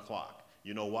 11 o'clock.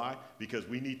 You know why? Because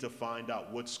we need to find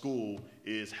out what school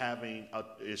is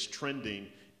trending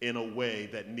in a way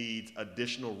that needs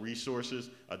additional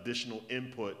resources, additional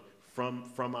input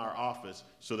from our office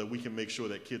so that we can make sure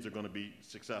that kids are going to be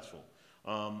successful.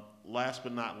 Last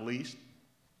but not least,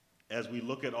 as we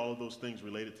look at all of those things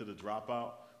related to the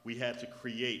dropout, we had to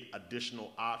create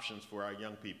additional options for our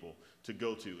young people to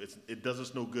go to. It does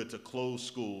us no good to close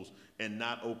schools and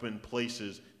not open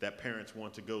places that parents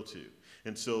want to go to.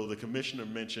 And so the commissioner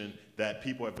mentioned that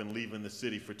people have been leaving the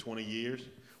city for 20 years.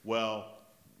 Well,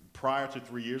 prior to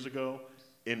 3 years ago,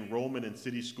 enrollment in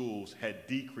city schools had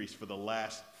decreased for the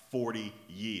last 40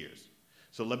 years.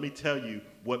 So let me tell you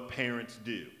what parents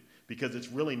do, because it's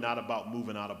really not about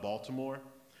moving out of Baltimore.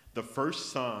 The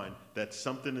first sign that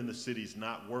something in the city is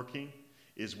not working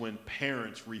is when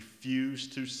parents refuse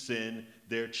to send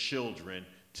their children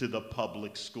to the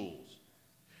public schools.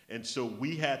 And so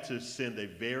we had to send a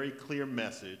very clear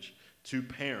message to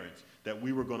parents that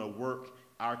we were going to work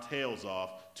our tails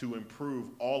off to improve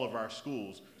all of our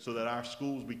schools so that our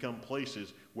schools become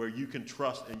places where you can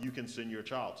trust and you can send your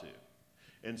child to.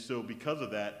 And so because of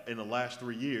that, in the last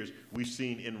 3 years, we've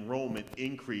seen enrollment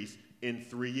increase in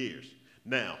 3 years.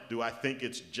 Now, do I think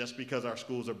it's just because our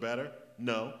schools are better?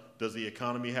 No. Does the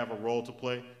economy have a role to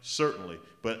play? Certainly,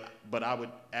 but I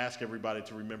would ask everybody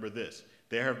to remember this.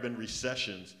 There have been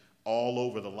recessions all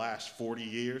over the last 40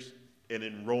 years, and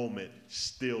enrollment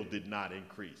still did not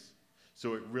increase.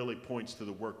 So it really points to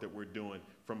the work that we're doing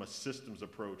from a systems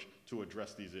approach to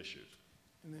address these issues.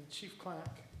 And then Chief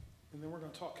Clack, and then we're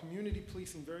going to talk community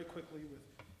policing very quickly with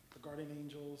the Guardian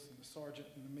Angels and the Sergeant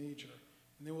and the Major.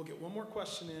 And then we'll get one more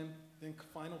question in, then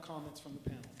final comments from the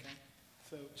panel, okay?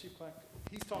 So Chief Clack,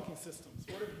 he's talking systems.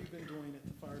 What have you been doing at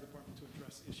the fire department to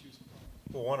address issues and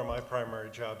problems? Well, one of my primary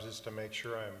jobs is to make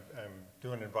sure I'm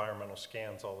doing environmental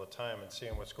scans all the time and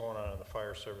seeing what's going on in the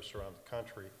fire service around the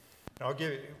country. And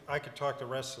I could talk the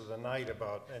rest of the night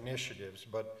about initiatives,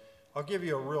 but I'll give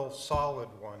you a real solid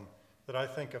one that I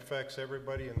think affects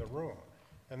everybody in the room,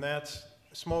 and that's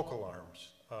smoke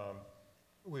alarms.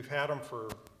 We've had them for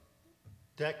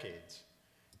decades.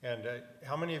 And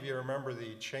how many of you remember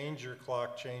the change your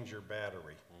clock, change your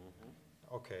battery?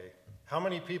 Mm-hmm. Okay. How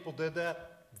many people did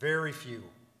that? Very few.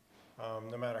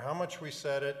 No matter how much we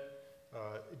said it,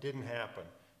 it didn't happen.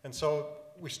 And so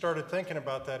we started thinking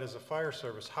about that as a fire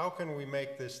service. How can we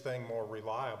make this thing more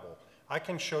reliable? I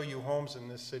can show you homes in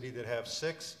this city that have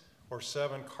 6 or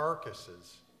 7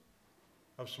 carcasses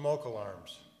of smoke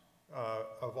alarms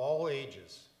of all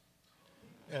ages.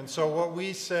 And so what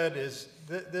we said is,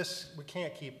 we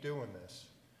can't keep doing this.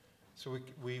 So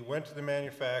we went to the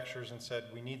manufacturers and said,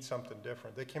 we need something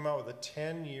different. They came out with a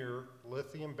 10-year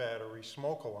lithium battery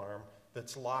smoke alarm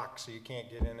that's locked so you can't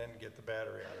get in it and get the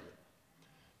battery out of it.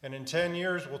 And in 10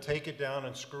 years, we'll take it down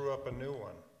and screw up a new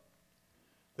one.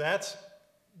 That's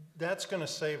going to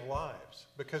save lives,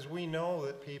 because we know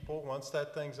that people, once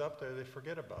that thing's up there, they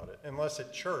forget about it, unless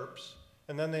it chirps,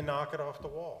 and then they knock it off the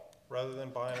wall rather than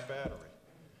buying a battery.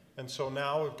 And so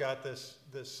now we've got this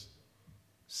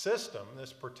system,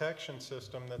 this protection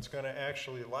system that's going to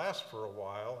actually last for a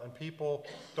while, and people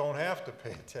don't have to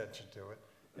pay attention to it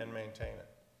and maintain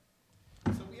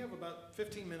it. So we have about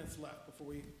 15 minutes left before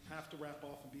we have to wrap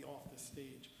off and be off this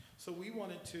stage. So we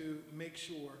wanted to make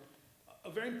sure a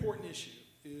very important issue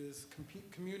is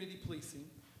community policing,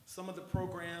 some of the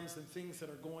programs and things that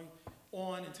are going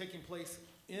on and taking place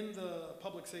in the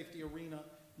public safety arena,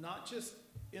 not just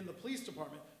in the police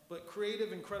department, but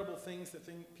creative, incredible things that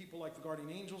people like the Guardian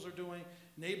Angels are doing.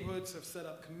 Neighborhoods have set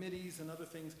up committees and other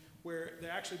things where they're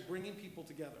actually bringing people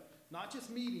together. Not just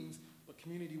meetings, but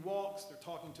community walks. They're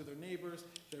talking to their neighbors.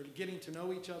 They're getting to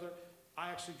know each other. I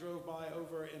actually drove by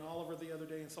over in Oliver the other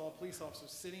day and saw a police officer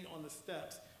sitting on the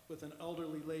steps with an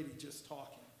elderly lady just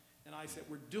talking. And I said,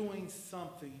 we're doing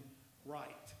something right.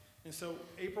 And so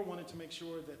April wanted to make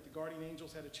sure that the Guardian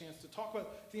Angels had a chance to talk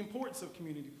about the importance of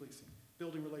community policing,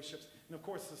 building relationships. And of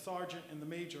course, the Sergeant and the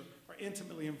Major are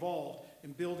intimately involved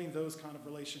in building those kind of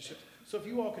relationships. So if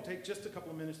you all could take just a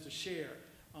couple of minutes to share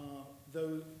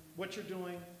what you're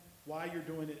doing, why you're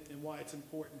doing it, and why it's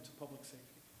important to public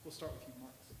safety. We'll start with you,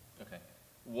 Marcus. Okay.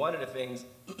 One of the things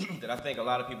that I think a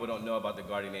lot of people don't know about the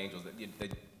Guardian Angels,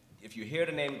 that if you hear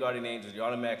the name Guardian Angels, you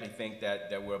automatically think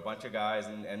that we're a bunch of guys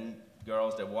and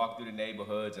girls that walk through the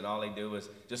neighborhoods and all they do is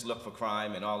just look for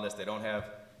crime and all this. They don't have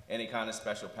any kind of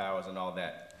special powers and all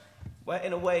that. But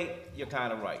in a way, you're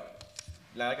kind of right.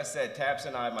 Now, like I said, Taps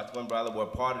and I, my twin brother, were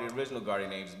part of the original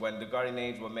Guardian Angels when the Guardian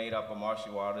Angels were made up of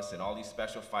martial artists and all these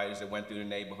special fighters that went through the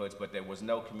neighborhoods, but there was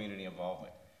no community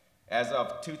involvement. As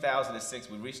of 2006,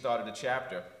 we restarted the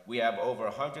chapter. We have over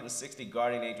 160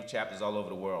 Guardian Angel chapters all over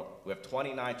the world. We have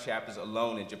 29 chapters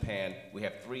alone in Japan. We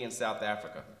have 3 in South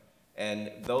Africa.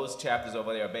 And those chapters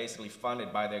over there are basically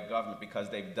funded by their government because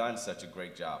they've done such a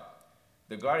great job.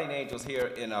 The Guardian Angels here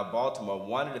in Baltimore,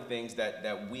 one of the things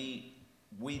that we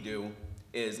do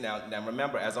is, now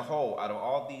remember, as a whole, out of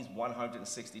all these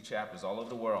 160 chapters all over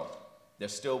the world,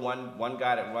 there's still one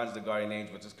guy that runs the Guardian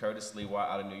Angels, which is Curtis Lewa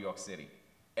out of New York City.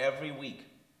 Every week,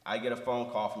 I get a phone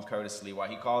call from Curtis Lewa.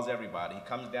 He calls everybody. He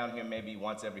comes down here maybe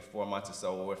once every 4 months or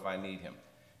so, or if I need him.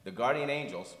 The Guardian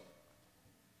Angels,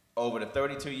 over the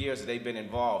 32 years that they've been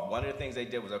involved, one of the things they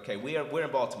did was, okay, we're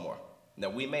in Baltimore. Now,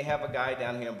 we may have a guy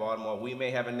down here in Baltimore. We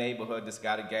may have a neighborhood that's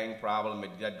got a gang problem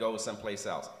that goes someplace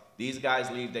else. These guys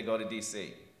leave, they go to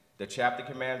D.C. The chapter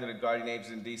commander of the Guardian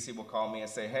Angels in D.C. will call me and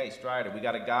say, hey, Strider, we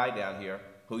got a guy down here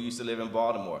who used to live in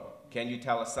Baltimore. Can you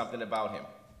tell us something about him?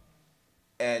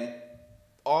 And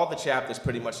all the chapters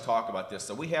pretty much talk about this.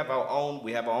 So we have our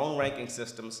own ranking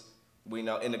systems. We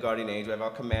know in the Guardian Angels, we have our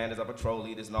commanders, our patrol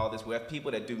leaders, and all this. We have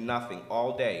people that do nothing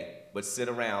all day but sit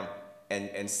around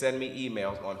and send me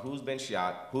emails on who's been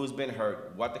shot, who's been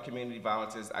hurt, what the community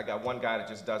violence is. I got one guy that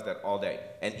just does that all day.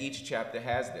 And each chapter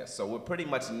has this. So we're pretty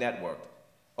much networked.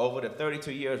 Over the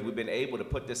 32 years, we've been able to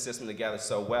put this system together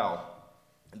so well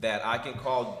that I can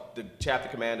call the chapter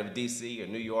commander of DC or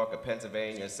New York or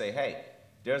Pennsylvania and say, hey,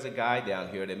 there's a guy down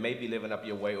here that may be living up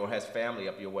your way or has family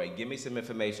up your way. Give me some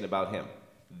information about him.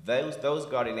 Those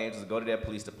guardian angels go to their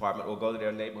police department or go to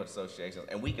their neighborhood associations,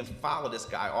 and we can follow this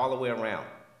guy all the way around.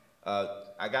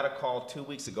 I got a call 2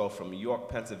 weeks ago from York,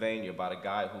 Pennsylvania about a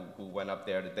guy who went up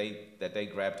there that they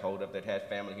grabbed hold of that had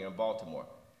family here in Baltimore.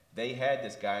 They had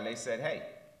this guy and they said, hey,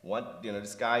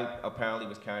 this guy apparently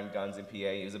was carrying guns in PA.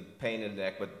 He was a pain in the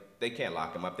neck, but they can't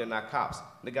lock him up. They're not cops. And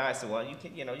the guy said, well, you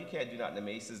can't do nothing to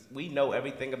me. He says, we know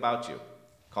everything about you.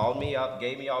 Called me up,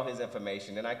 gave me all his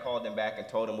information. Then I called him back and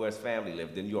told him where his family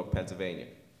lived in York, Pennsylvania.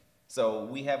 So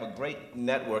we have a great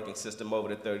networking system over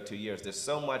the 32 years. There's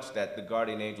so much that the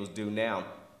Guardian Angels do now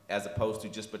as opposed to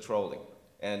just patrolling.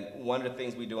 And one of the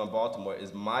things we do in Baltimore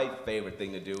is my favorite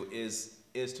thing to do is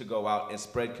to go out and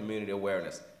spread community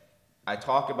awareness. I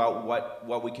talk about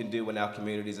what we can do in our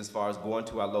communities as far as going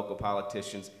to our local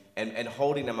politicians and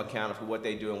holding them accountable for what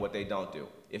they do and what they don't do.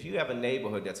 If you have a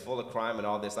neighborhood that's full of crime and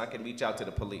all this, I can reach out to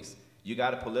the police. You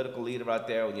got a political leader out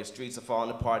there when your streets are falling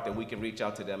apart, then we can reach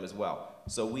out to them as well.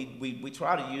 So we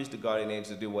try to use the Guardian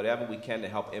Angels to do whatever we can to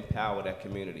help empower that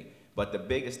community. But the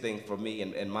biggest thing for me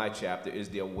in my chapter is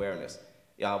the awareness.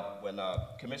 When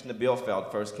Commissioner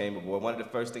Bealefeld first came aboard, one of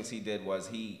the first things he did was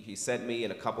he sent me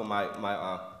and a couple of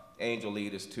my angel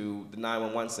leaders to the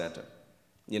 911 center.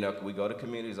 You know, we go to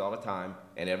communities all the time,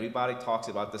 and everybody talks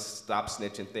about the stop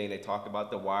snitching thing. They talk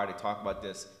about the wire, they talk about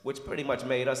this, which pretty much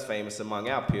made us famous among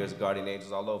our peers, Guardian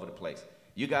Angels all over the place.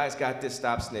 You guys got this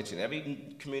stop snitching.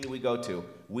 Every community we go to,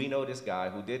 we know this guy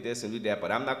who did this and did that,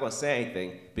 but I'm not going to say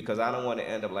anything because I don't want to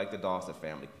end up like the Dawson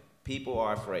family. People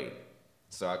are afraid.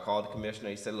 So I called the commissioner.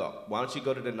 He said, look, why don't you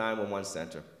go to the 911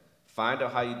 center, find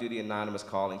out how you do the anonymous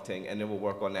calling thing, and then we'll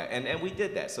work on that. And we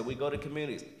did that. So we go to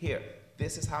communities. Here,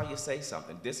 this is how you say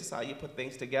something. This is how you put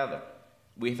things together.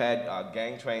 We've had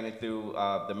gang training through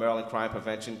the Maryland Crime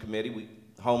Prevention Committee,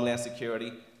 Homeland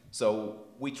Security. So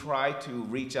we try to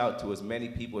reach out to as many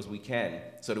people as we can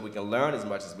so that we can learn as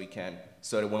much as we can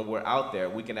so that when we're out there,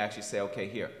 we can actually say, okay,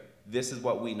 here, this is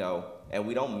what we know, and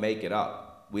we don't make it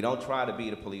up. We don't try to be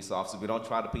the police officers. We don't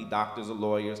try to be doctors or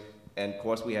lawyers. And, of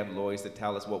course, we have lawyers that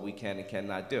tell us what we can and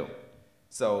cannot do.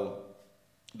 So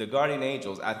the Guardian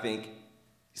Angels, I think,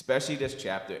 especially this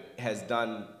chapter, has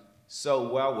done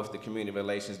so well with the community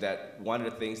relations that one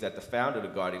of the things that the founder of the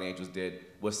Guardian Angels did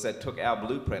was took our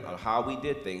blueprint on how we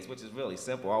did things, which is really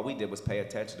simple. All we did was pay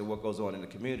attention to what goes on in the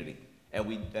community. And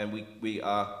we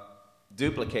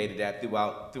duplicated that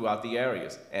throughout the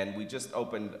areas. And we just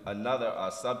opened another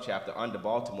sub-chapter under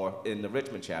Baltimore in the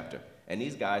Richmond chapter. And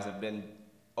these guys have been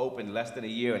open less than a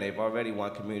year, and they've already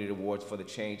won community awards for the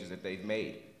changes that they've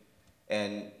made.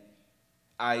 And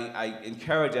I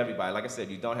encourage everybody, like I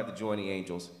said, you don't have to join the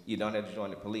Angels, you don't have to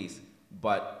join the police,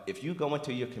 but if you go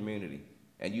into your community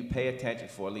and you pay attention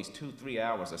for at least 2-3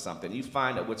 hours or something, you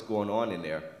find out what's going on in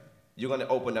there, you're going to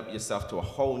open up yourself to a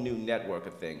whole new network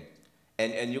of things,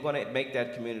 and you're going to make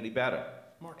that community better.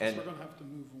 Marcus, we're going to have to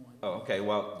move on. Oh, okay,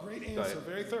 well. Great answer,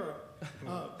 very thorough.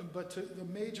 But to the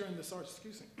major and the sergeant,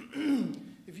 excuse me,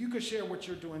 if you could share what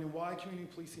you're doing and why community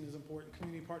policing is important,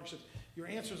 community partnerships, your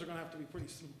answers are going to have to be pretty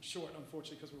short,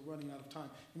 unfortunately, because we're running out of time.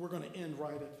 And we're going to end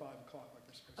right at 5 o'clock like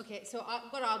we're supposed to. Okay, so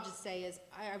what I'll just say is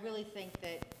I really think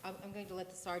that, I'm going to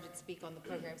let the sergeant speak on the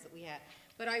programs that we have,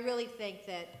 but I really think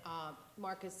that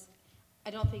Marcus,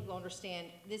 I don't think you understand,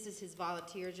 this is his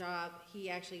volunteer job. He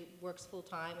actually works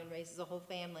full-time and raises a whole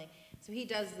family. So he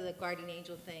does the Guardian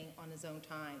Angel thing on his own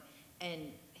time.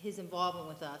 And his involvement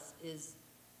with us is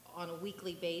on a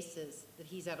weekly basis that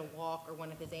he's at a walk or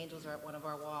one of his angels are at one of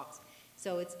our walks.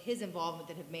 So it's his involvement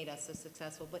that have made us so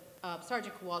successful. But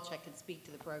Sergeant Kowalczyk can speak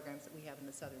to the programs that we have in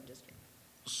the Southern District.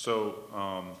 So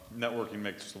networking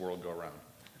makes the world go around.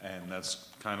 And that's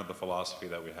kind of the philosophy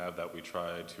that we have that we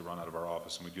try to run out of our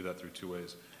office. And we do that through 2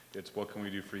 ways. It's what can we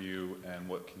do for you and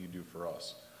what can you do for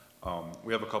us.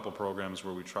 We have a couple programs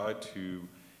where we try to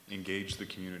engage the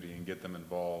community and get them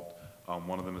involved.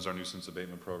 One of them is our nuisance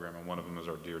abatement program, and one of them is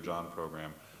our Dear John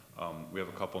program. We have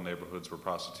a couple neighborhoods where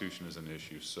prostitution is an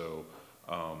issue, so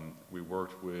we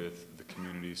worked with the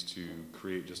communities to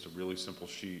create just a really simple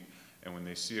sheet, and when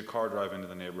they see a car drive into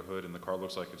the neighborhood and the car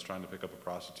looks like it's trying to pick up a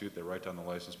prostitute, they write down the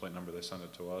license plate number, they send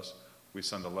it to us, we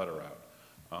send a letter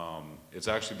out. It's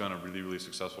actually been a really, really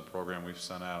successful program. We've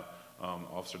sent out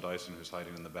Officer Dyson, who's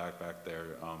hiding in the back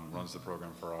there, runs the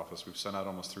program for our office. We've sent out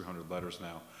almost 300 letters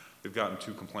now. We've gotten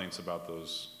 2 complaints about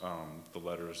those, the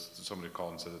letters. Somebody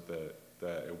called and said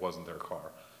that it wasn't their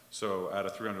car. So out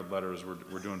of 300 letters,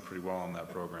 we're doing pretty well on that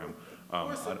program. Of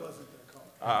course it wasn't their car.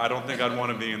 I don't think I'd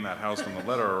want to be in that house when the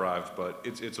letter arrived, but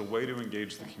it's a way to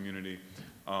engage the community.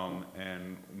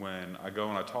 And when I go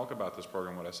and I talk about this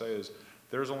program, what I say is,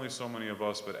 there's only so many of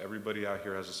us, but everybody out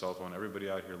here has a cell phone. Everybody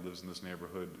out here lives in this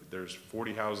neighborhood. There's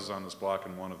 40 houses on this block,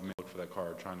 and one of them look for that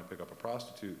car trying to pick up a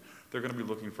prostitute. They're going to be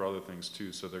looking for other things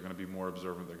too, so they're going to be more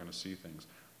observant. They're going to see things.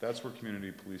 That's where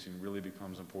community policing really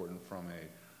becomes important from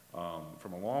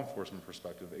a law enforcement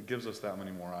perspective. It gives us that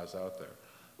many more eyes out there.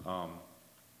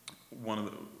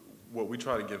 What we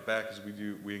try to give back is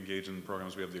we engage in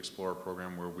programs. We have the Explorer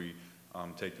program where we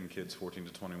take in kids 14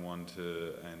 to 21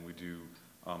 and we do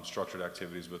structured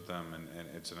activities with them, and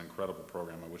it's an incredible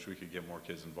program. I wish we could get more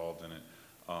kids involved in it.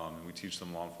 And we teach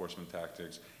them law enforcement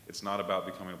tactics. It's not about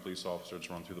becoming a police officer. It's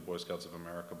run through the Boy Scouts of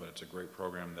America, but it's a great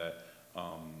program that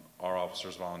our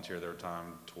officers volunteer their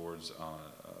time towards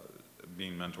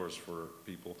being mentors for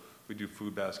people. We do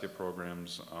food basket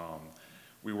programs.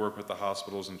 We work with the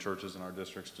hospitals and churches in our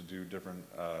districts to do different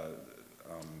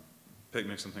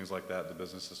picnics and things like that, the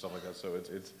business and stuff like that. So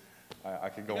I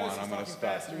could go on. I'm going to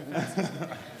stop.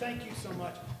 Thank you so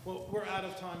much. Well, we're out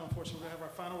of time, unfortunately. We have our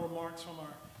final remarks from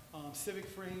our Civic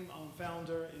Frame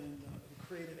founder and who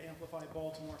created Amplify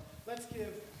Baltimore. Let's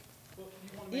give. Well,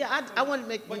 you want to make I want to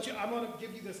make. But I'm going to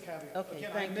give you this caveat. Okay,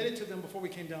 again, I admitted to them before we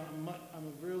came down. I'm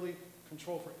a really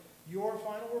control freak. Your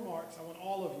final remarks. I want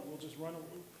all of you. We'll just run.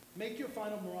 Make your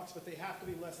final remarks, but they have to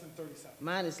be less than 30 seconds.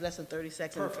 Mine is less than 30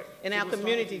 seconds. Perfect. In our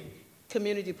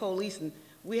community policing,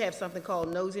 we have something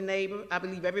called Nosy Neighbor. I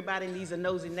believe everybody needs a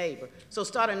nosy neighbor. So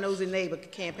start a Nosy Neighbor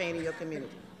campaign in your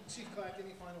community. Chief Clack,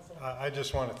 any final thoughts? I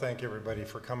just want to thank everybody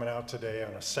for coming out today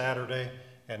on a Saturday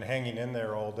and hanging in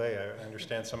there all day. I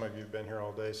understand some of you have been here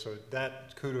all day, so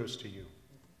that kudos to you.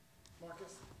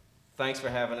 Marcus? Thanks for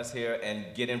having us here,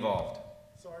 and get involved.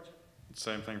 Sergeant?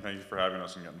 Same thing. Thank you for having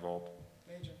us and get involved.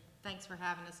 Major? Thanks for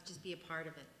having us. Just be a part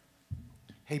of it.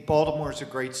 Hey, Baltimore's a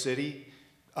great city.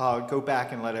 Go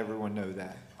back and let everyone know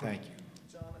that. Thank you.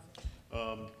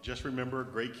 Just remember,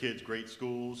 great kids, great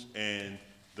schools, and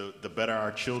the better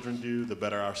our children do, the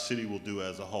better our city will do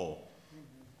as a whole.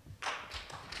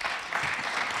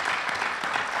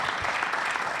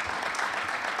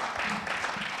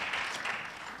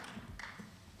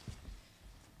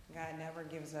 God never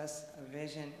gives us a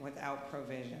vision without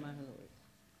provision.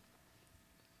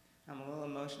 I'm a little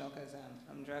emotional because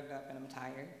I'm drugged up and I'm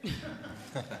tired.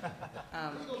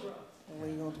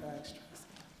 Legal drugs.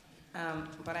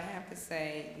 But I have to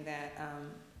say that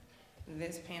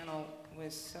this panel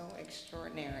was so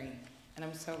extraordinary, and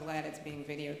I'm so glad it's being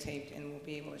videotaped and we'll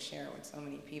be able to share it with so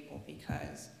many people,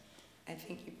 because I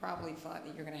think you probably thought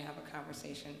that you're going to have a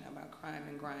conversation about crime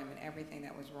and grime and everything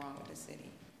that was wrong with the city.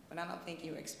 But I don't think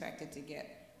you expected to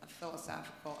get a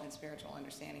philosophical and spiritual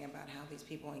understanding about how these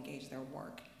people engage their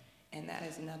work. And that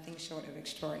is nothing short of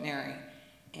extraordinary.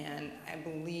 And I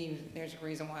believe there's a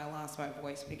reason why I lost my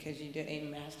voice, because you did a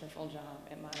masterful job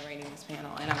at moderating this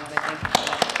panel, and I want to thank you for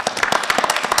that.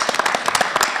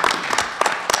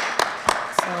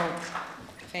 So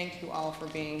thank you all for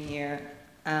being here.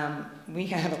 We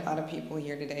had a lot of people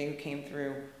here today who came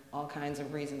through all kinds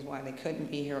of reasons why they couldn't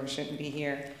be here or shouldn't be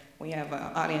here. We have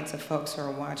an audience of folks who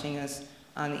are watching us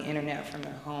on the internet from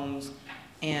their homes,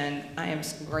 and I am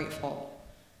so grateful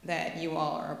that you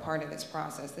all are a part of this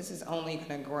process. This is only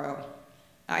going to grow.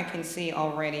 I can see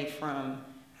already from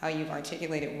how you've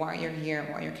articulated why you're here,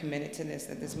 why you're committed to this,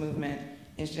 that this movement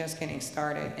is just getting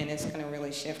started, and it's going to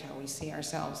really shift how we see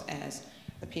ourselves as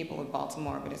the people of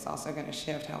Baltimore, but it's also going to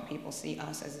shift how people see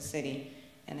us as a city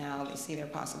and how they see their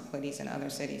possibilities in other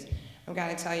cities. I've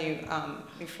got to tell you,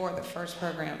 before the first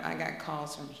program, I got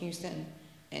calls from Houston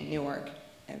and Newark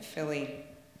and Philly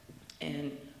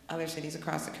and other cities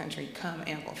across the country. Come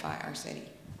amplify our city.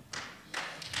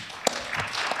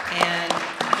 And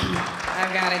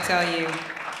I've got to tell you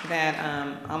that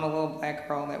I'm a little black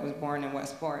girl that was born in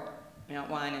Westport, Mount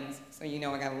Winans, so you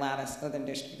know I got a lot of Southern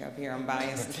District up here. I'm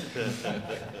biased.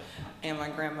 And my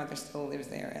grandmother still lives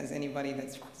there, as anybody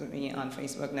that's friends with me on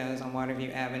Facebook knows, on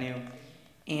Waterview Avenue.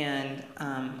 And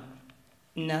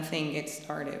nothing gets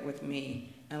started with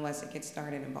me unless it gets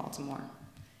started in Baltimore.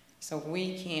 So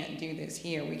we can't do this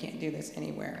here, we can't do this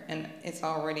anywhere. And it's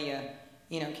already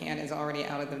can't is already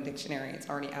out of the dictionary, it's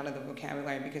already out of the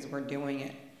vocabulary because we're doing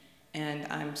it. And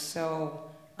I'm so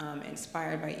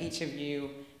inspired by each of you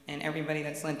and everybody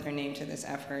that's lent their name to this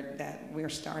effort that we're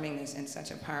starting this in such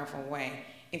a powerful way.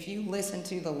 If you listen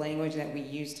to the language that we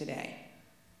use today,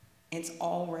 it's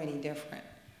already different.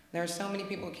 There are so many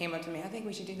people who came up to me, I think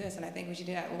we should do this and I think we should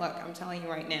do that. Look, I'm telling you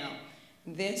right now,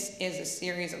 this is a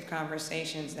series of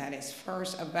conversations that is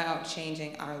first about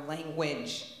changing our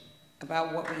language,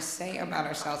 about what we say about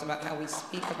ourselves, about how we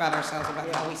speak about ourselves,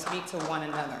 about how we speak to one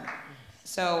another.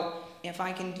 So if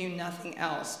I can do nothing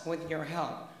else with your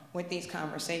help, with these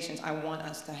conversations, I want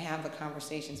us to have the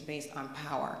conversations based on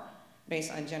power,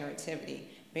 based on generativity,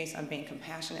 based on being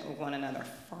compassionate with one another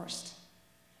first.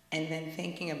 And then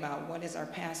thinking about what does our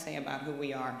past say about who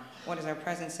we are, what does our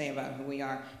present say about who we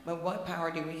are, but what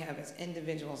power do we have as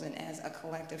individuals and as a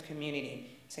collective community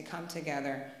to come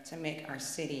together to make our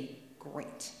city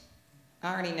great.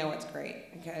 I already know it's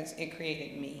great because it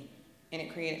created me and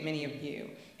it created many of you,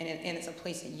 and it's a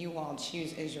place that you all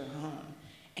choose as your home.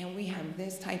 And we have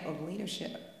this type of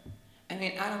leadership. I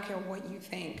mean, I don't care what you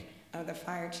think of the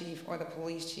fire chief or the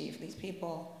police chief. These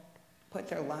people put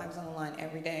their lives on the line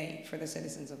every day for the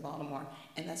citizens of Baltimore,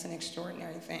 and that's an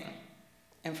extraordinary thing.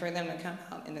 And for them to come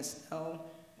out in the snow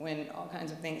when all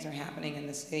kinds of things are happening in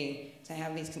the city, to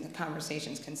have these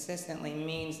conversations consistently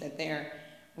means that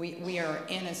we are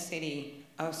in a city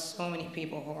of so many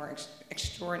people who are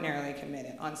extraordinarily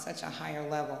committed on such a higher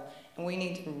level, and we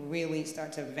need to really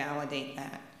start to validate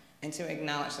that and to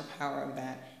acknowledge the power of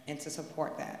that and to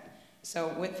support that.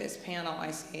 So with this panel,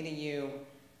 I say to you,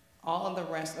 all of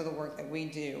the rest of the work that we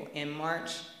do in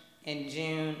March, in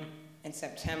June, in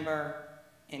September,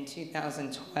 in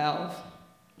 2012,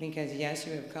 because yes,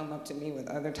 you have come up to me with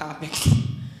other topics,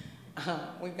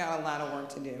 we've got a lot of work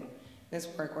to do. This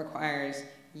work requires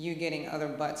you getting other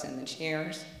butts in the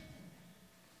chairs,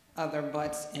 other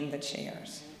butts in the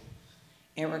chairs.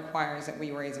 It requires that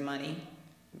we raise money,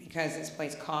 because this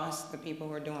place costs, the people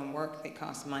who are doing work, they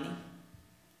cost money.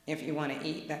 If you want to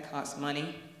eat, that costs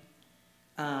money.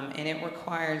 And it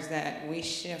requires that we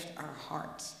shift our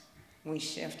hearts, we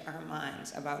shift our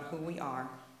minds about who we are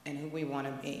and who we want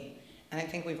to be. And I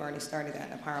think we've already started that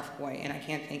in a powerful way, and I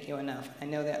can't thank you enough. I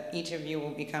know that each of you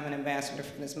will become an ambassador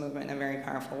for this movement in a very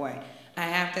powerful way. I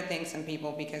have to thank some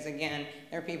people because, again,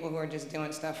 there are people who are just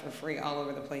doing stuff for free all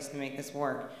over the place to make this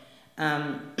work.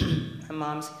 My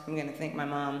mom's here. I'm going to thank my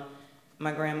mom,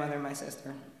 my grandmother, my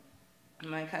sister,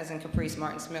 my cousin Caprice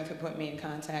Martin Smith, who put me in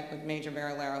contact with Major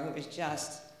Barillaro, who is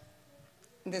just,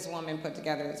 this woman put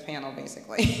together this panel,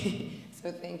 basically.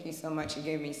 So thank you so much. You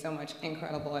gave me so much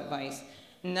incredible advice.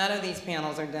 None of these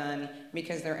panels are done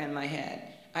because they're in my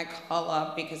head. I call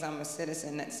up because I'm a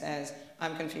citizen that says,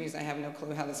 I'm confused, I have no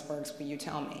clue how this works, will you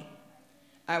tell me?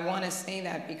 I want to say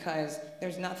that because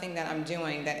there's nothing that I'm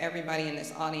doing that everybody in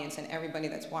this audience and everybody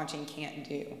that's watching can't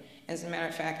do. As a matter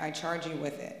of fact, I charge you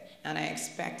with it, and I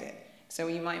expect it. So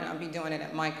you might not be doing it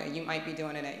at Micah, you might be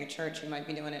doing it at your church, you might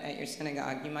be doing it at your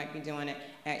synagogue, you might be doing it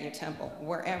at your temple,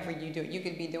 wherever you do it. You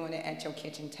could be doing it at your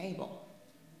kitchen table,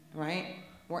 right?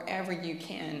 Wherever you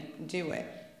can do it.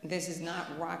 This is not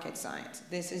rocket science.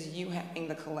 This is you having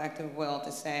the collective will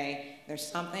to say, there's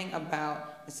something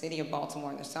about the city of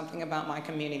Baltimore, there's something about my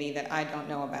community that I don't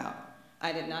know about.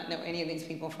 I did not know any of these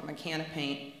people from a can of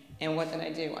paint, and what did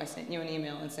I do? I sent you an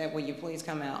email and said, will you please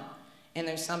come out? And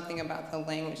there's something about the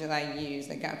language that I use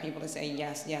that got people to say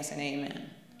yes, yes, and amen.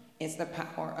 It's the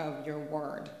power of your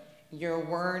word. Your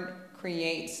word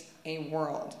creates a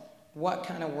world. What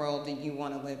kind of world do you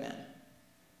want to live in?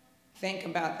 Think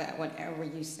about that whenever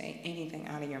you say anything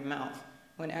out of your mouth,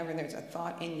 whenever there's a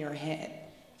thought in your head.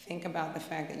 Think about the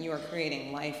fact that you are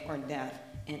creating life or death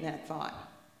in that thought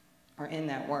or in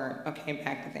that word. Okay,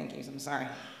 back to thank yous, I'm sorry.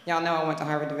 Y'all know I went to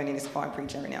Harvard Divinity School, I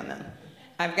preach every now and then.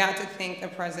 I've got to thank the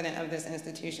president of this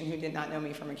institution who did not know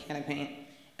me from a can of paint.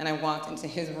 And I walked into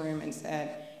his room and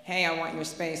said, hey, I want your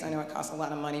space. I know it costs a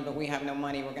lot of money, but we have no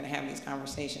money. We're going to have these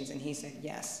conversations. And he said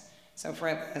yes. So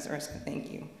Fred Lazarus,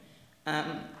 thank you.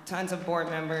 Tons of board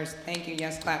members. Thank you.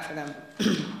 Yes, clap for them.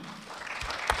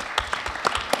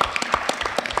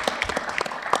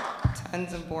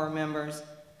 Tons of board members.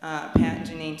 Pat and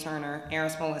Janine Turner,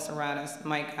 Eris Melissa Radis,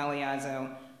 Mike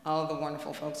Galeazzo, all of the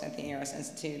wonderful folks at the Eris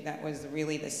Institute. That was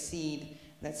really the seed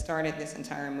that started this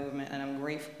entire movement, and I'm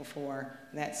grateful for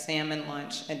that salmon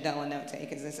lunch at Delanote,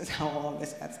 because this is how all of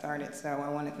this got started. So I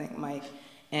want to thank Mike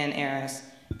and Eris.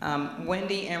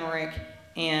 Wendy Emmerich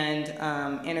and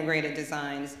Integrated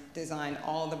Designs designed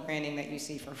all the branding that you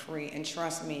see for free, and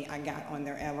trust me, I got on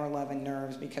their ever-loving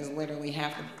nerves because literally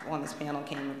half the people on this panel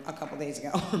came a couple days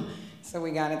ago, so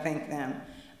we got to thank them.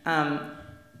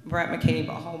 Brett McCabe,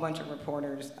 a whole bunch of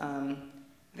reporters.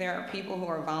 There are people who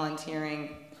are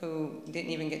volunteering who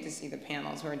didn't even get to see the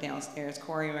panels, who are downstairs.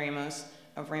 Corey Ramos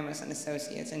of Ramos and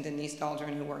Associates, and Denise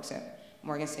Dahlgren, who works at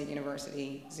Morgan State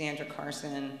University, Xandra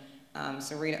Carson,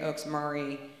 Sarita Oaks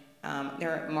Murray,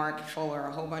 there are Mark Fuller,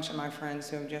 a whole bunch of my friends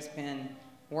who have just been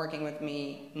working with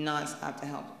me nonstop to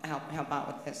help out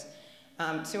with this.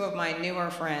 Two of my newer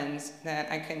friends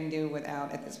that I couldn't do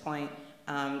without at this point,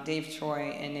 Dave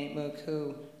Troy and Nate Mook,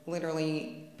 who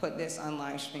literally put this on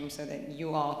live stream so that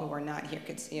you all who are not here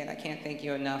could see it. I can't thank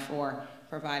you enough for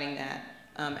providing that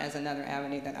as another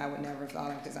avenue that I would never have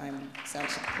thought of because I'm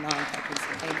such non-techie,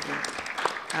 so thank you.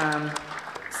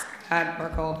 Scott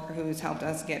Burkholder, who's helped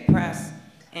us get press,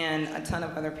 and a ton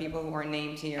of other people who are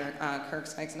named here, Kirk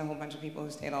Sykes and a whole bunch of people who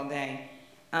stayed all day.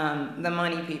 The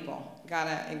money people,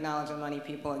 gotta acknowledge the money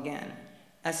people again.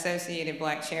 Associated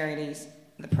Black Charities,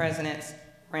 the President's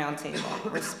Roundtable,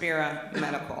 Respira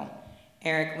Medical,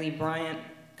 Eric Lee Bryant,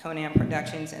 Conan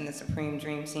Productions and the Supreme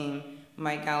Dream Team,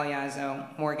 Mike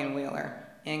Galeazzo, Morgan Wheeler,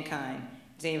 In-Kind,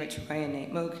 David Troy and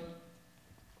Nate Mook,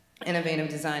 Innovative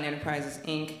Design Enterprises,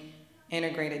 Inc.,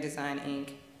 Integrated Design,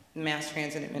 Inc., Mass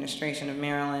Transit Administration of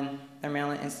Maryland, the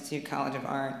Maryland Institute College of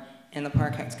Art, and the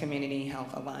Park Heights Community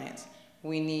Health Alliance.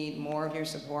 We need more of your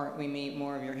support, we need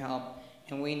more of your help,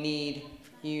 and we need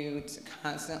you to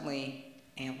constantly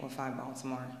amplify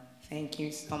Baltimore. Thank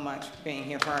you so much for being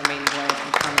here for our meeting today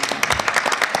and coming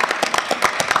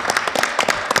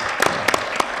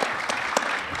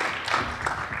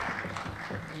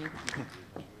out.